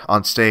rain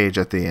on stage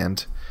at the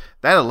end,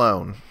 that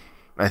alone,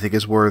 I think,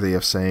 is worthy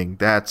of saying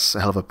that's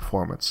a hell of a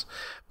performance.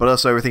 But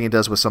also everything he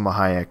does with Salma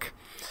Hayek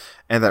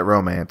and that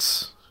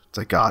romance. It's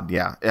like, God,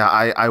 yeah.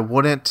 I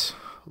wouldn't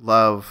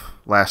love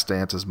Last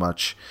Dance as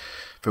much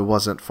if it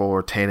wasn't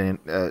for Channing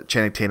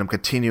Tatum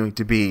continuing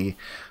to be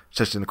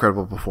such an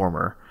incredible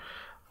performer,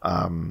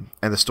 and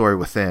the story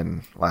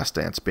within Last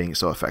Dance being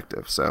so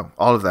effective. So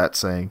all of that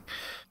saying,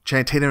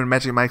 Channing Tatum and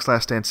Magic Mike's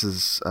Last Dance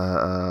is one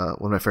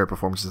of my favorite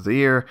performances of the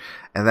year,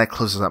 and that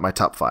closes out my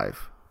top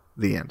 5.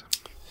 The end.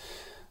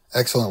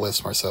 Excellent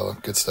list, Marcelo.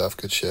 Good stuff.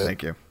 Good shit.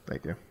 Thank you.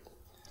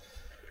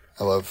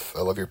 I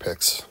love your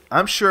picks.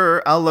 I'm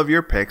sure I'll love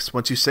your picks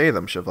once you say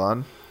them,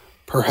 Siobhan.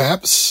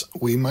 Perhaps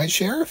we might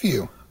share a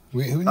few.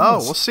 Who knows? Oh,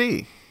 we'll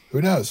see.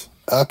 Who knows?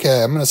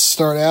 Okay, I'm going to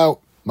start out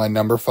my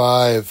number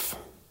 5.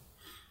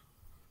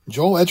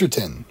 Joel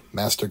Edgerton,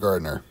 Master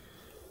Gardener.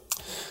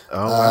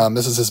 Oh, wow.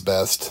 This is his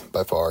best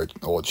by far.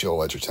 Old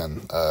Joel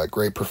Edgerton,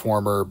 great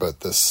performer, but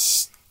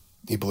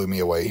he blew me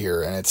away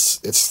here, and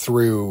it's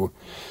through.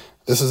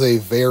 This is a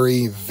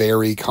very,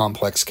 very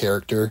complex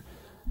character,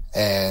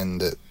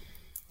 and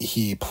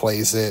he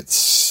plays it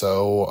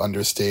so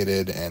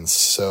understated and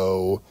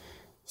so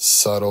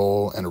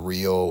subtle and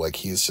real. Like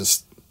he's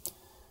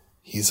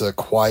a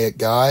quiet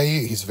guy.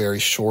 He's very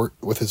short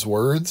with his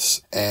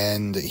words,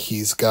 and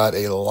he's got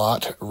a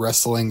lot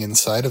wrestling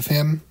inside of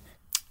him,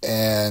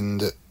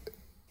 and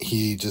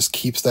he just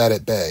keeps that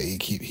at bay.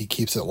 He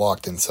keeps it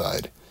locked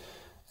inside.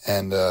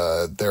 And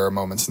there are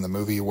moments in the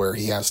movie where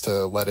he has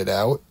to let it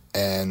out,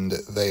 and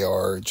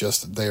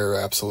they're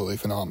absolutely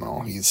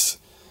phenomenal.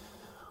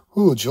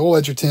 Joel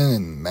Edgerton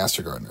and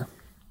Master Gardener.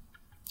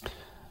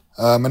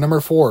 My number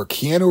 4,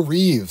 Keanu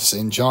Reeves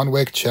in John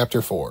Wick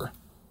Chapter 4.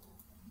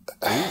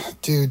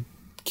 Dude,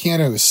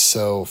 Keanu is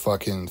so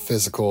fucking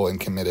physical and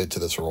committed to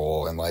this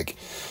role, and like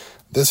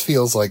this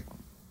feels like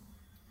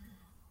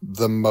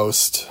the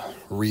most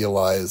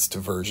realized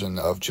version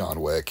of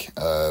John Wick.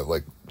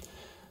 Like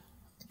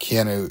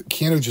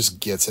Keanu just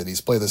gets it.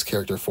 He's played this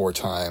character 4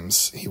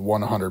 times. He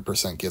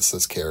 100% gets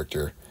this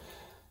character.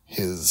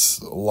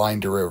 His line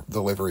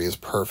delivery is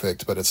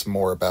perfect, but it's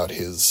more about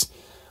his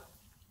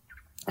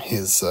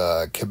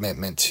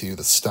commitment to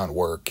the stunt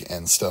work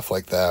and stuff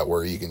like that,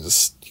 where you can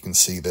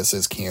see this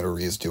is Keanu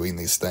Reeves doing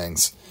these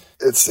things.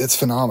 It's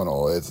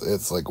phenomenal.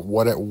 It's like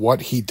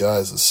what he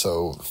does is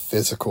so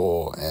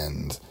physical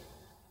and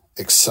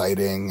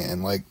exciting,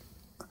 and like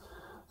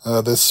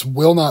this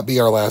will not be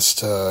our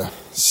last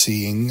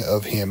seeing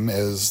of him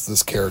as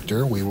this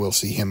character. We will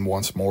see him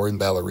once more in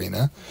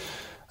Ballerina.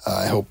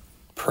 I hope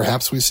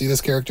perhaps we see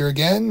this character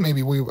again.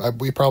 Maybe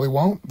we probably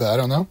won't, but I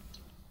don't know.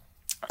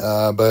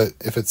 But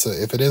it's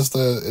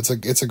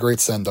a great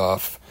send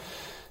off.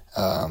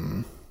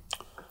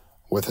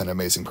 with an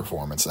amazing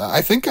performance.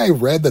 I think I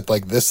read that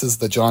like this is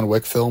the John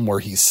Wick film where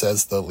he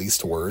says the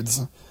least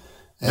words,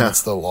 and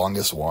it's the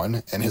longest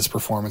one, and his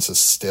performance is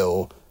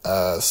still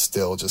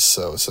just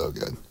so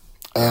good.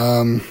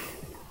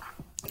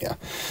 Yeah.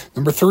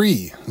 Number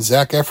 3,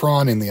 Zac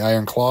Efron in The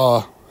Iron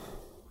Claw.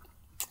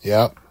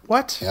 Yep.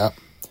 What? Yep.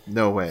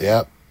 No way.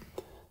 Yep.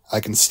 I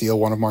can steal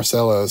one of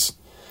Marcello's.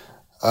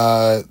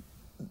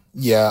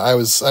 Yeah, I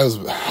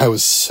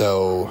was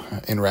so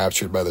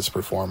enraptured by this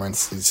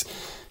performance.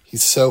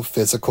 He's so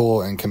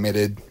physical and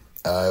committed.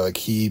 Like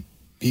he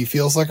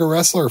feels like a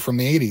wrestler from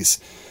the 80s.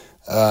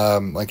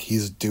 Like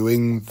he's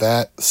doing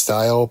that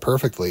style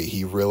perfectly.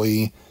 He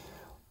really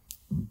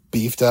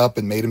beefed up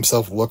and made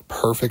himself look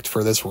perfect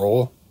for this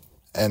role.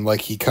 And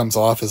like he comes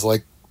off as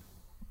like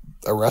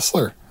a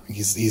wrestler.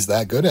 He's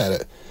that good at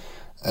it.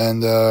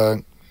 And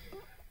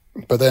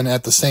but then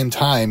at the same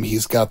time,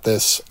 he's got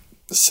this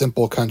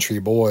simple country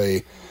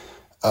boy,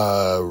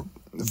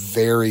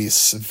 very,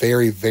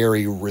 very,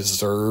 very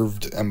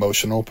reserved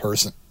emotionally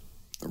person,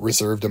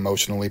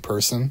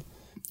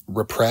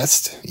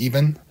 repressed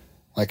even,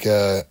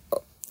 but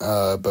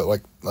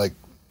like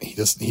he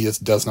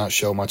just does not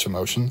show much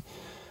emotion.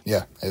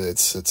 Yeah,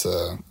 it's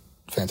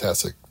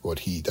fantastic what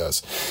he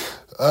does.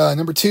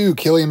 Number 2,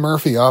 Cillian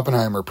Murphy,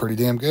 Oppenheimer, pretty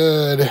damn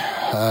good.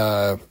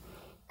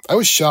 I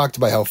was shocked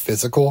by how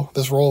physical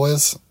this role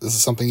is. This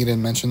is something you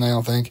didn't mention, I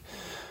don't think.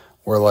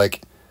 Where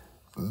like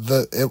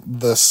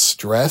the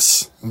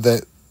stress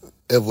that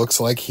it looks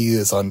like he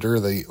is under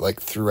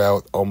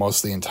throughout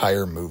almost the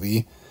entire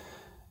movie.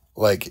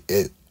 Like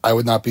I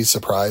would not be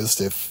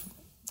surprised if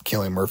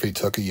Cillian Murphy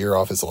took a year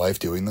off his life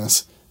doing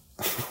this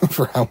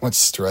for how much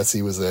stress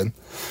he was in.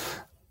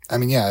 I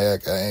mean, yeah,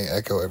 I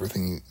echo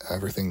everything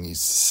you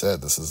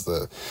said. This is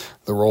the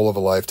role of a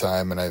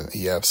lifetime, and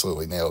he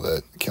absolutely nailed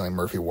it. Cillian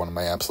Murphy, one of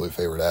my absolute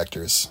favorite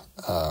actors.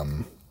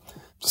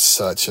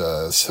 Such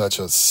a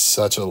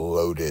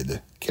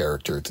loaded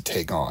character to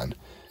take on.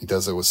 He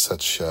does it with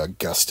such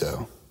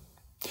gusto.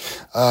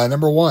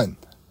 Number 1,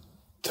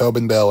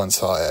 Tobin Bell in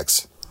Saw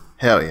X.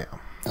 Hell yeah.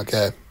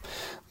 Okay.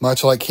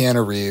 Much like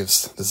Keanu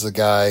Reeves, this is a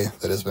guy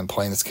that has been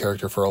playing this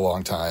character for a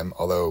long time,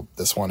 although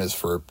this one is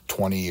for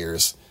 20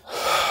 years.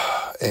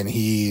 And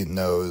he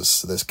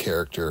knows this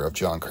character of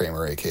John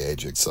Kramer, a.k.a.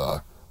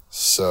 Jigsaw.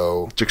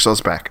 Jigsaw's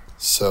back.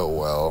 So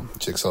well.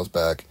 Jigsaw's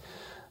back.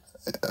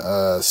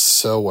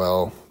 So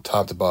well,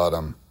 top to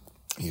bottom.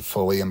 He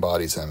fully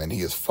embodies him, and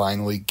he is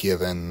finally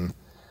given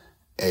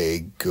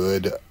like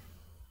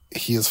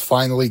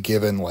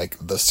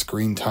the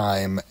screen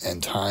time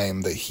and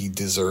time that he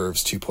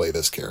deserves to play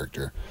this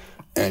character.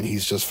 And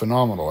he's just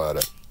phenomenal at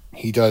it.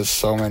 He does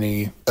so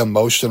many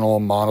emotional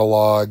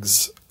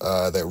monologues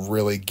that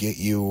really get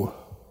you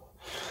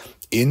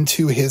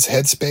into his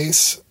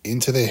headspace,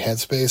 into the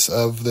headspace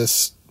of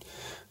this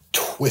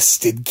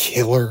twisted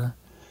killer.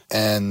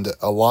 And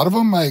a lot of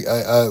them, I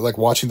like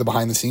watching the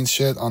behind the scenes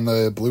shit on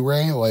the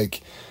Blu-ray.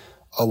 Like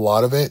a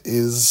lot of it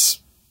is,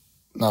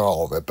 not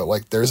all of it, but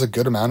like there's a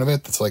good amount of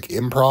it that's like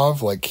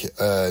improv. Like,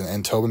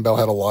 and Tobin Bell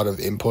had a lot of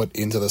input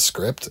into the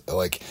script.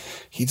 Like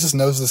he just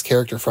knows this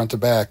character front to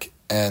back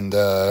and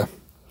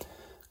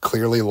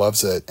clearly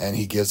loves it. And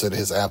he gives it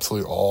his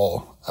absolute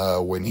all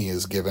when he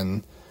is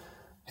given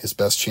his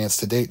best chance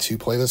to date to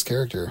play this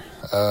character.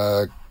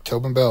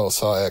 Tobin Bell,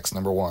 Saw X,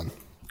 number 1.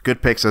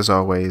 Good picks as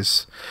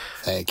always.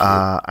 Thank you.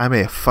 I may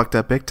have fucked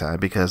up big time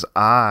because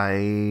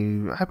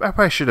I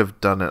probably should have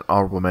done an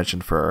honorable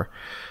mention for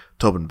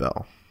Tobin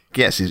Bell.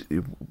 Yes,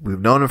 we've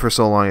known him for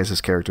so long as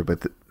his character,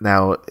 but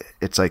now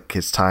it's like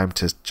his time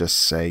to just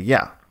say,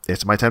 yeah,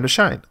 it's my time to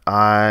shine.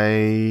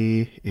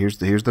 Here's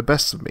the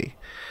best of me,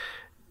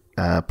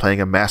 playing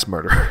a mass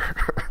murderer.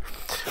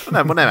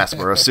 not mass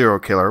murderer, a serial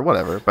killer,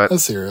 whatever. But a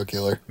serial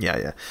killer.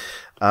 Yeah.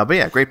 But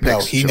yeah, great picks. No,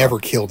 he never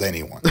killed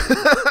anyone.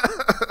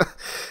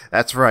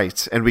 That's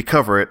right, and we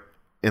cover it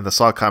in the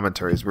Saw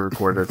commentaries we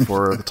recorded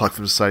for the Talk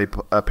Film Society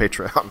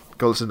Patreon.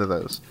 Go listen to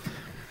those.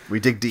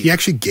 We dig deep. He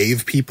actually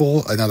gave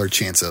people another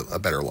chance at a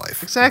better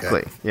life.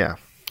 Exactly, okay? Yeah.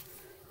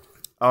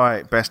 All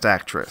right, Best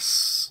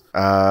Actress.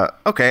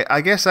 Okay,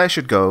 I guess I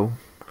should go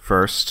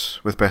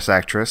first with Best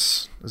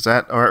Actress. Is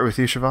that all right with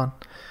you, Siobhan?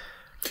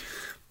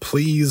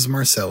 Please,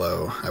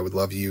 Marcello. I would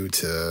love you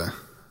to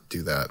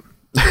do that.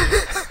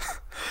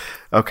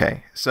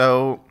 Okay,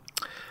 so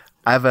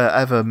I have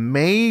a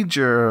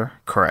major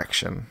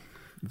correction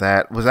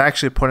that was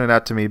actually pointed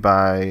out to me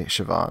by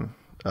Siobhan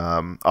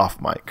off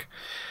mic.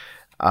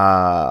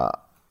 I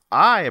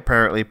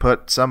apparently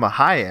put Salma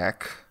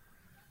Hayek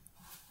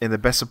in the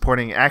Best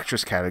Supporting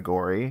Actress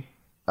category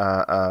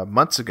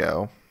months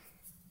ago.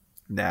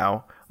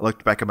 Now, I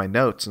looked back at my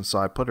notes and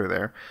saw I put her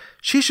there.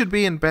 She should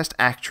be in Best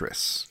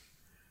Actress.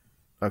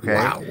 Okay?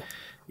 Wow.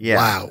 Yeah.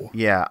 Wow.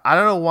 Yeah. I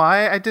don't know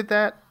why I did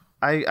that.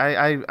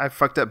 I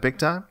fucked up big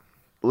time.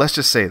 Let's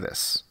just say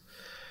this.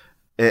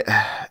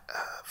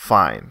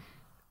 Fine.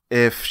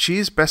 If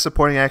she's Best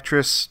Supporting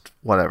Actress,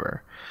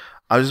 whatever.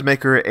 I'll just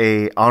make her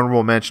a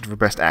honorable mention for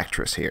Best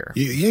Actress here.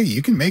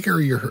 You can make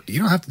her you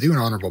don't have to do an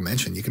honorable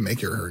mention. You can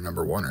make her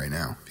number 1 right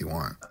now if you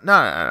want.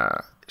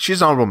 No.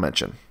 She's an honorable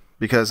mention.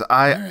 because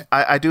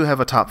I do have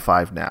a top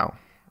 5 now.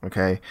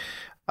 Okay.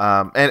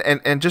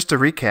 And just to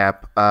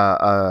recap,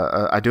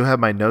 I do have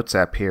my notes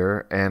app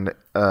here, and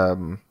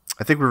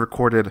I think we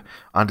recorded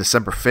on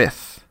December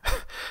 5th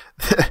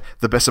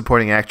the Best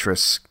Supporting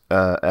Actress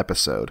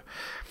episode.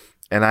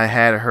 And I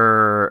had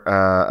her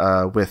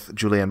with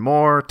Julianne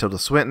Moore, Tilda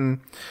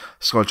Swinton,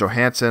 Scarlett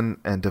Johansson,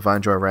 and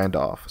Divine Joy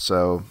Randolph.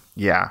 So,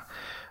 yeah.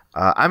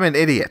 I'm an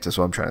idiot, is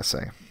what I'm trying to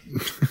say.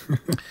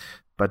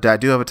 But I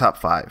do have a top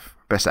 5.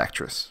 Best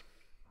Actress.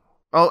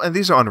 Oh, and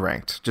these are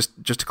unranked.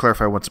 Just to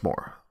clarify once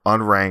more.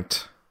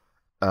 Unranked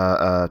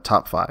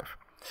top 5.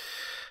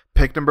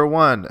 Pick number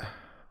 1.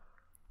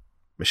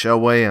 Michelle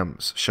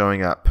Williams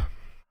showing up.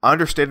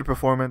 Understated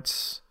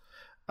performance.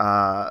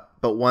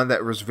 But one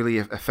that was really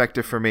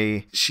effective for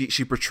me.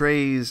 She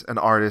portrays an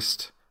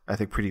artist, I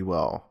think, pretty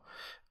well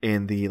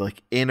in the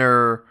like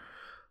inner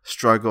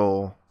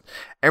struggle,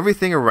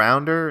 everything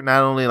around her.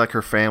 Not only like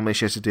her family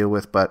she has to deal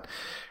with, but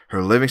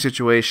her living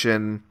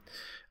situation,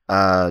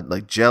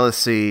 like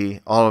jealousy,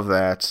 all of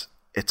that.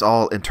 It's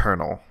all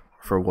internal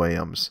for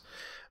Williams,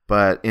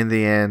 but in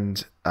the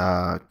end,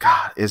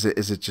 God, is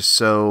it just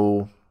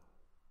so?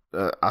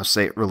 I'll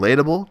say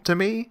relatable to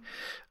me,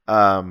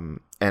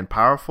 and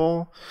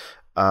powerful.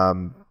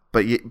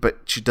 But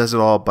she does it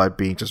all by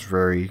being just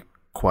very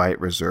quiet,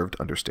 reserved,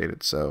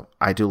 understated. So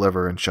I do love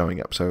her in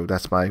showing up. So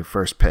that's my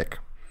first pick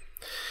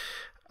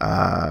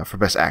for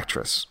Best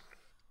Actress.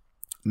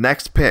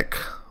 Next pick,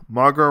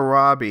 Margot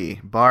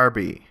Robbie,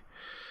 Barbie.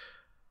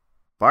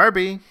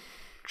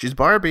 She's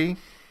Barbie.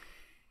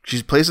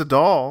 She plays a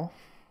doll.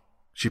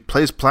 She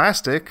plays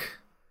plastic.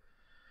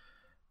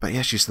 But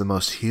yeah, she's the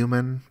most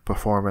human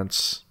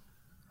performance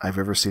I've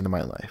ever seen in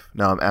my life.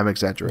 No, I'm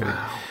exaggerating.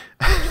 Wow.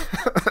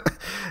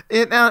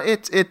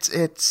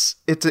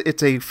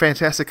 It's a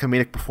fantastic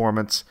comedic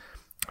performance,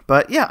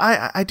 but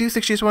yeah, I do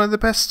think she's one of the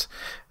best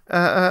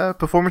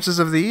performances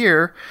of the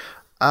year.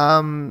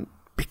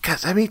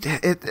 Because I mean,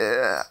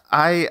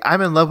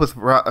 I'm in love with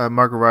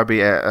Margot Robbie,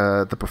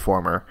 the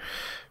performer,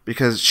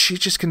 because she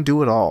just can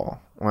do it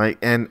all. Like,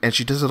 and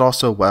she does it all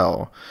so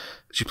well.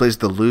 She plays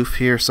the aloof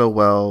here so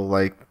well,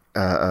 like.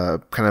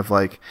 Kind of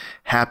like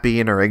happy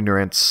in her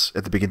ignorance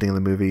at the beginning of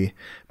the movie,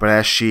 but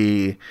as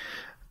she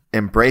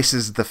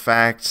embraces the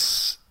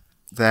facts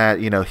that,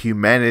 you know,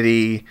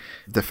 humanity,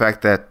 the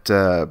fact that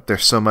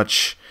there's so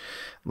much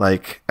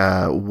like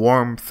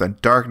warmth and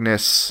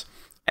darkness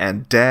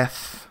and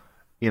death,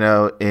 you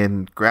know,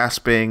 in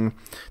grasping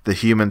the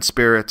human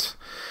spirit,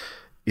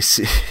 you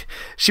see,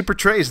 she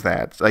portrays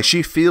that, like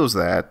she feels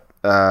that,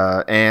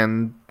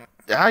 and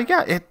I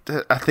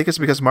think it's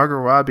because Margot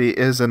Robbie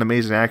is an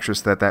amazing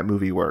actress that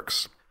movie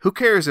works. Who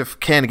cares if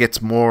Ken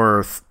gets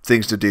more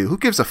things to do? Who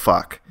gives a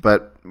fuck?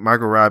 But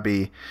Margot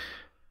Robbie,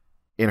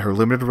 in her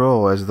limited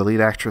role as the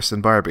lead actress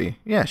in Barbie,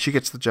 yeah, she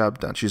gets the job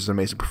done. She's an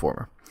amazing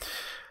performer.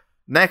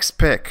 Next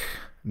pick,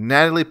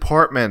 Natalie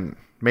Portman,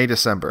 May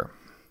December.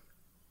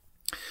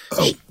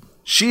 Oh.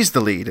 She's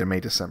the lead in May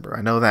December.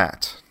 I know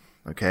that.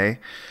 Okay.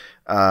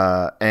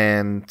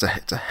 And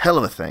it's a hell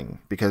of a thing,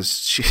 because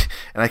she,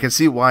 and I can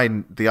see why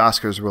the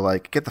Oscars were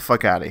like, get the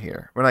fuck out of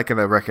here. We're not going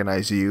to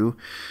recognize you,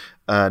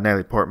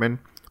 Natalie Portman,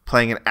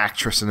 playing an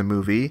actress in a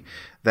movie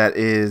that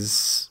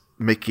is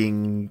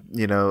making,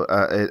 you know,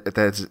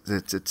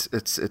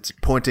 it's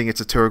pointing its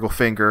satirical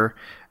finger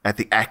at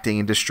the acting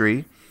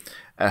industry,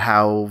 at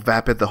how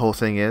vapid the whole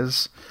thing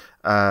is.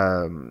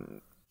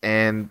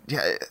 And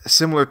yeah,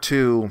 similar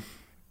to,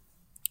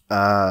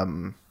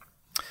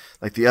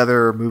 like the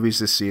other movies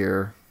this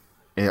year,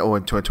 in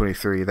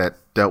 2023 that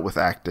dealt with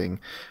acting,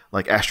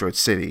 like Asteroid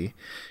City,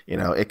 you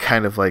know, it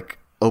kind of like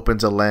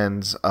opens a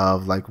lens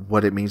of like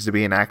what it means to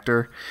be an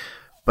actor,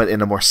 but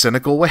in a more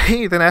cynical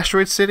way than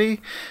Asteroid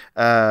City.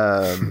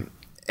 And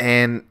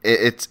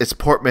it's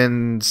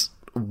Portman's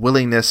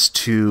willingness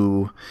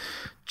to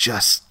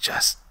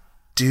just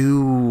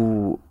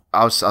do,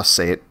 I'll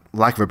say it,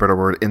 lack of a better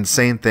word,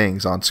 insane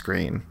things on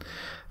screen.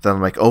 Then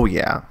I'm like, oh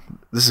yeah,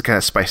 this is kind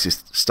of spicy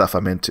stuff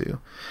I'm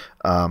into.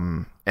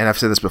 And I've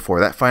said this before,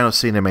 that final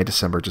scene in May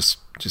December just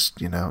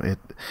you know, it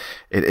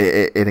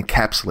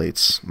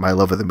encapsulates my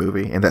love of the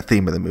movie and that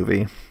theme of the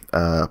movie.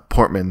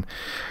 Portman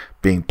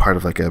being part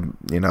of like a,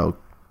 you know,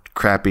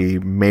 crappy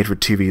made for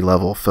TV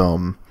level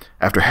film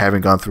after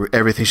having gone through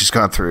everything she's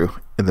gone through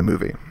in the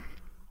movie.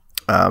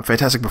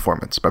 Fantastic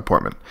performance by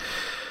Portman.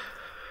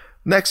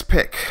 Next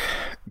pick,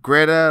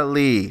 Greta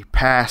Lee,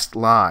 Past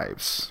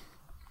Lives.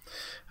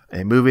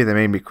 A movie that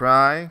made me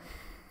cry.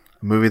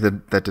 A movie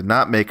that did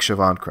not make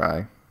Siobhan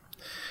cry.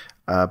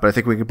 But I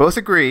think we can both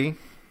agree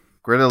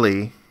Greta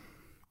Lee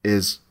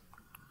is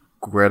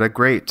Greta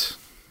Great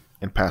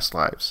in Past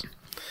Lives.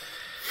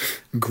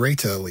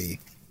 Greta Lee.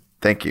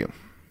 Thank you.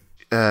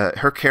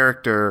 Her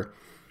character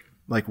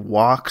like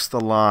walks the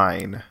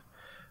line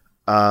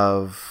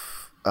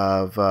of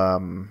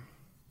when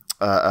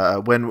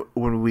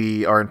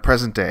we are in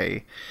present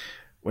day,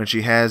 when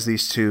she has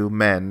these two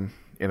men,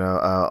 you know,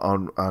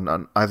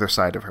 on either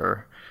side of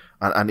her,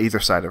 on either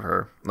side of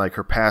her, like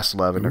her past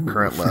love and her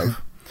current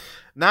love.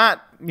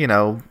 Not,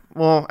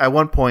 well, at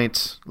one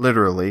point,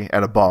 literally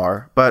at a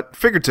bar, but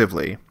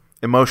figuratively,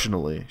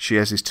 emotionally, she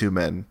has these two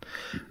men.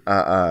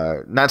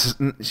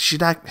 She's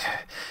not.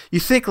 You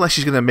think like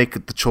she's gonna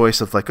make the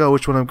choice of like, oh,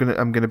 which one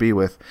I'm gonna be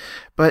with,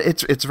 but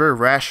it's very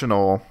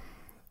rational.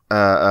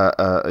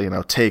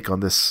 Take on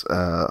this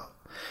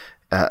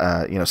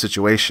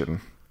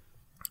situation,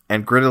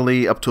 and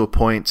grittily up to a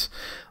point,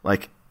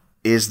 like,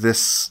 is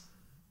this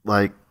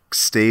like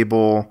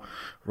stable,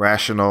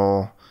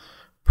 rational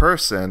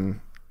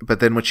person? But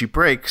then when she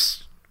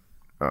breaks,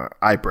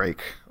 I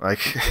break,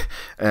 like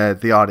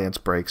the audience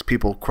breaks.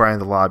 People cry in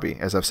the lobby,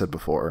 as I've said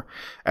before,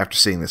 after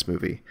seeing this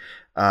movie.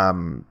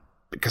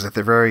 Because at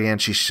the very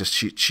end, she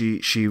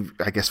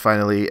I guess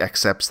finally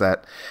accepts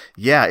that,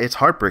 yeah, it's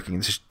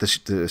heartbreaking,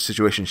 the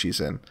situation she's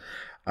in.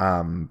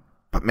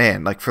 But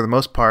man, like for the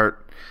most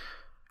part,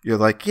 you're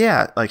like,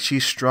 yeah, like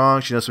she's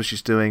strong, she knows what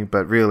she's doing,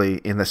 but really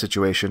in that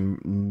situation,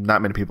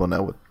 not many people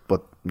know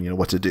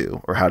what to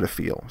do or how to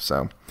feel.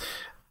 So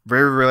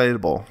very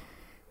relatable.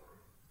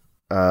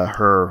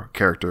 Her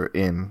character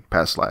in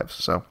Past Lives.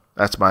 So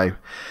that's my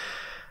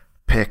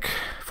pick,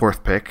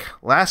 fourth pick.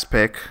 Last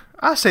pick,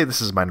 I'll say this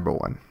is my number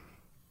one.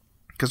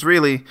 Because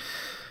really,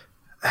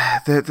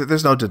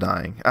 there's no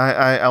denying.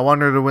 I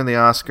want her to win the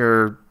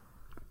Oscar.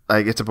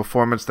 Like, it's a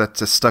performance that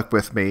just stuck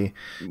with me.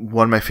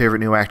 One of my favorite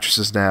new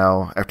actresses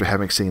now, after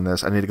having seen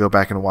this. I need to go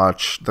back and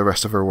watch the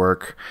rest of her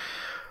work.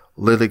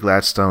 Lily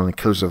Gladstone in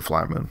Killers of the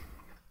Flower Moon.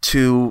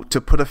 To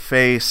put a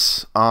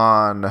face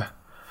on,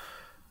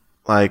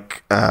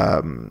 like,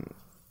 the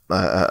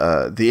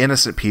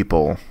innocent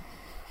people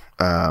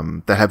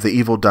that have the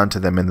evil done to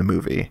them in the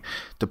movie.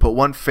 To put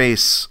one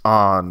face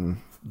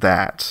on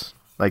that...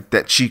 Like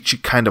that, she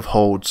kind of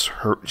holds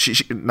her. She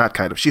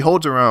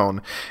holds her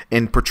own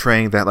in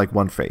portraying that like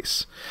one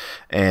face,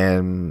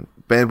 and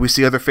we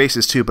see other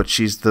faces too. But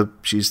she's the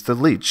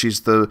lead.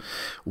 She's the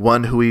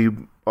one who we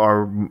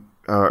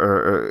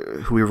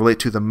who we relate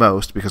to the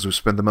most because we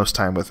spend the most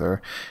time with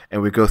her,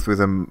 and we go through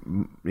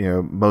them,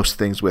 most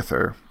things with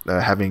her.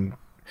 Having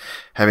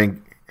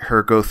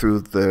her go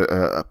through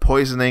the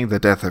poisoning, the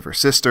death of her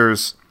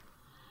sisters,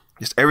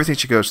 just everything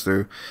she goes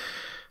through.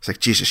 It's like,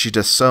 Jesus, she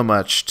does so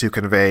much to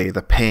convey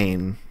the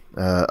pain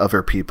of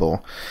her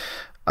people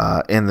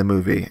in the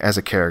movie as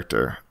a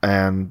character.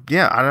 And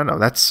yeah, I don't know.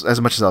 That's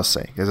as much as I'll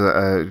say.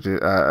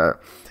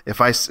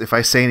 If I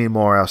say any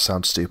more, I'll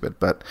sound stupid.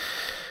 But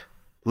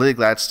Lily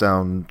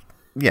Gladstone,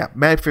 yeah,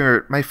 my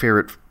favorite,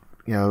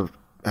 female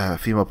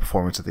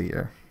performance of the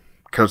year.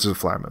 Killers of the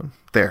Flower Moon.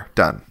 There,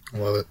 done.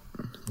 Love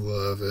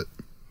it.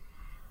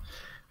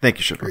 Thank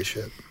you, Siobhan.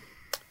 Appreciate it.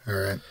 All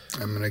right,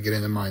 I'm gonna get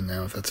into mine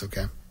now, if that's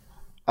okay.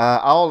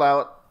 I'll allow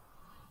it.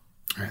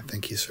 All right,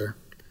 thank you, sir.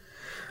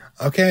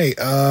 Okay,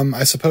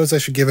 I suppose I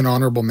should give an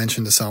honorable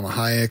mention to Salma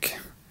Hayek.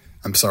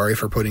 I'm sorry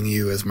for putting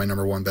you as my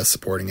number one best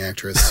supporting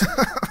actress.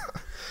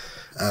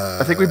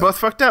 I think we both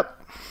fucked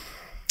up.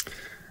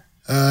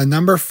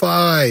 Number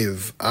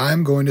 5,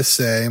 I'm going to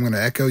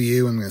echo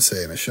you. I'm going to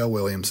say Michelle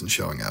Williams in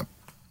Showing Up.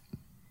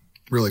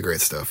 Really great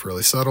stuff.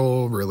 Really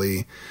subtle.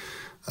 Really,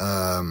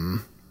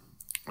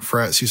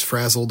 she's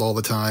frazzled all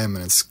the time,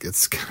 and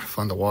it's kind of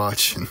fun to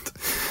watch. And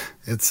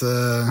it's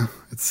a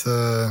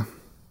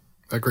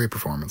great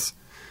performance.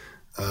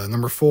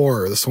 Number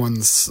 4, this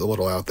one's a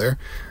little out there.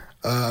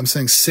 I'm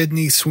saying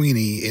Sydney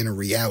Sweeney in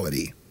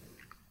Reality.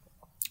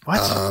 What?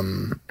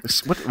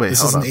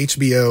 This is an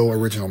HBO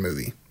original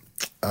movie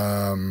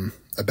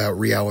about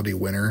Reality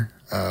Winner,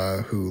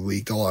 who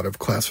leaked a lot of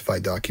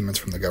classified documents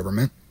from the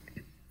government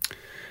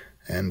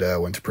and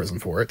went to prison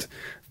for it.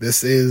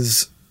 This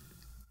is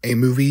a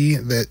movie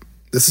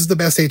this is the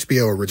best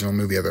HBO original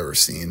movie I've ever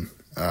seen.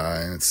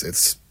 And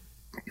it's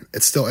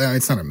still,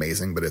 it's not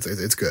amazing, but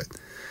it's good.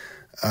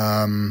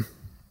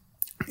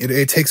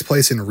 It takes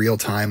place in real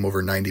time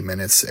over 90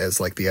 minutes as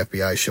like the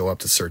FBI show up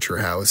to search her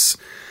house,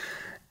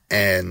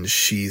 and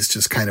she's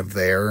just kind of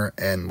there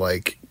and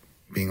like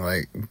being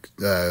like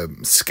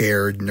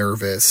scared,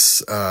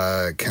 nervous,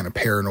 kind of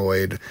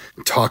paranoid,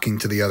 talking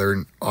to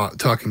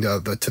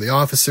the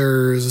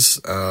officers.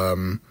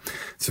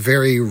 It's a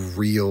very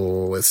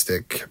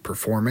realistic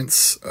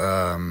performance.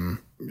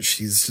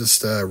 She's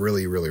just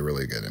really, really,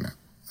 really good in it.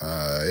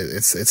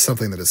 It's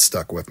something that has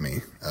stuck with me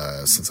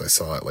since I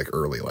saw it like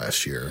early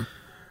last year.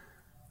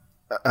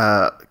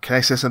 Can I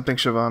say something,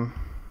 Siobhan?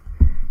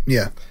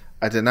 Yeah.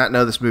 I did not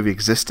know this movie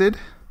existed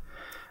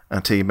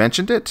until you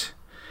mentioned it,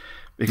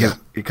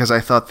 because I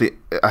thought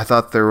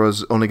there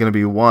was only going to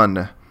be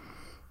one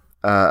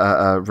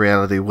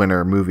Reality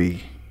Winner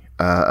movie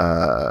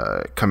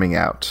coming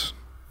out.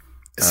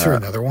 Is there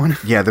another one?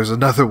 Yeah, there's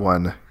another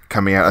one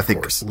coming out. I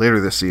think later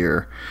this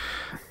year,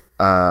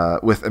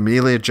 with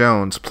Emilia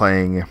Jones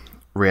playing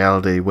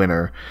Reality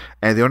Winner.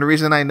 And the only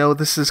reason I know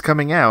this is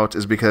coming out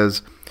is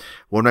because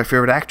one of my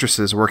favorite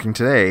actresses working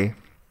today,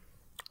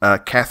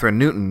 Catherine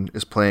Newton,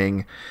 is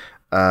playing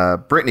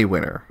Brittany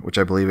Winner, which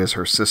I believe is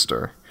her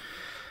sister.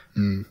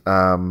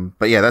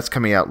 But yeah, that's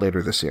coming out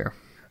later this year.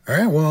 All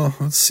right, well,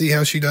 let's see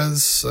how she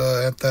does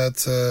at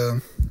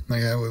that.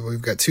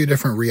 We've got 2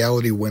 different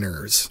reality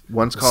winners.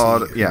 One's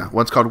called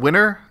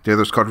Winner. The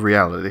other's called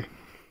Reality.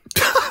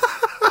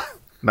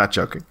 Not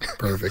joking.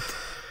 Perfect.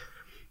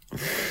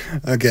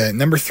 Okay,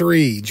 number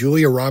 3,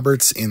 Julia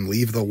Roberts in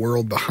Leave the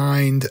World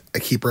Behind. I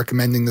keep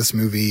recommending this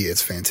movie.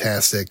 It's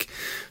fantastic.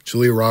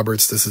 Julia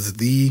Roberts, this is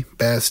the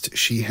best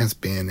she has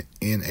been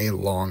in a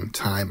long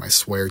time. I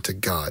swear to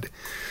God.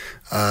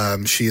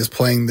 She is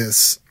playing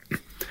this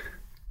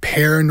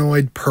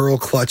paranoid,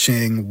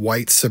 pearl-clutching,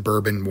 white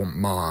suburban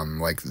mom,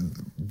 like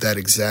that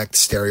exact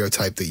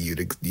stereotype that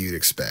you'd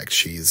expect.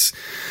 She's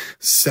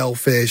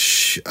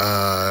selfish,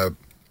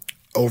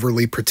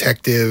 overly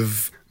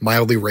protective,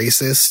 mildly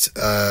racist.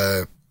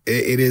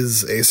 It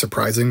is a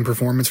surprising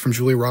performance from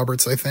Julia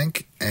Roberts, I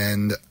think,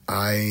 and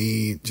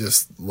I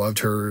just loved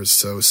her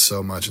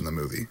so much in the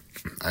movie.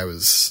 I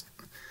was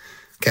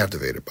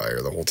captivated by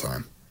her the whole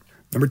time.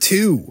 Number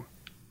 2,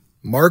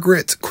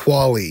 Margaret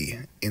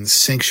Qualley in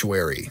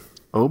Sanctuary.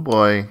 Oh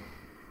boy.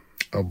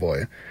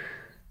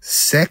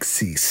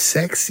 Sexy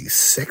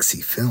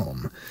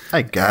film.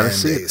 I gotta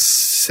see a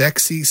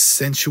sexy,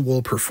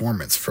 sensual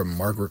performance from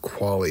Margaret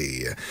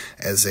Qualley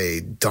as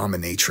a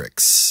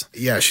dominatrix.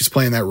 Yeah, she's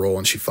playing that role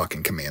and she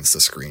fucking commands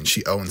the screen.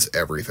 She owns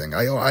everything.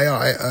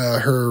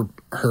 Her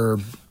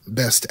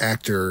best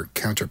actor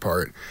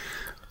counterpart,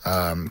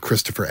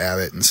 Christopher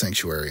Abbott in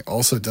Sanctuary,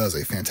 also does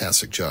a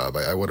fantastic job.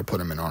 I would have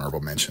put him in honorable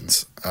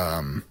mentions.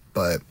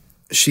 But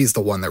she's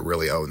the one that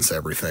really owns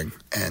everything.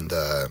 And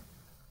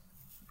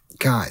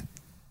God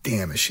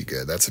damn, is she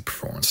good. That's a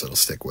performance that'll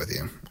stick with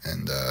you.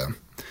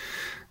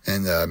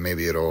 And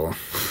maybe it'll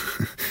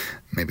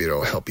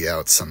help you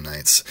out some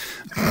nights.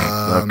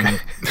 Okay.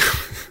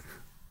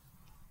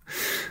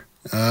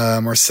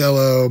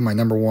 Marcelo, my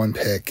number 1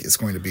 pick is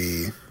going to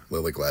be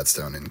Lily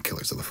Gladstone in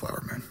Killers of the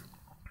Flower Moon.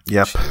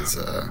 Yep. She's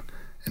an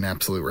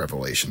absolute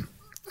revelation.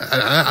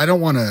 I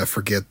don't want to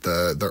forget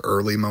the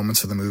early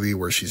moments of the movie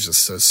where she's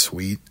just so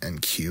sweet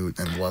and cute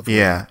and lovely.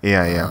 Yeah.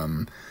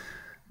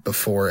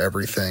 Before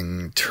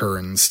everything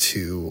turns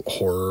to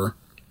horror.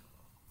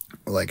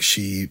 Like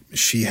she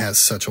has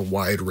such a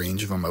wide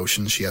range of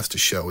emotions she has to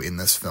show in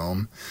this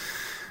film.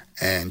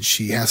 And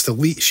she has to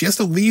lead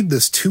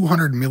this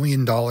 $200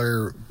 million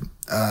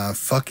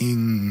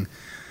fucking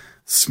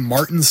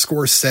Martin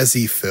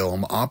Scorsese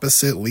film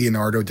opposite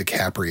Leonardo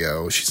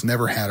DiCaprio. She's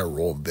never had a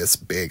role this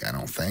big, I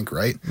don't think,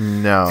 right?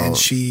 No. And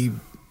she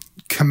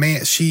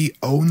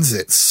owns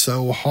it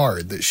so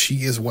hard that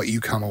she is what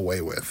you come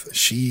away with.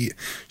 She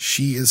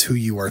is who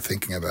you are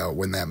thinking about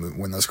when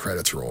those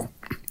credits roll.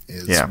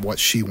 Is what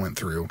she went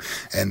through,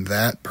 and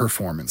that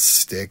performance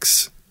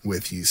sticks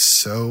with you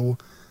so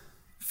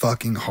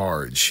fucking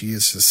hard. She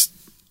is just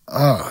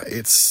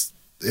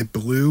it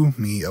blew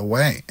me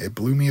away.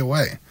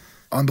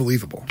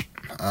 Unbelievable.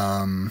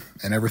 And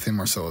everything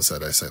Marcelo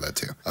said, I say that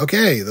too.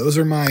 Okay, those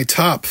are my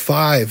top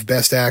 5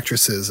 best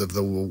actresses of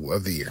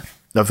the year.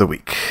 Of the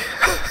week.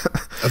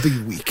 Of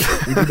the week.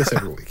 We do this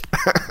every week.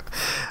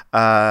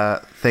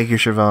 Thank you,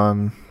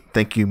 Siobhan.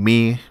 Thank you,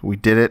 me. We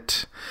did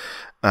it.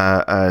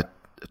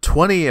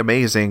 20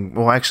 amazing.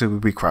 Well, actually,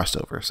 we crossed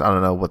over, so I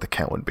don't know what the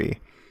count would be.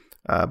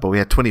 But we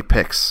had 20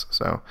 picks.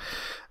 So,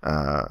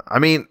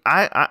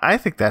 I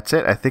think that's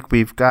it. I think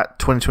we've got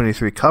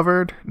 2023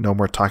 covered. No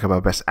more talk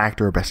about best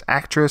actor or best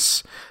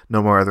actress.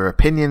 No more other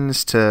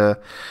opinions to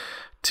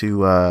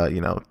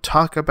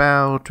talk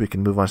about. We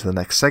can move on to the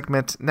next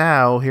segment.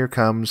 Now, here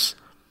comes.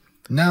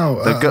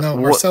 No,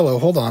 Marcelo,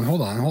 hold on.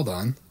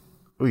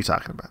 What are you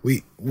talking about?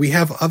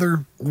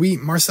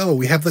 Marcelo,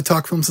 we have the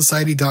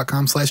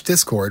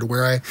talkfilmsociety.com/Discord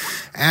where I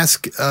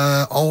ask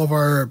all of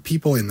our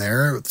people in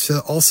there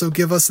to also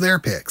give us their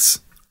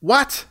picks.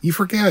 What? You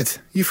forgot.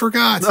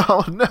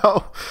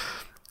 No.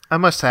 I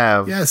must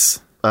have. Yes.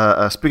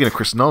 Speaking of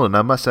Chris Nolan,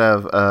 I must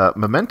have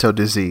memento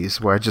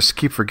disease where I just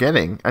keep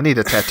forgetting. I need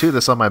to tattoo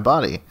this on my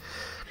body.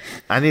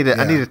 I need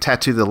to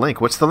tattoo the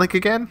link. What's the link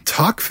again?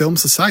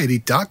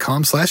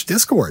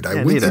 Talkfilmsociety.com/Discord.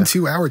 I went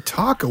into our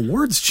Talk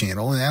Awards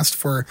channel and asked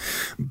for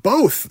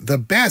both the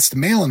best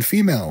male and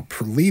female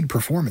lead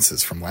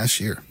performances from last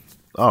year.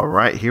 All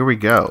right, here we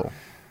go.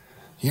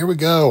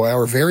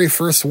 Our very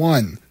first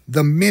one.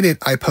 The minute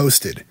I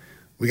posted,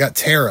 we got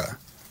Tara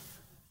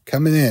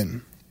coming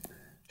in.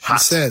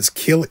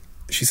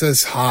 She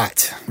says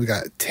hot. We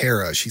got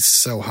Tara. She's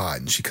so hot.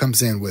 And she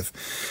comes in with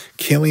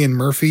Cillian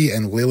Murphy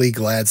and Lily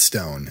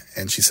Gladstone.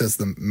 And she says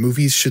the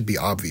movies should be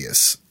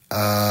obvious.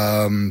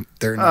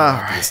 They're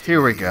not obvious.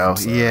 Here we go.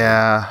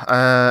 Yeah.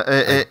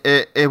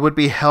 It would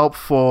be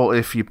helpful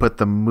if you put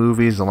the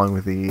movies along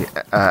with the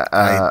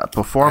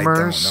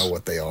performers. I don't know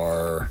what they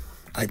are.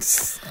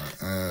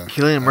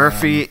 Cillian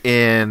Murphy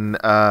in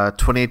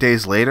 28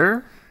 Days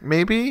Later,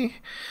 maybe?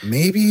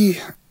 Lily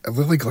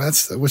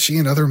Gladstone, was she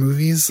in other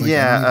movies?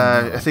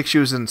 I think she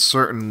was in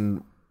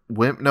certain.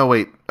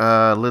 Lily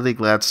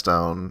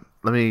Gladstone.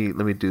 Let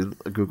me do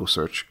a Google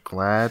search.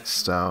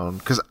 Gladstone,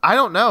 because I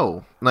don't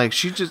know. Like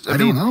she just. I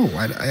don't know.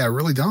 I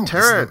really don't.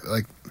 Tara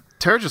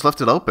just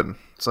left it open.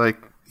 It's like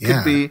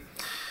could be.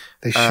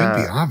 They should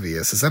be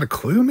obvious. Is that a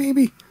clue,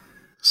 maybe?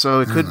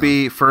 So it could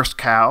be First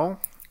Cow.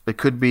 It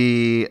could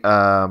be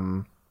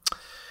certain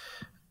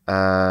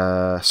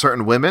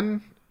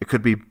women. It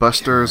could be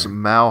Buster's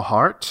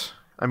Malhart.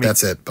 I mean,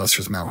 that's it.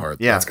 Buster's Malhart.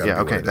 Yeah, that's gotta be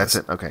okay, what it that's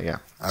is. it. Okay, yeah.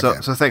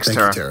 Okay. So thanks, Thank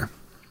Tara. you,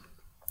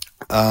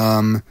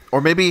 Tara.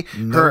 Or maybe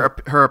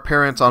her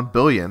appearance on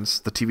Billions,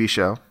 the TV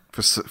show,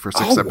 for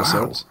 6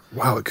 episodes.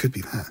 Wow, it could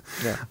be that.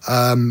 Yeah.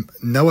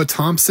 Noah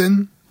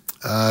Thompson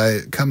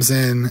comes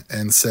in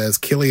and says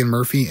Cillian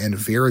Murphy and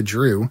Vera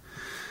Drew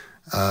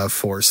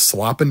for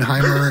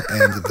Sloppenheimer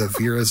and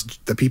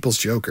the People's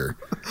Joker.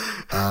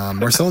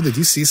 Marcelo, did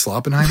you see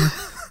Sloppenheimer?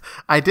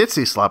 I did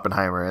see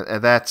Sloppenheimer,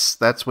 and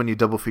that's when you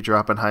double feature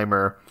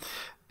Oppenheimer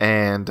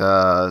and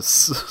I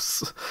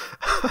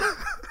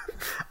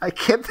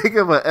can't think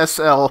of a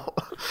SL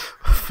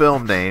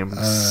film name.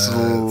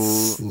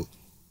 Slut.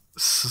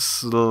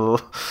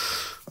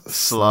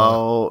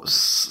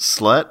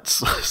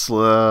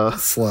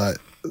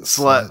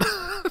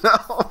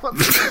 No.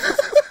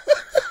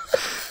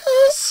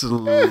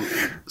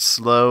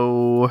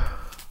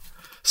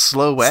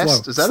 Slow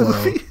West. Is that a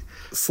movie?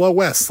 Slow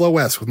West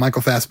with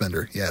Michael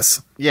Fassbender.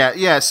 Yes.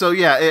 Yeah. So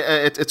yeah,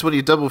 it's when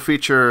you double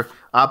feature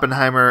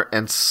Oppenheimer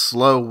and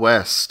Slow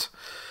West,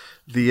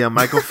 the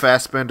Michael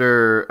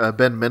Fassbender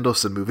Ben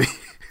Mendelsohn movie.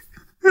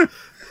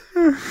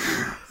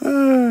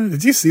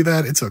 Did you see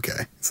that? It's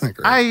okay. It's not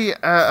great.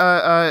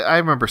 I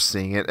remember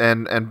seeing it,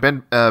 and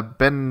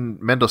Ben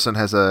Mendelsohn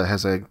has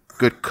a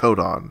good coat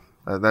on.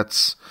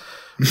 That's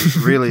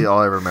really all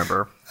I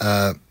remember.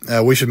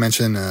 We should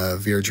mention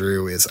Vera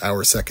Drew is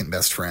our second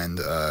best friend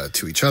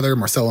to each other.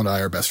 Marcel and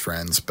I are best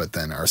friends, but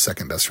then our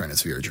second best friend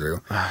is Vera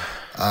Drew.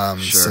 Sure.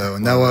 So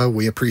Noah,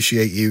 we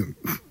appreciate you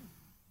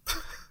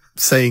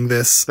saying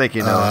this. Thank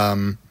you,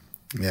 Noah.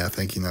 Yeah,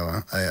 thank you,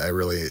 Noah. I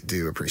really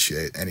do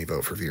appreciate any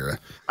vote for Vera.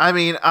 I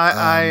mean,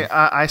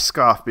 I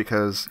scoff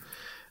because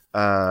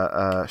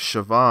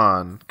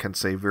Siobhan can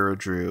say Vera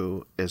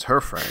Drew is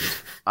her friend.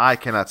 I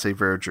cannot say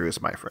Vera Drew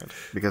is my friend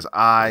because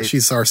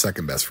she's our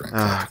second best friend.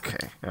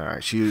 Okay, all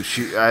right.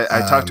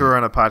 I talked to her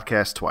on a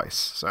podcast twice.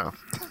 So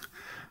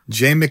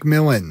Jay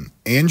McMillan,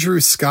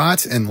 Andrew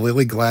Scott, and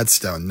Lily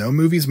Gladstone. No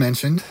movies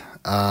mentioned.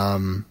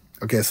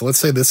 Okay, so let's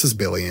say this is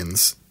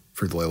Billions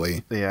for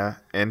Lily. Yeah,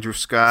 Andrew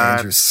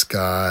Scott.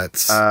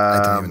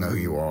 I don't even know who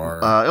you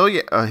are.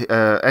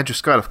 Andrew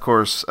Scott, of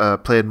course,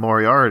 played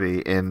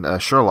Moriarty in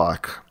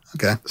Sherlock.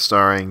 Okay.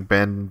 Starring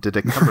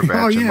Benedict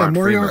Cumberbatch and Mark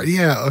Moriarty.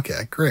 Freeman. Yeah,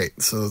 okay,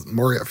 great. So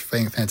Moriarty,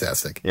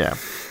 fantastic. Yeah.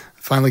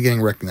 Finally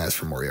getting recognized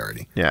for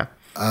Moriarty. Yeah.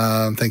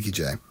 Thank you,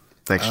 Jay.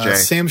 Thanks, Jay.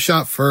 Sam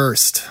shot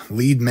first.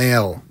 Lead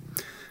male.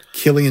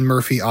 Cillian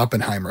Murphy,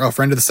 Oppenheimer. Oh,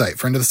 friend of the site.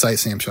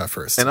 Sam shot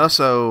first. And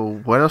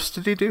also, what else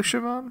did he do,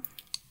 Siobhan?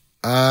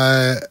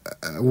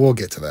 We'll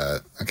get to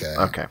that. Okay.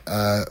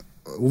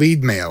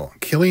 Lead male.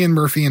 Cillian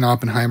Murphy and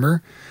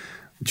Oppenheimer.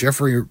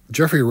 Jeffrey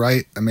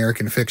Wright,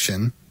 American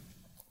Fiction.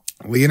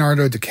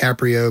 Leonardo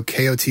DiCaprio,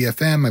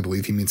 KOTFM. I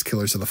believe he means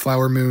Killers of the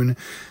Flower Moon.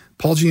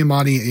 Paul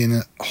Giamatti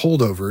in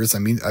Holdovers.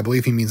 I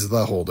believe he means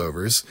The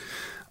Holdovers.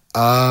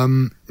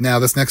 Now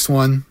this next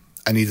one,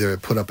 I need to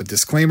put up a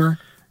disclaimer.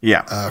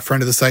 Yeah.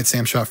 Friend of the site,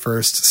 Sam shot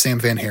first. Sam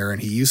Van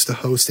Haren. He used to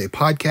host a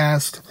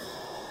podcast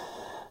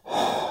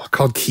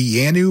called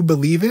Keanu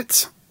Believe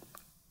It.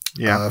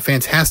 Yeah.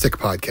 Fantastic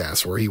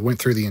podcast where he went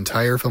through the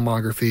entire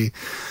filmography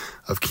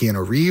of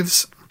Keanu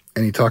Reeves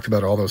and he talked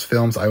about all those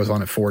films. I was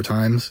on it 4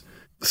 times.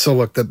 So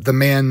look, the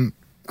man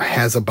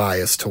has a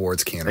bias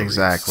towards Keanu Reeves.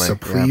 Exactly. So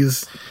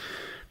please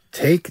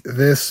take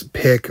this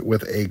pick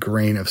with a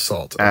grain of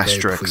salt. Okay?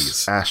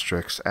 Asterisk.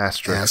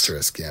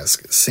 Asterisk, yes.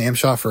 Sam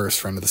shot first,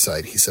 friend of the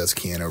site. He says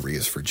Keanu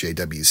Reeves for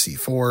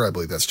JWC4. I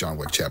believe that's John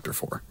Wick Chapter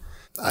 4.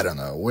 I don't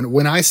know.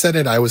 When I said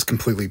it, I was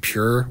completely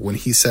pure. When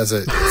he says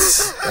it,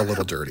 it's a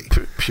little dirty.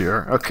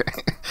 Pure? Okay.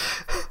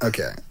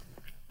 Okay.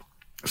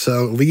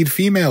 So lead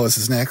female is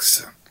his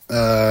next.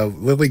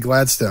 Lily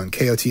Gladstone,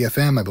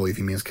 KOTFM. I believe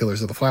he means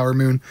Killers of the Flower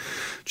Moon.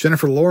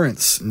 Jennifer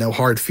Lawrence, No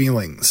Hard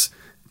Feelings.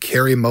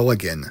 Carey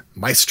Mulligan,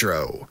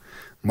 Maestro.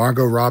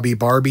 Margot Robbie,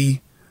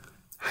 Barbie.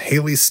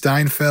 Haley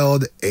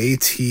Steinfeld,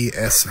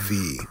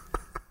 ATSV.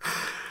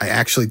 I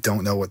actually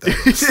don't know what that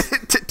is.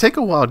 Take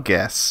a wild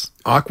guess.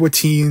 Aqua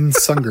Teen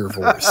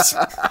Sungerverse.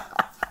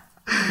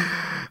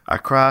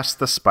 Across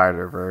the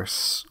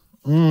Spider-Verse.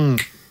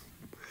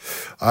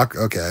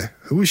 Okay.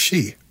 Who is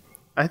she?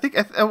 I think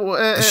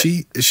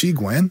is she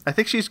Gwen? I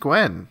think she's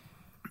Gwen.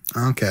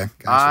 Okay.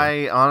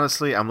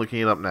 Gotcha. I'm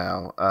looking it up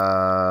now.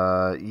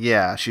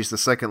 Yeah, she's the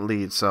second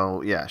lead,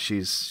 so yeah,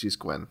 she's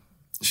Gwen.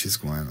 She's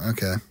Gwen.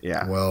 Okay.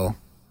 Yeah. Well,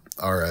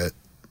 all right.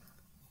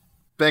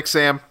 Thanks,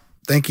 Sam.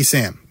 Thank you,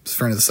 Sam. It's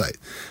friend of the site.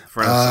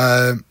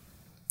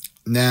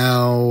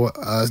 Now,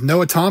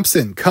 Noah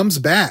Thompson comes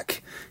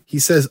back. He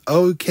says,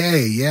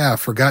 okay, yeah,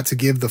 forgot to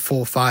give the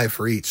full 5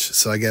 for each.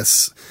 So I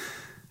guess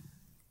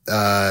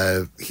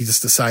he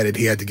just decided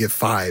he had to give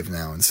 5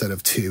 now instead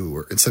of 2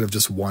 or instead of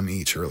just 1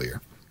 each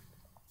earlier.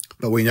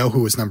 But we know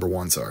who his number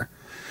ones are.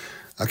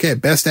 Okay,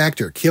 best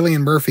actor,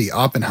 Cillian Murphy,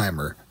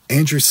 Oppenheimer.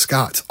 Andrew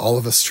Scott, All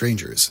of Us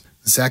Strangers.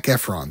 Zac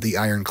Efron, The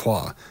Iron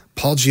Claw,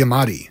 Paul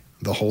Giamatti,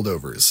 The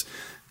Holdovers,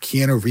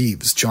 Keanu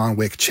Reeves, John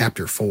Wick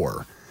Chapter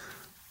 4.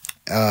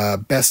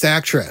 Best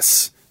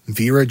Actress,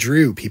 Vera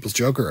Drew, People's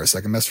Joker, Our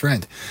Second Best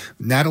Friend,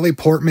 Natalie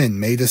Portman,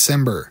 May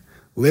December,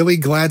 Lily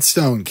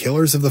Gladstone,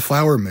 Killers of the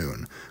Flower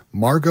Moon,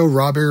 Margot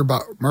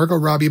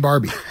Robbie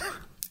Barbie,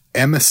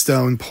 Emma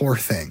Stone, Poor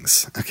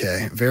Things.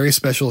 Okay, very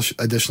special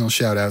additional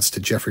shout outs to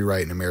Jeffrey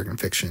Wright in American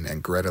Fiction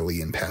and Greta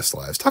Lee in Past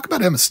Lives. Talk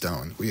about Emma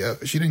Stone.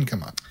 She didn't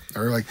come up,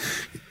 or like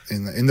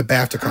in the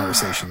BAFTA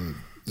conversation,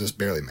 just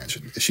barely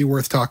mentioned. Is she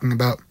worth talking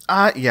about?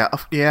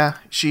 Yeah,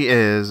 she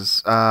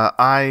is.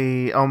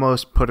 I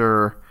almost put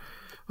her.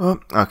 Well,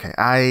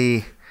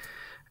 okay,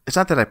 it's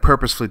not that I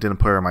purposefully didn't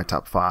put her in my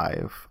top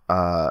 5.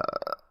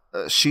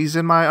 She's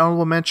in my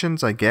honorable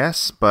mentions, I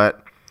guess,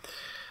 but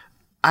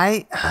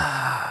I've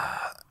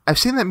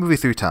seen that movie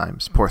 3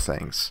 times, Poor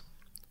Things.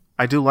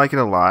 I do like it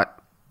a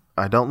lot.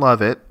 I don't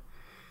love it.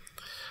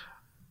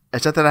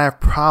 It's not that I have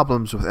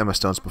problems with Emma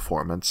Stone's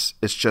performance.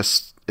 It's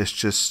just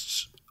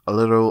a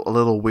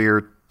little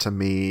weird to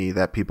me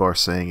that people are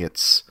saying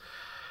it's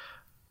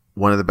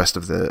one of the best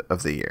of the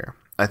year.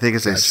 I think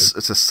it's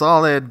a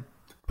solid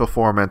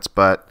performance,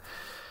 but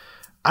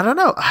I don't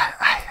know.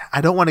 I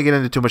don't want to get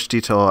into too much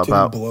detail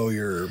about blow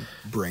your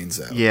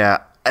brains out. Yeah,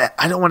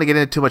 I don't want to get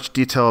into too much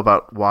detail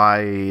about why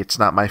it's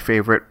not my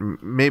favorite.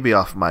 Maybe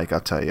off mic, I'll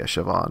tell you,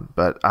 Siobhan.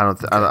 But I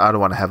don't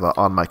want to have an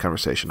on mic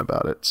conversation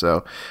about it.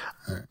 So,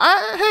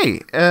 right.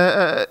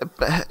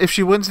 If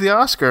she wins the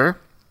Oscar,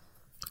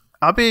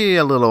 I'll be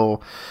a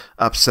little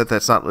upset that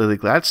it's not Lily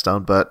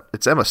Gladstone, but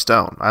it's Emma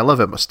Stone. I love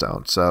Emma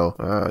Stone. So,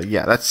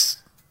 yeah, that's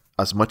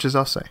as much as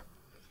I'll say.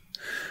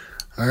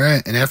 All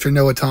right. And after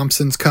Noah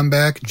Thompson's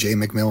comeback, Jay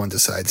McMillan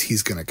decides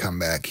he's going to come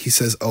back. He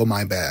says, "Oh,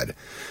 my bad."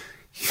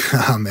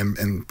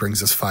 And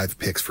brings us 5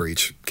 picks for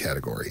each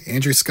category.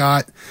 Andrew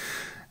Scott,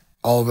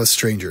 All of Us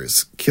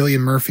Strangers. Cillian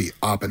Murphy,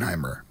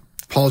 Oppenheimer.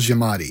 Paul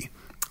Giamatti,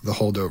 The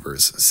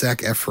Holdovers. Zac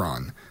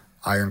Efron,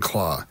 Iron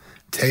Claw.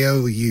 Teo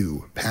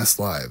Liu, Past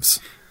Lives.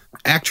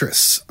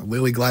 Actress,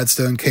 Lily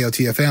Gladstone,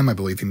 KOTFM. I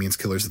believe he means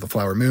Killers of the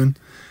Flower Moon.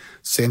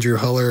 Sandra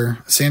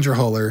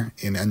Huller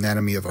in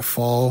Anatomy of a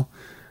Fall.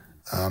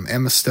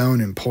 Emma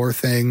Stone in Poor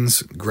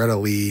Things. Greta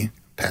Lee,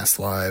 Past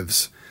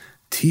Lives.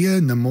 Tia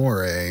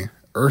Namore,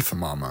 Earth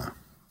Mama.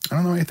 I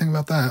don't know anything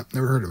about that.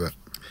 Never heard of it.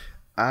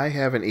 I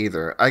haven't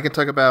either. I can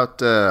talk about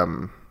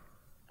Sandra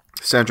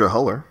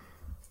Huller.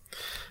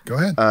 Go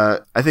ahead.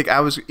 I think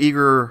I was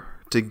eager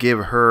to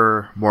give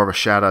her more of a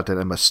shout out than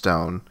Emma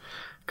Stone,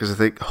 because I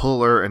think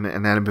Huller in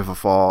Anatomy of a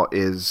Fall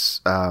is,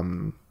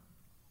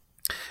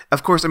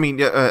 of course, I mean,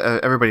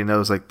 everybody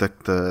knows like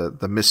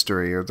the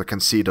mystery or the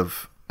conceit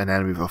of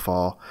Anatomy of a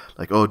Fall.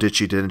 Like, oh, did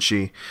she, didn't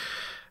she?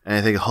 And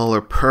I think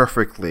Huller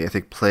perfectly,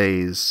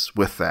 plays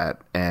with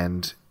that,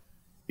 and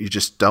you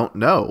just don't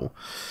know,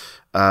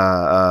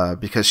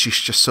 because she's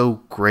just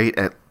so great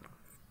at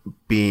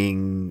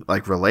being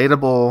like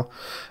relatable,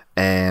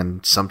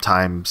 and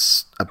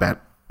sometimes a bad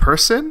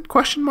person ?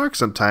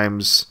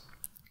 Sometimes,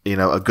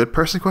 a good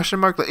person ?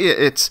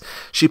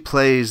 She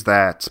plays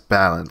that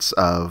balance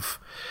of,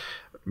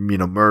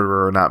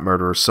 murderer or not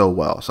murderer so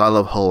well. So I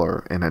love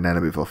Huller in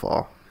Anatomy of a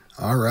Fall.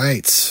 All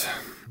right.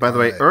 By the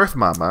way, Earth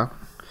Mama.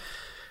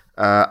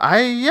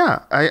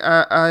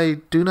 I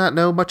do not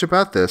know much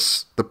about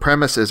this. The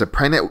premise is a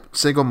pregnant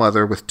single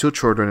mother with 2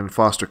 children in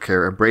foster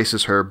care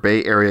embraces her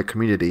Bay Area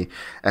community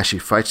as she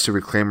fights to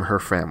reclaim her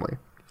family.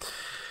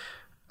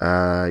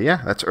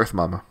 That's Earth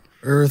Mama.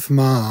 Earth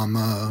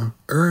Mama,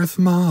 Earth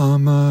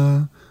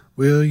Mama,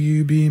 will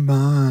you be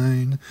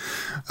mine?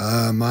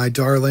 My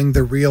darling,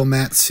 the real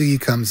Matt C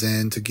comes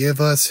in to give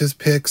us his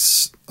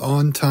picks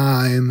on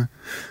time.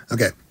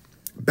 Okay.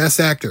 Best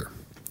Actor,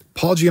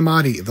 Paul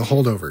Giamatti, The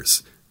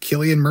Holdovers.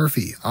 Cillian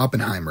Murphy,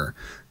 Oppenheimer.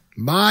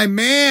 My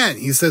man,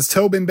 he says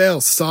Tobin Bell,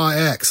 Saw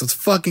X. Let's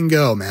fucking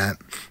go, Matt.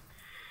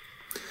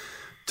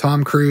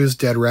 Tom Cruise,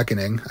 Dead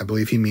Reckoning. I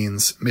believe he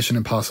means Mission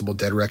Impossible,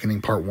 Dead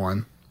Reckoning Part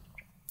 1.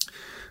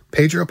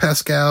 Pedro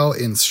Pascal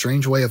in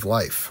Strange Way of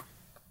Life.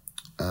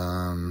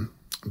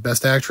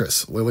 Best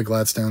Actress, Lily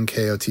Gladstone,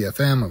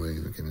 KOTFM.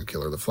 We can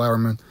Killer of the Flower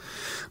Moon.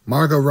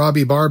 Margot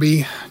Robbie,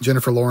 Barbie.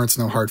 Jennifer Lawrence,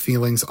 No Hard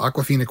Feelings.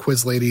 Awkwafina,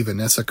 Quiz Lady.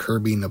 Vanessa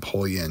Kirby,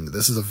 Napoleon.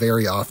 This is a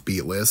very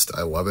offbeat list.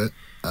 I love it.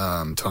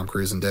 Tom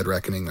Cruise in Dead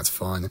Reckoning. That's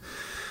fun.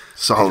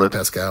 Solid. Pedro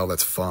Pascal.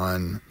 That's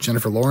fun.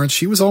 Jennifer Lawrence.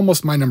 She was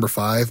almost my number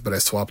 5, but I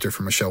swapped her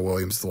for Michelle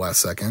Williams at the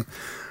last second.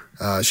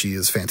 She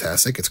is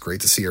fantastic. It's great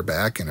to see her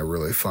back in a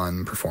really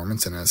fun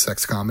performance in a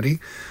sex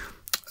comedy.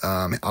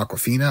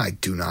 Awkwafina, I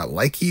do not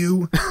like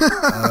you.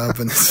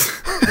 Vanessa,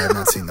 I have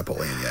not seen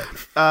Napoleon yet.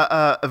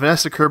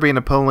 Vanessa Kirby and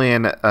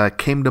Napoleon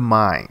came to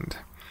mind,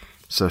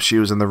 so she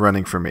was in the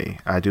running for me.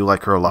 I do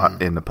like her a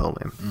lot in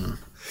Napoleon.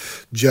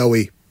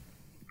 Joey,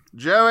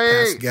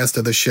 past guest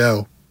of the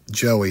show.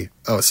 Joey.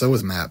 Oh, so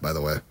was Matt, by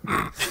the way.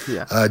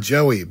 Yeah.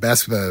 Joey,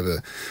 basketball.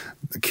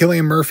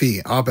 Cillian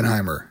Murphy,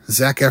 Oppenheimer.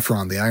 Zac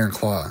Efron, The Iron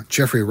Claw.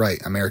 Jeffrey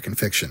Wright, American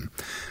Fiction.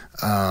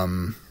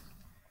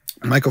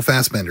 Michael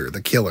Fassbender,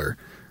 The Killer.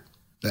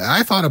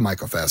 I thought of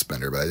Michael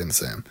Fassbender, but I didn't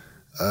say him.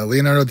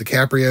 Leonardo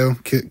DiCaprio,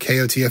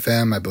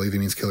 KOTFM. I believe he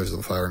means Killers of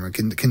the Flower Moon.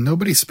 Can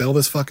nobody spell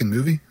this fucking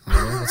movie?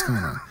 What's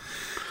going on?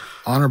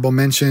 Honorable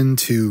mention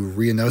to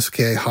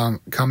Ryunosuke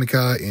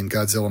Kamika in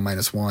Godzilla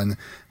 -1.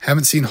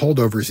 Haven't seen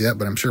Holdovers yet,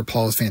 but I'm sure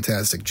Paul is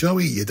fantastic.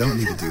 Joey, you don't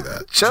need to do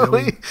that.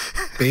 Joey,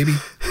 baby,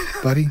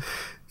 buddy,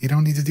 you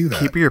don't need to do that.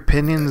 Keep your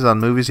opinions on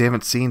movies you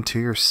haven't seen to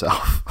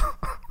yourself.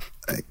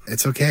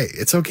 It's okay.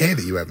 It's okay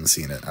that you haven't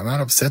seen it. I'm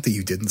not upset that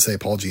you didn't say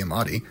Paul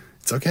Giamatti.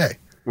 It's okay.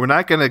 We're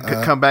not going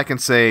to come back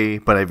and say,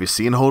 but have you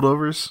seen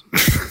Holdovers?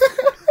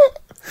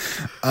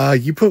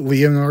 You put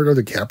Leonardo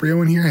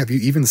DiCaprio in here? Have you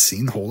even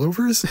seen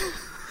Holdovers?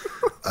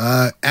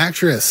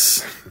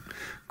 Actress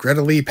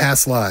Greta Lee,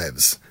 Past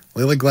Lives.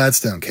 Lily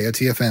Gladstone,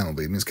 KOTFM,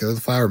 means Killers of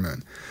the Flower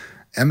Moon.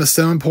 Emma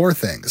Stone, Poor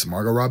Things.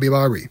 Margot Robbie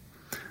Barbie.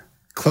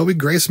 Chloe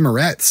Grace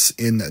Moretz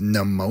in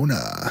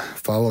Nimona,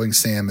 following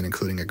Sam and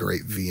including a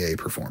great VA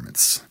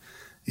performance.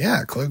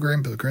 Yeah, Chloe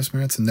Grace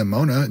Moretz in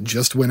Nimona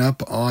just went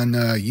up on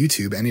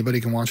YouTube.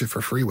 Anybody can watch it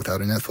for free without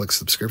a Netflix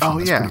subscription. Oh,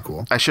 That's pretty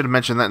cool. I should have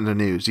mentioned that in the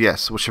news.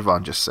 Yes, what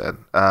Siobhan just said.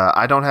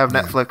 I don't have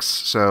Netflix,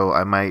 so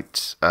I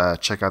might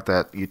check out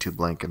that YouTube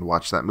link and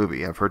watch that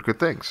movie. I've heard good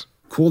things.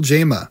 Cool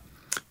Jama.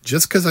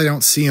 Just because I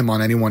don't see him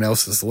on anyone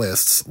else's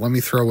lists, let me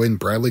throw in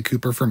Bradley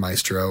Cooper for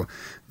Maestro,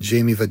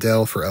 Jamie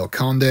Vidal for El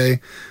Conde,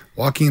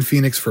 Joaquin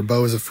Phoenix for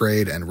Beau is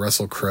Afraid, and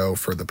Russell Crowe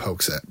for The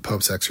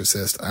Pope's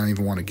Exorcist. I don't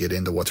even want to get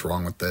into what's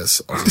wrong with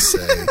this. I'll just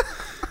say...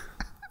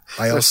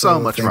 There's so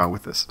much wrong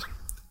with this.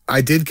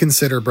 I did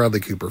consider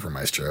Bradley Cooper for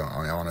Maestro.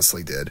 I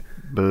honestly did.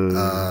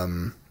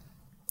 Boo.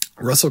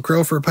 Russell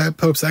Crowe for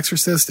Pope's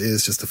Exorcist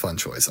is just a fun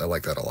choice. I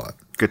like that a lot.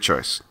 Good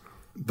choice.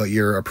 But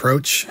your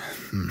approach...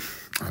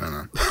 I don't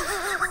know.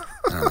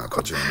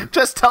 Cool Jam.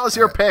 Just tell us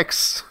your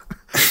picks.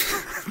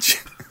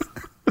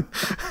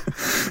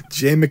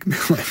 Jay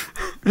McMillan.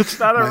 It's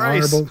not a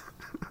race.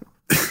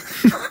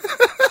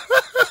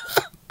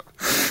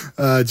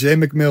 Jay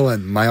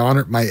McMillan. My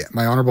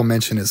honorable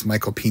mention is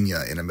Michael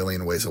Pena in A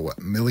Million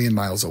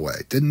Miles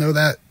Away. Didn't know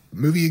that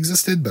movie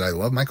existed, but I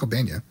love Michael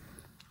Pena.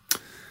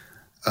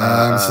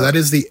 So that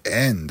is the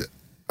end.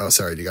 Oh,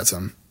 sorry. Do you got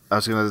some? I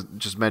was going to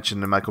just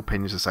mention that Michael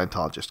Pena's a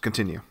Scientologist.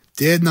 Continue.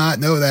 Did not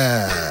know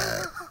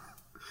that.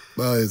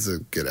 Well, he's a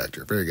good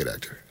actor. Very good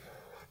actor.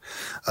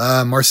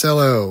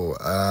 Marcelo,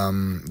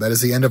 that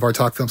is the end of our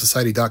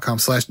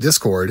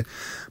talkfilmsociety.com/Discord.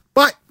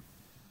 But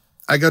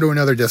I go to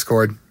another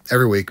Discord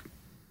every week.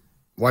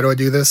 Why do I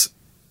do this?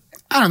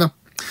 I don't know.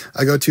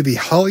 I go to the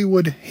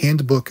Hollywood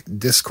Handbook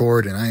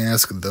Discord and I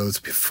ask those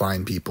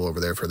fine people over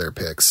there for their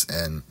picks.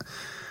 And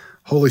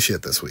holy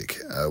shit, this week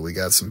we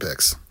got some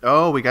picks.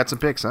 Oh, we got some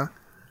picks, huh?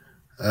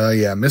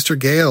 Yeah, Mr.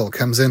 Gale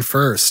comes in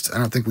first. I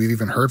don't think we've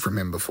even heard from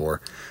him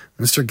before.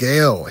 Mr.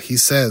 Gale, he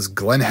says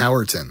Glenn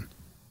Howerton.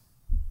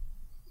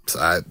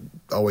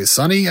 Always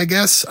Sunny, I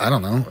guess. I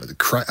don't know.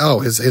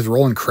 His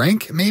role in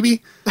Crank,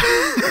 maybe?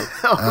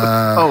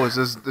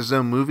 There's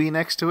no movie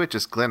next to it?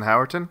 Just Glenn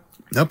Howerton?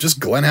 Nope, just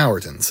Glenn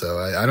Howerton. So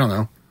I don't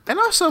know. And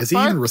also, is he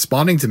even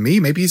responding to me?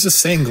 Maybe he's just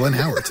saying Glenn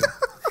Howerton.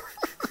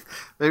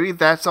 Maybe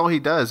that's all he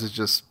does is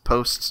just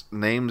posts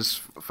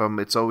names from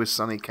It's Always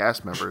Sunny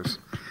cast members.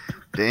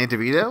 Danny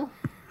DeVito?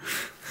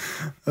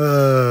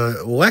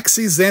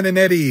 Lexi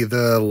Zananetti,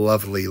 the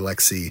lovely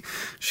Lexi.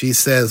 She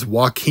says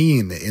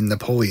Joaquin in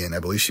Napoleon. I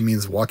believe she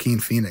means Joaquin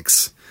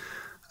Phoenix.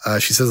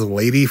 She says a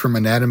lady from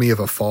Anatomy of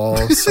a Fall.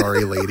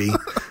 Sorry, lady.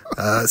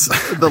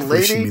 The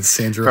lady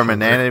from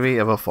Anatomy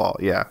of a Fall,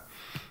 yeah.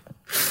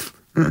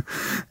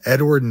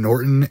 Edward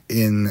Norton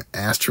in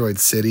Asteroid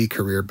City,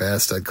 career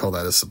best. I'd call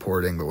that a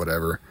supporting, but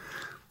whatever.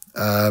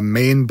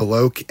 Main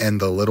bloke and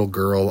the little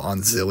girl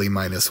on Zilly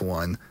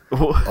 -1.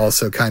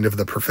 Also kind of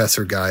the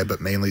professor guy, but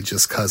mainly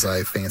just because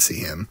I fancy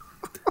him.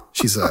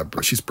 She's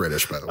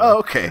British, by the way. Oh,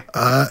 okay.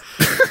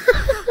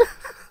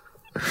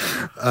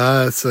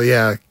 So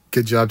yeah,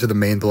 good job to the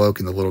main bloke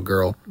and the little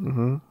girl.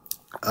 Mm-hmm.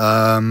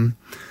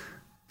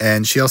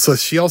 And she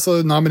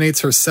also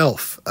nominates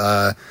herself.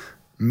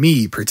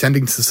 Me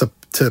pretending to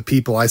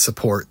people I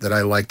support that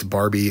I liked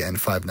Barbie and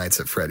Five Nights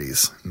at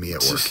Freddy's. Me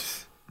at work.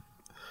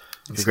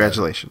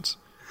 Congratulations.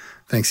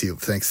 Thanks to you,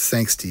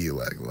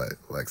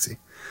 Lexi.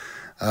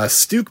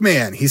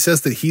 Stukeman, he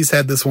says that he's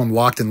had this one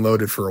locked and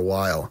loaded for a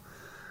while.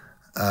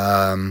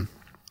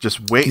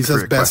 Just waiting. He for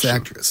says best question.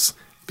 actress.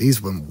 He's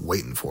been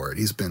waiting for it.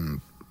 He's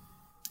been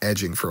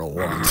edging for a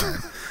long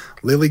time.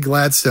 Lily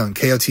Gladstone,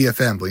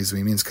 KOTFM, believes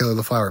he means Killer of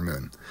the Flower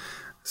Moon.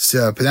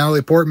 So,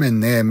 Penelope Portman,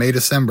 May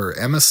December.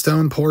 Emma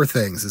Stone, Poor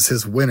Things, is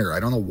his winner. I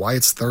don't know why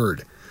it's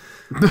third.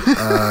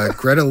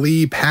 Greta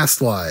Lee,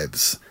 Past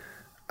Lives.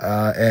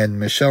 And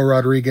Michelle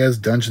Rodriguez,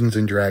 Dungeons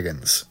and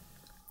Dragons.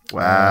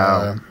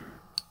 Wow.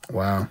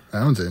 Wow.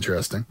 That one's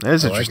interesting. That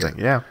is interesting,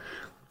 yeah.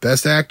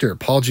 Best Actor,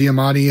 Paul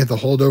Giamatti, The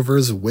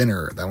Holdovers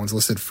winner. That one's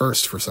listed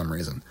first for some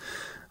reason.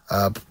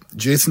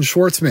 Jason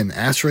Schwartzman,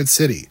 Asteroid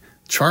City.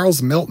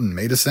 Charles Milton,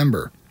 May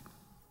December.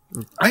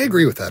 I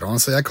agree with that,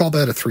 honestly. I call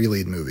that a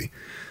 3-lead movie.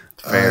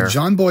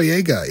 John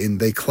Boyega in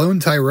They Clone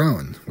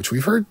Tyrone, which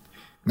we've heard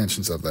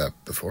mentions of that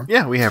before.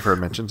 Yeah, we have heard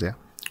mentions, yeah.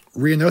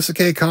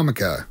 Ryunosuke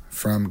Kamika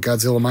from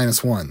Godzilla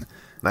 -1.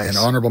 Nice. And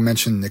honorable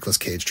mention, Nicolas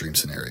Cage Dream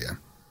Scenario.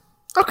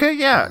 Okay,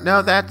 yeah.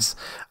 No, that's...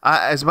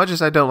 as much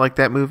as I don't like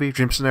that movie,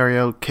 Dream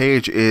Scenario,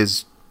 Cage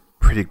is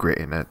pretty great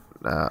in it.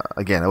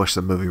 Again, I wish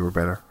the movie were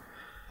better.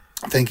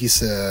 Thank you,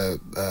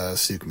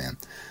 Sook Man.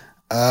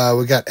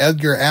 We got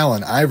Edgar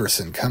Allan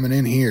Iverson coming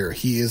in here.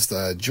 He is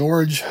the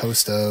George,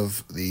 host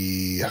of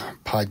the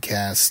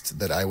podcast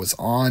that I was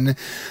on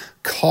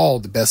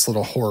called The Best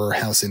Little Horror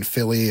House in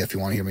Philly. If you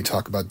want to hear me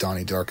talk about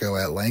Donnie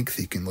Darko at length,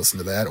 you can listen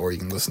to that, or you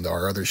can listen to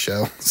our other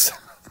show.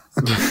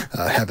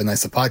 Have a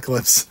Nice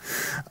Apocalypse.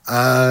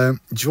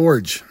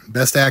 George,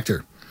 Best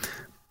Actor.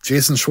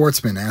 Jason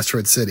Schwartzman,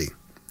 Asteroid City.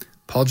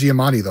 Paul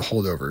Giamatti, The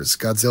Holdovers.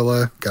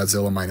 Godzilla,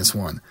 Godzilla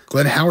 -1.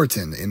 Glenn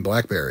Howerton in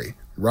Blackberry.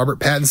 Robert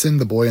Pattinson,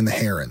 The Boy and the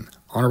Heron.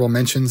 Honorable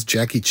mentions,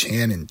 Jackie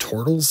Chan in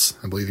Turtles.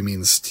 I believe he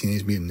means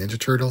Teenage Mutant Ninja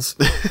Turtles.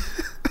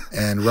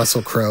 And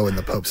Russell Crowe in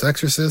The Pope's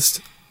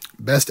Exorcist.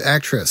 Best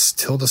Actress,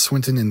 Tilda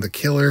Swinton in The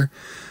Killer.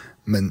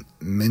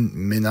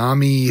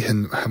 Minami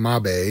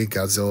Hamabe,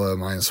 Godzilla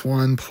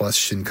 -1, plus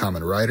Shin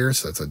Kamen Rider,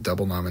 so that's a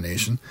double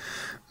nomination.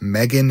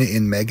 Megan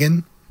in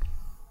Megan.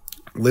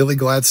 Lily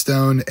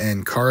Gladstone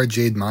and Cara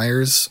Jade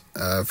Myers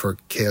for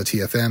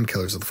KOTFM,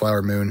 Killers of the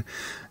Flower Moon.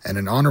 And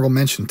an honorable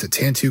mention to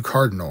Tantu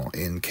Cardinal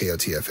in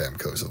KOTFM,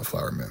 Killers of the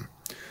Flower Moon.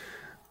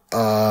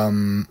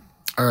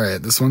 All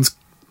right, this one's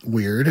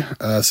weird.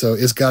 So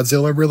is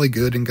Godzilla really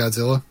good in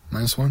Godzilla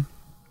 -1?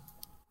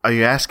 Are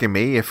you asking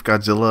me if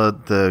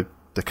Godzilla, the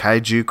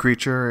kaiju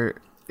creature,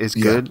 is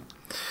good?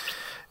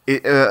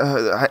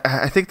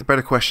 I think the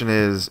better question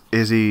is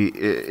he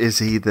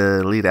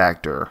the lead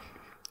actor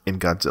in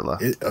Godzilla?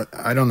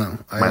 I don't know.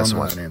 I don't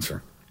know an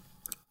answer.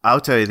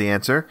 I'll tell you the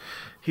answer.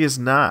 He is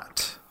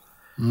not.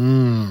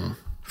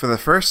 For the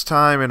first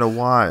time in a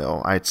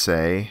while, I'd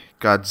say,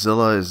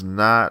 Godzilla is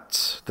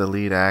not the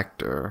lead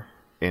actor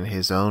in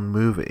his own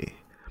movie.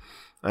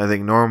 I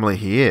think normally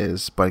he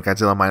is, but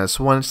Godzilla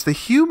 -1, it's the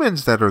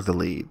humans that are the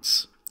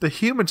leads. The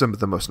humans are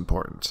the most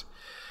important.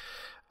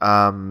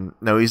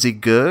 Now, is he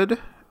good?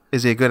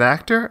 Is he a good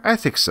actor? I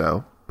think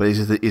so. But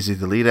is he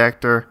the lead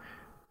actor?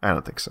 I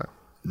don't think so.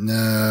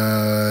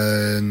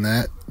 No, and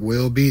that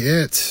will be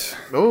it.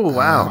 Oh,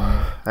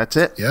 wow. That's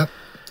it? Yep.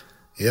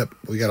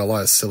 We got a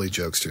lot of silly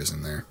jokesters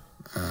in there.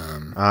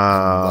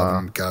 Love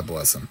them. God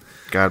bless them.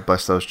 God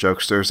bless those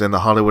jokesters in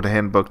the Hollywood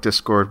Handbook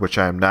Discord, which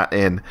I am not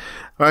in.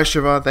 All right,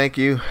 Siobhan, thank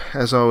you,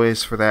 as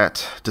always, for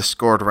that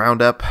Discord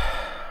roundup.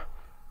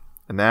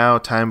 And now,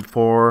 time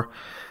for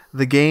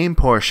the game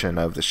portion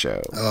of the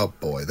show. Oh,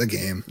 boy, the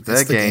game.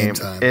 It's the game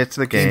time. It's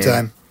the game. Game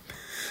time.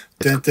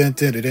 Dun, dun,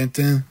 dun, dun, dun,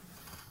 dun.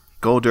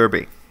 Gold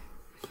Derby.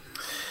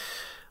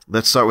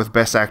 Let's start with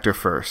Best Actor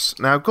first.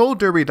 Now,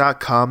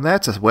 GoldDerby.com,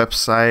 that's a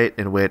website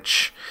in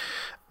which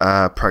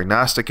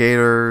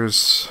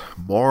prognosticators,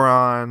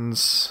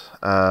 morons,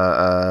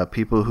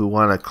 people who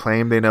want to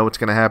claim they know what's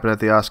going to happen at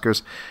the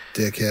Oscars,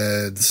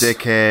 dickheads.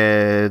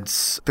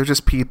 They're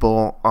just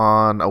people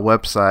on a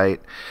website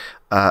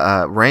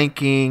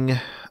ranking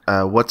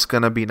what's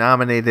going to be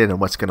nominated and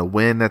what's going to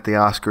win at the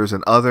Oscars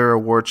and other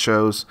award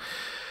shows.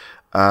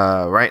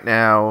 Right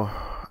now,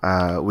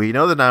 we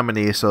know the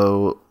nominees,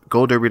 so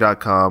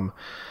GoldDerby.com,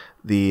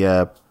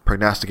 the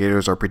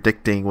prognosticators are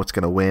predicting what's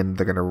going to win.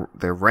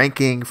 They're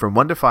ranking from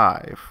 1 to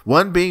 5.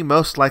 1 being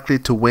most likely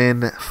to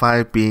win,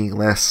 5 being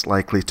less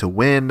likely to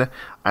win.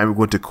 I'm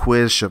going to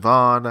quiz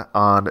Siobhan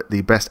on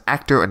the Best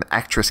Actor and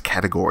Actress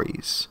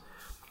categories.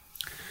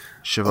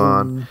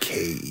 Siobhan,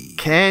 okay.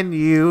 Can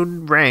you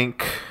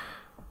rank?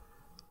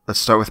 Let's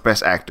start with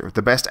Best Actor.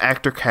 The Best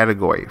Actor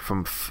category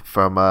from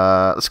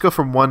let's go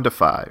from 1 to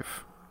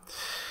 5.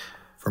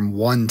 From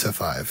 1 to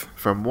 5.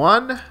 From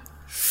 1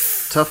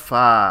 to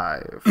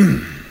 5.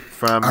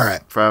 All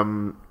right.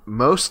 From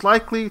most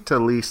likely to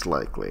least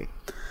likely.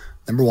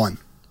 Number 1.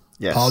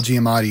 Yes. Paul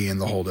Giamatti in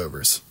The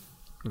Holdovers.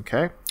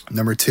 Okay.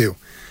 Number 2.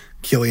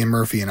 Cillian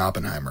Murphy in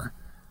Oppenheimer.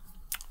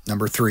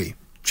 Number 3.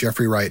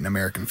 Jeffrey Wright in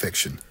American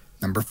Fiction.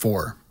 Number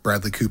 4.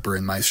 Bradley Cooper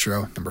in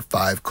Maestro. Number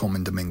 5.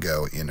 Coleman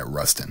Domingo in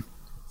Rustin.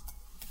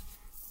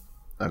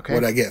 Okay.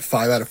 What'd I get?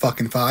 5 out of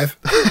fucking 5?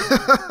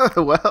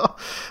 Well,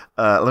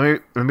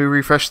 let me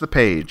refresh the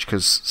page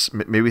because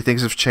maybe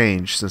things have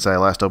changed since I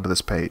last opened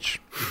this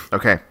page.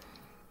 Okay.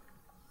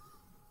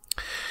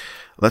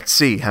 Let's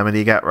see how many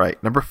you got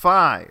right. Number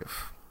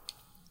 5,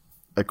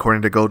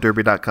 according to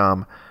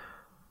GoldDerby.com,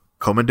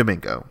 Coleman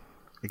Domingo.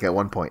 You got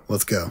 1 point.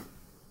 Let's go.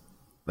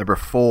 Number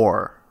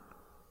 4,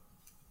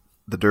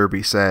 the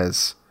Derby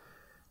says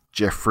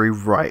Jeffrey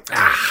Wright.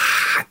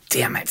 Ah,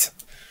 damn it.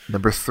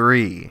 Number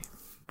 3,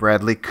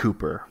 Bradley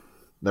Cooper.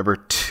 Number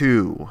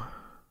 2,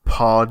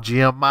 Paul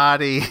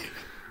Giamatti.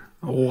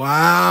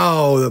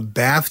 Wow, the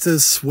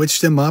BAFTAs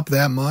switched him up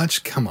that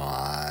much? Come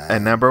on.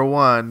 And number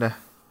 1,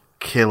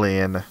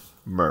 Cillian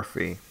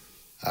Murphy.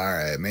 All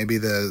right, maybe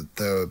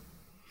the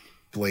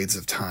blades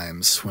of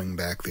time swing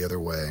back the other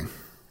way.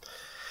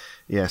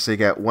 Yeah, so you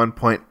got 1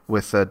 point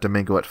with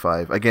Domingo at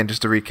 5. Again,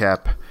 just to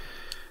recap.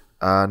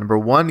 Number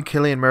 1,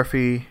 Cillian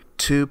Murphy.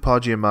 2, Paul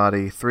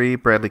Giamatti. 3,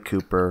 Bradley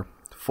Cooper.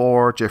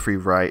 4, Jeffrey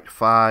Wright.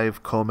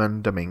 5,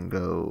 Coleman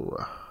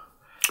Domingo.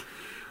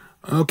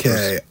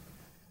 Okay.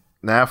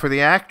 Now for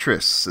the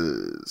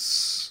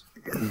actresses.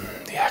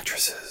 The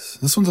actresses.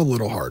 This one's a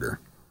little harder.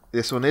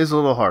 This one is a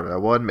little harder, I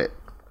will admit.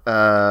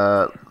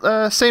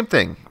 Same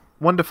thing.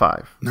 1 to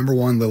 5. Number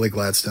 1, Lily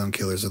Gladstone,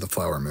 Killers of the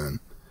Flower Moon.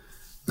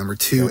 Number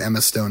 2,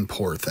 Emma Stone,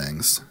 Poor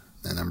Things.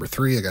 And number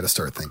 3, I got to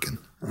start thinking.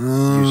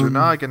 Use your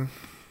noggin.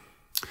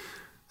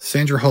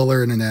 Sandra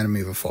Huller in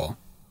Anatomy of a Fall.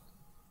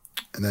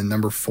 And then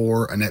number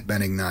 4, Annette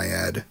Bening,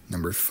 Naiad.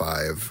 Number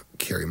 5,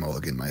 Carey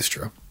Mulligan,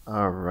 Maestro.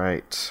 All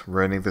right.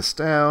 Writing this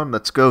down.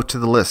 Let's go to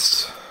the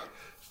list.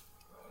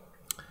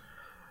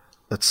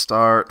 Let's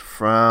start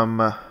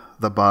from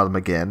the bottom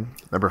again.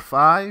 Number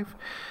 5,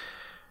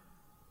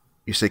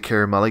 you say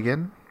Carey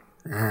Mulligan.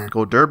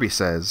 Gold Derby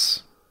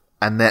says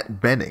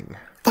Annette Bening.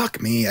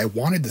 Fuck me. I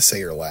wanted to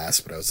say her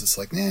last, but I was just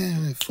like,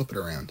 flip it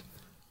around.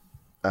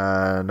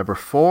 Number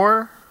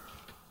 4,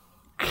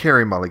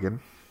 Carey Mulligan.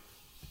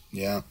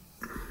 Yeah.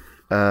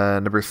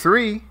 Number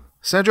 3,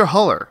 Sandra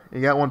Huller.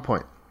 You got 1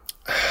 point.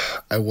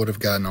 I would have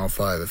gotten all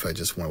 5 if I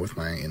just went with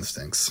my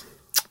instincts.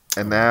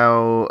 And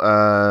now,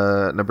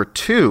 number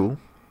 2,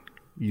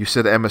 you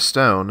said Emma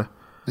Stone.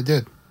 I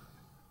did.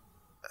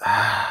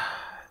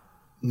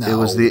 No.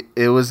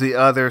 It was the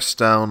other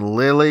Stone,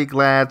 Lily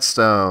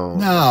Gladstone.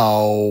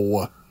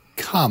 No.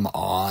 Come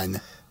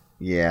on.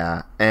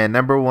 Yeah. And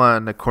number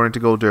 1, according to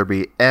Gold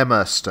Derby,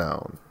 Emma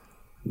Stone.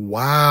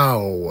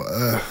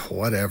 Wow.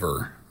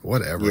 Whatever.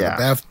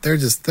 Yeah. They're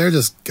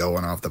just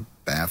going off the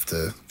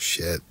BAFTA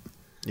shit.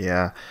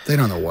 Yeah. They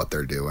don't know what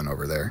they're doing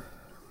over there.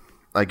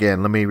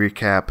 Again, let me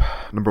recap.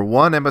 Number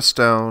 1, Emma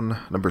Stone.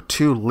 Number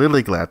 2,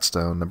 Lily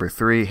Gladstone. Number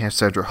 3,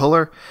 Sandra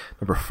Huller.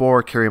 Number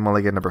 4, Carey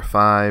Mulligan. Number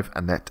 5,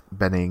 Annette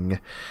Bening.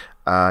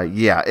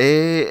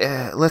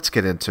 Let's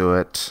get into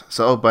it.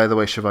 So, by the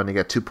way, Siobhan, you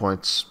got 2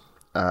 points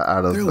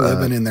out of... They're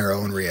living in their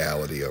own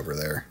reality over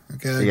there.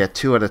 Okay. Yeah,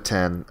 2 out of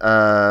 10.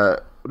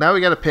 Now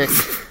we got to pick...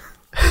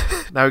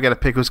 now we got to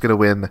pick who's going to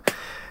win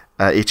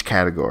each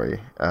category.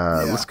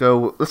 Let's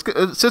go.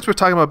 Since we're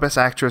talking about Best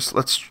Actress,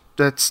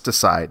 let's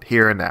decide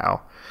here and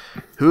now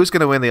who's going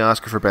to win the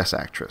Oscar for Best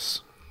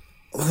Actress.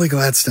 Lily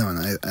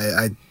Gladstone.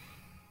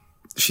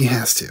 She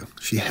has to.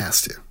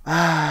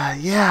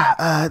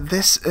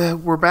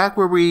 We're back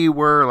where we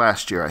were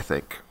last year, I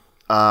think.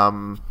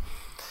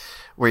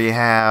 Where you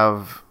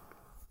have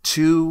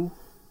 2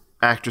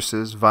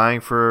 actresses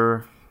vying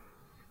for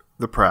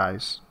the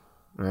prize,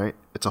 right?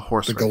 It's a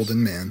horse race.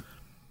 Golden Man.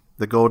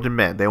 The Golden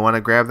Man. They want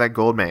to grab that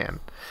gold man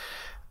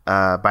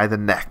by the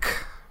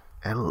neck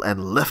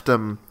and lift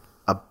him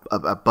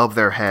above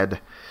their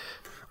head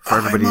for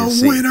everybody to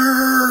see. I'm a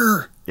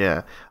winner!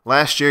 Yeah.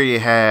 Last year you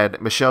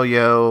had Michelle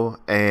Yeoh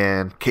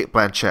and Cate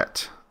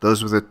Blanchett.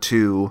 Those were the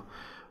 2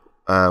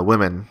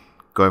 women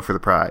going for the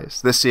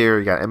prize. This year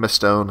you got Emma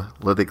Stone,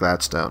 Lily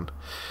Gladstone.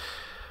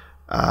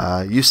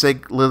 You say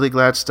Lily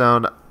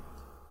Gladstone.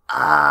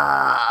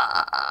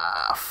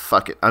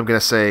 Fuck it. I'm going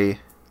to say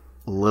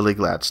Lily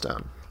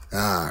Gladstone.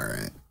 All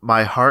right.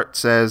 My heart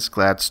says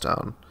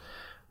Gladstone.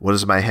 What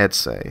does my head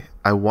say?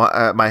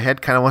 My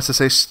head kind of wants to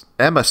say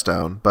Emma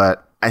Stone,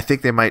 but I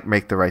think they might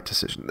make the right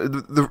decision.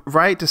 The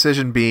right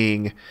decision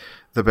being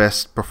the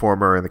best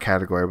performer in the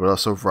category, but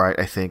also right,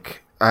 I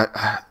think.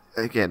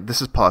 Again,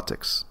 this is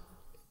politics.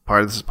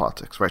 Part of this is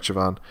politics, right,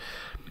 Siobhan?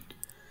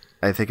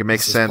 I think it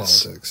makes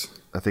sense. Politics.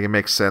 I think it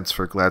makes sense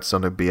for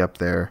Gladstone to be up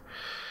there,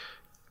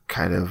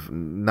 kind of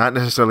not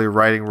necessarily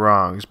righting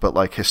wrongs, but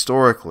like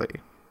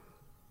historically,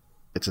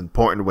 it's an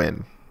important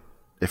win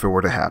if it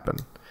were to happen.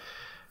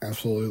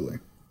 Absolutely.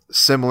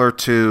 Similar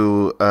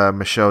to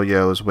Michelle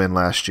Yeoh's win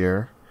last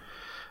year.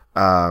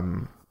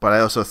 But I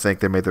also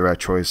think they made the right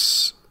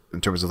choice in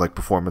terms of like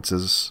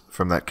performances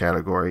from that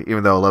category.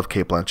 Even though I love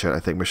Cate Blanchett, I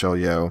think Michelle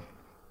Yeoh,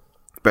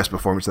 best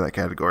performance in that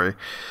category.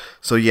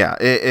 So yeah,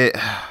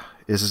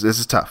 this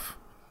is tough.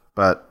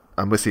 But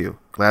I'm with you.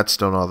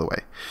 Gladstone all the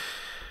way.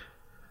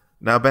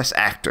 Now, Best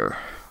Actor.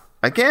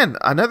 Again,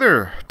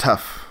 another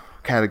tough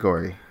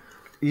category.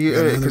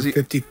 Another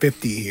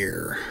 50-50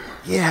 here.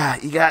 Yeah,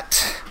 you got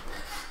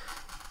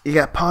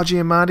Paul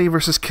Giamatti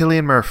versus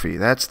Cillian Murphy.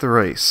 That's the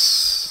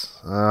race.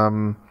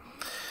 I'm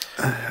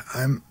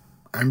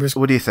just.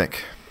 What do you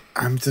think?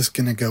 I'm just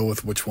gonna go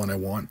with which one I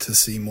want to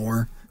see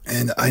more.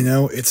 And I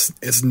know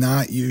it's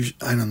not usual.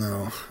 I don't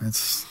know.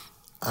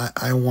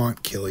 I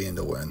want Cillian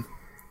to win.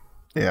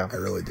 Yeah, I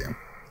really do.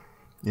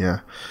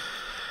 Yeah.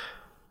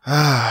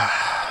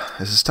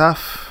 This is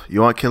tough.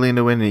 You want Cillian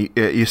to win?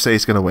 You say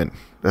he's gonna win.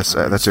 That's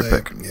your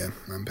pick. Yeah,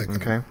 I'm picking.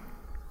 Okay. Him.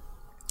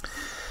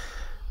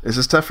 This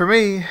is tough for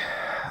me.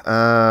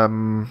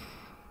 I'm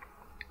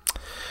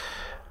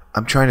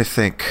trying to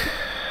think.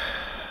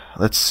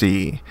 Let's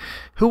see.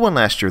 Who won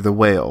last year? The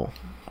Whale.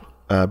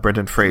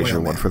 Brendan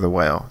Fraser won for The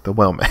Whale. The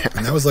Whale Man.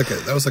 And that was like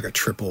a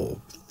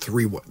triple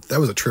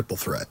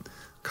threat.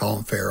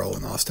 Colin Farrell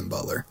and Austin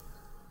Butler.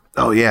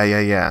 Oh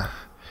yeah.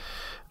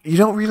 You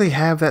don't really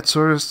have that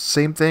sort of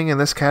same thing in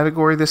this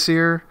category this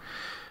year,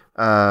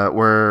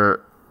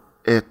 where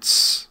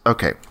it's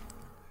okay.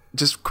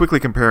 Just quickly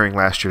comparing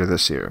last year to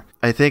this year,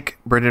 I think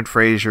Brendan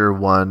Fraser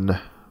won.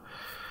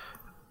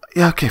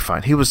 Yeah, okay,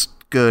 fine. He was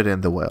good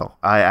in The Whale.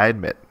 I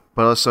admit,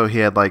 but also he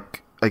had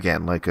like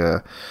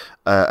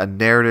a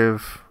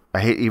narrative. I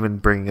hate even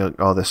bringing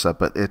all this up,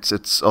 but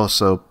it's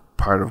also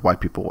part of why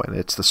people win.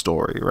 It's the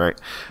story, right?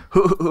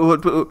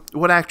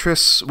 What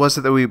actress was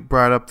it that we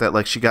brought up that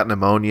like she got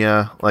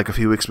pneumonia like a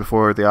few weeks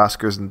before the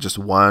Oscars and just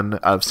won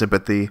out of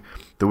sympathy?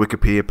 The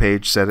Wikipedia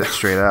page said it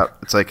straight out.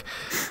 It's like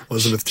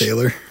Elizabeth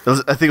Taylor.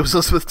 I think it was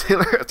Elizabeth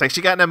Taylor. It's like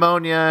she got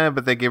pneumonia,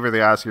 but they gave her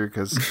the Oscar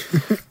because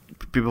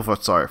people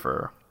felt sorry for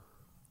her.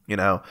 You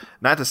know,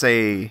 not to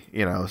say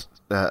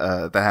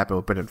that happened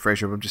with Brendan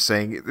Fraser. But I'm just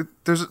saying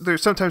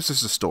there's sometimes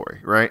there's a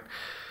story, right?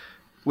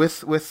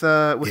 With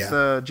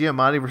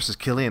Giamatti versus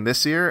Cillian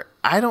this year,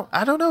 I don't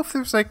know if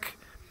there's like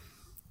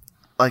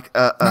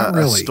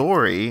a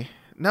story.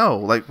 No,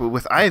 like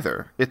with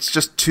either. It's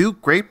just two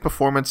great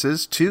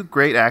performances, two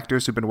great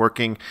actors who've been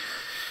working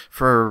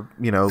for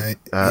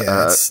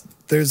there's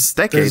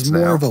decades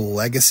more now. of a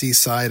legacy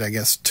side, I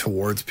guess,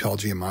 towards Paul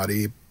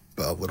Giamatti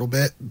a little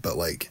bit, but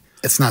like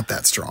it's not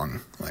that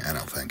strong. Like I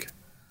don't think.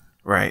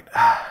 Right.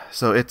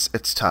 So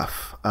it's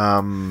tough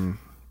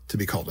to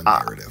be called a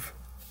narrative.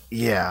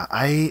 Yeah,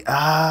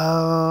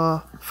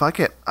 fuck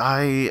it.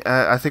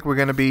 I think we're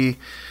gonna be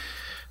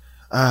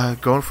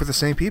going for the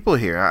same people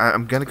here.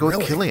 I'm gonna go with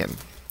Cillian.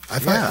 I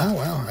thought, oh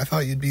wow, I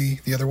thought you'd be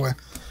the other way.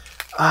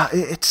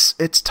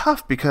 It's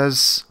tough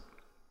because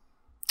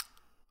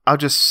I'll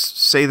just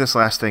say this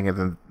last thing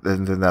and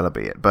then that'll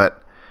be it.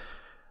 But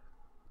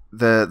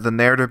the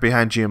narrative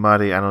behind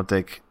Giamatti, I don't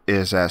think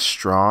is as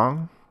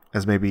strong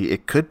as maybe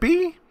it could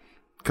be,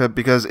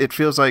 because it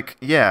feels like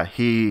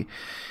he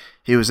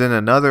was in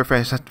another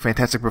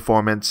fantastic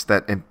performance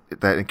that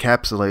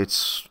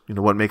encapsulates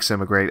what makes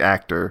him a great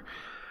actor,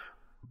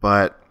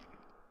 but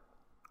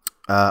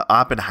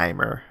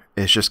Oppenheimer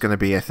is just going to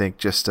be, I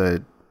think, it's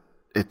going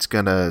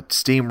to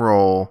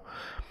steamroll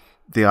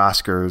the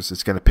Oscars.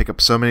 It's going to pick up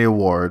so many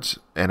awards,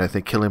 and I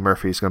think Cillian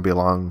Murphy is going to be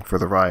along for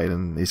the ride,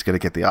 and he's going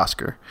to get the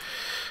Oscar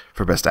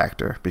for Best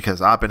Actor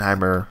because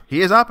Oppenheimer.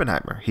 He is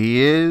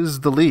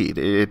the lead,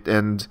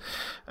 and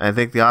I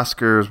think the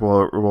Oscars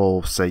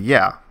will say,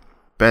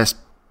 best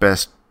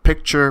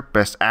picture,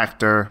 best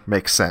actor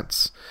makes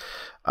sense.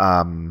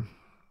 So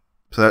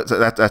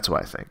that's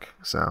what I think.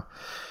 So.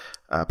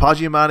 Paul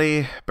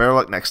Giamatti, better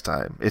luck next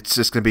time. It's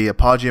just going to be a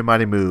Paul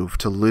Giamatti move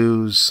to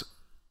lose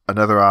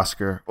another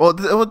Oscar. Well,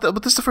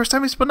 this is the first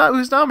time he's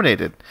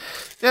nominated.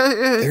 Yeah,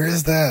 there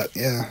is that.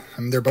 Yeah, I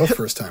mean they're both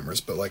first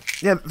timers, but like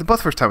they're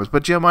both first timers.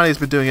 But Giamatti's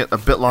been doing it a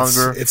bit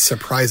longer. It's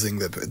surprising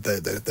that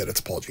it's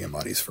Paul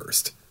Giamatti's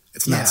first.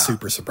 It's not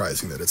super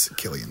surprising that it's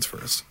Cillian's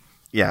first.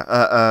 Yeah,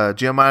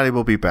 Giamatti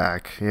will be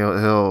back.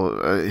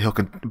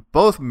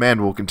 Both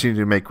men will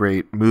continue to make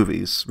great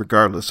movies,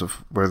 regardless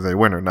of whether they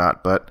win or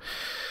not. But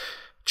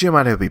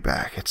Giamatti will be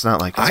back. It's not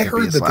like it's going to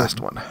be his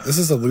last one. This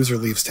is a loser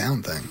leaves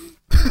town thing.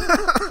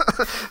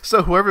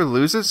 So whoever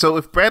loses. So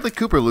if Bradley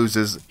Cooper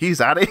loses, he's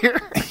out of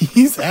here.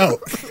 He's out.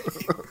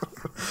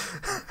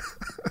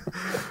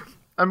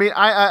 I mean,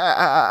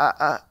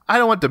 I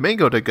don't want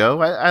Domingo to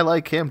go. I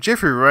like him.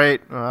 Jeffrey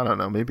Wright. I don't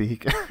know. Maybe he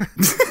can.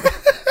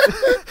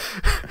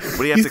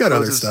 He's got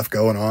other stuff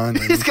going on.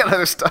 He's got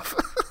other stuff.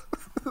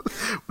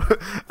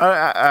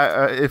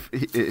 If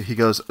he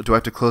goes, do I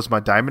have to close my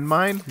diamond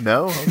mine?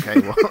 No? Okay,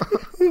 well.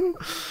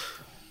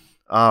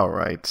 All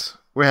right.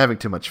 We're having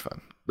too much fun.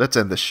 Let's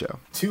end this show.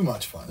 Too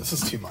much fun. This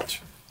is too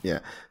much. Yeah.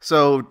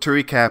 So, to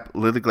recap,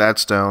 Lily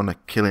Gladstone,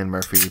 Cillian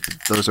Murphy,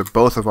 those are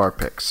both of our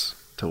picks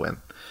to win.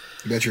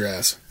 You bet your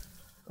ass.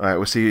 All right,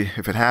 we'll see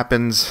if it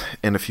happens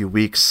in a few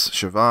weeks.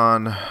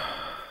 Siobhan,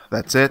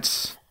 that's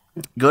it.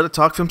 Go to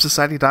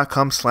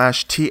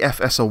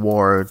talkfilmsociety.com/TFS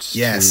Awards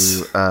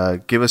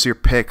to give us your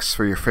picks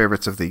for your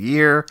favorites of the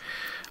year.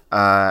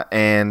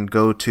 And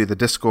go to the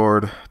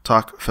Discord,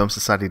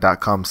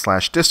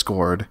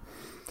 talkfilmsociety.com/Discord,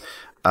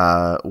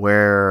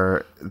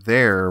 where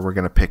we're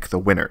going to pick the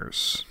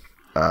winners.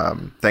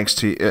 Thanks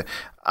to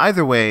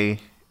either way,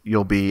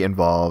 you'll be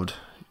involved.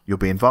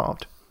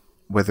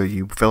 Whether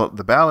you fill out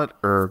the ballot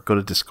or go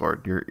to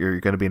Discord, you're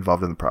going to be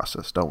involved in the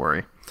process. Don't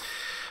worry.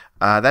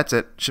 That's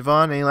it.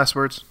 Siobhan, any last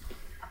words?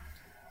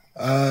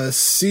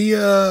 See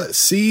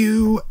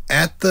you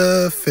at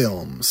the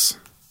films.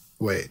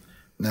 Wait,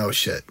 no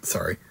shit.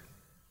 Sorry.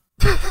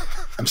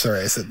 I'm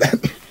sorry I said that.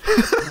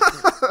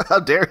 How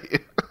dare you?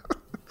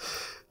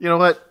 You know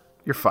what?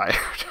 You're fired.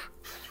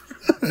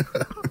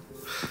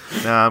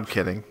 No, I'm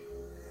kidding.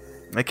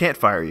 I can't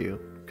fire you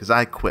because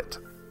I quit.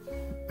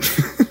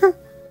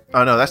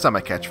 Oh no, that's not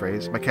my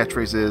catchphrase. My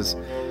catchphrase is,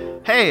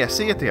 "Hey, I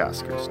see you at the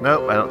Oscars."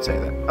 Nope, I don't say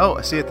that. Oh,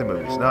 I see you at the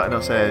movies. No, I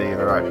don't say that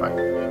either. All right, fine.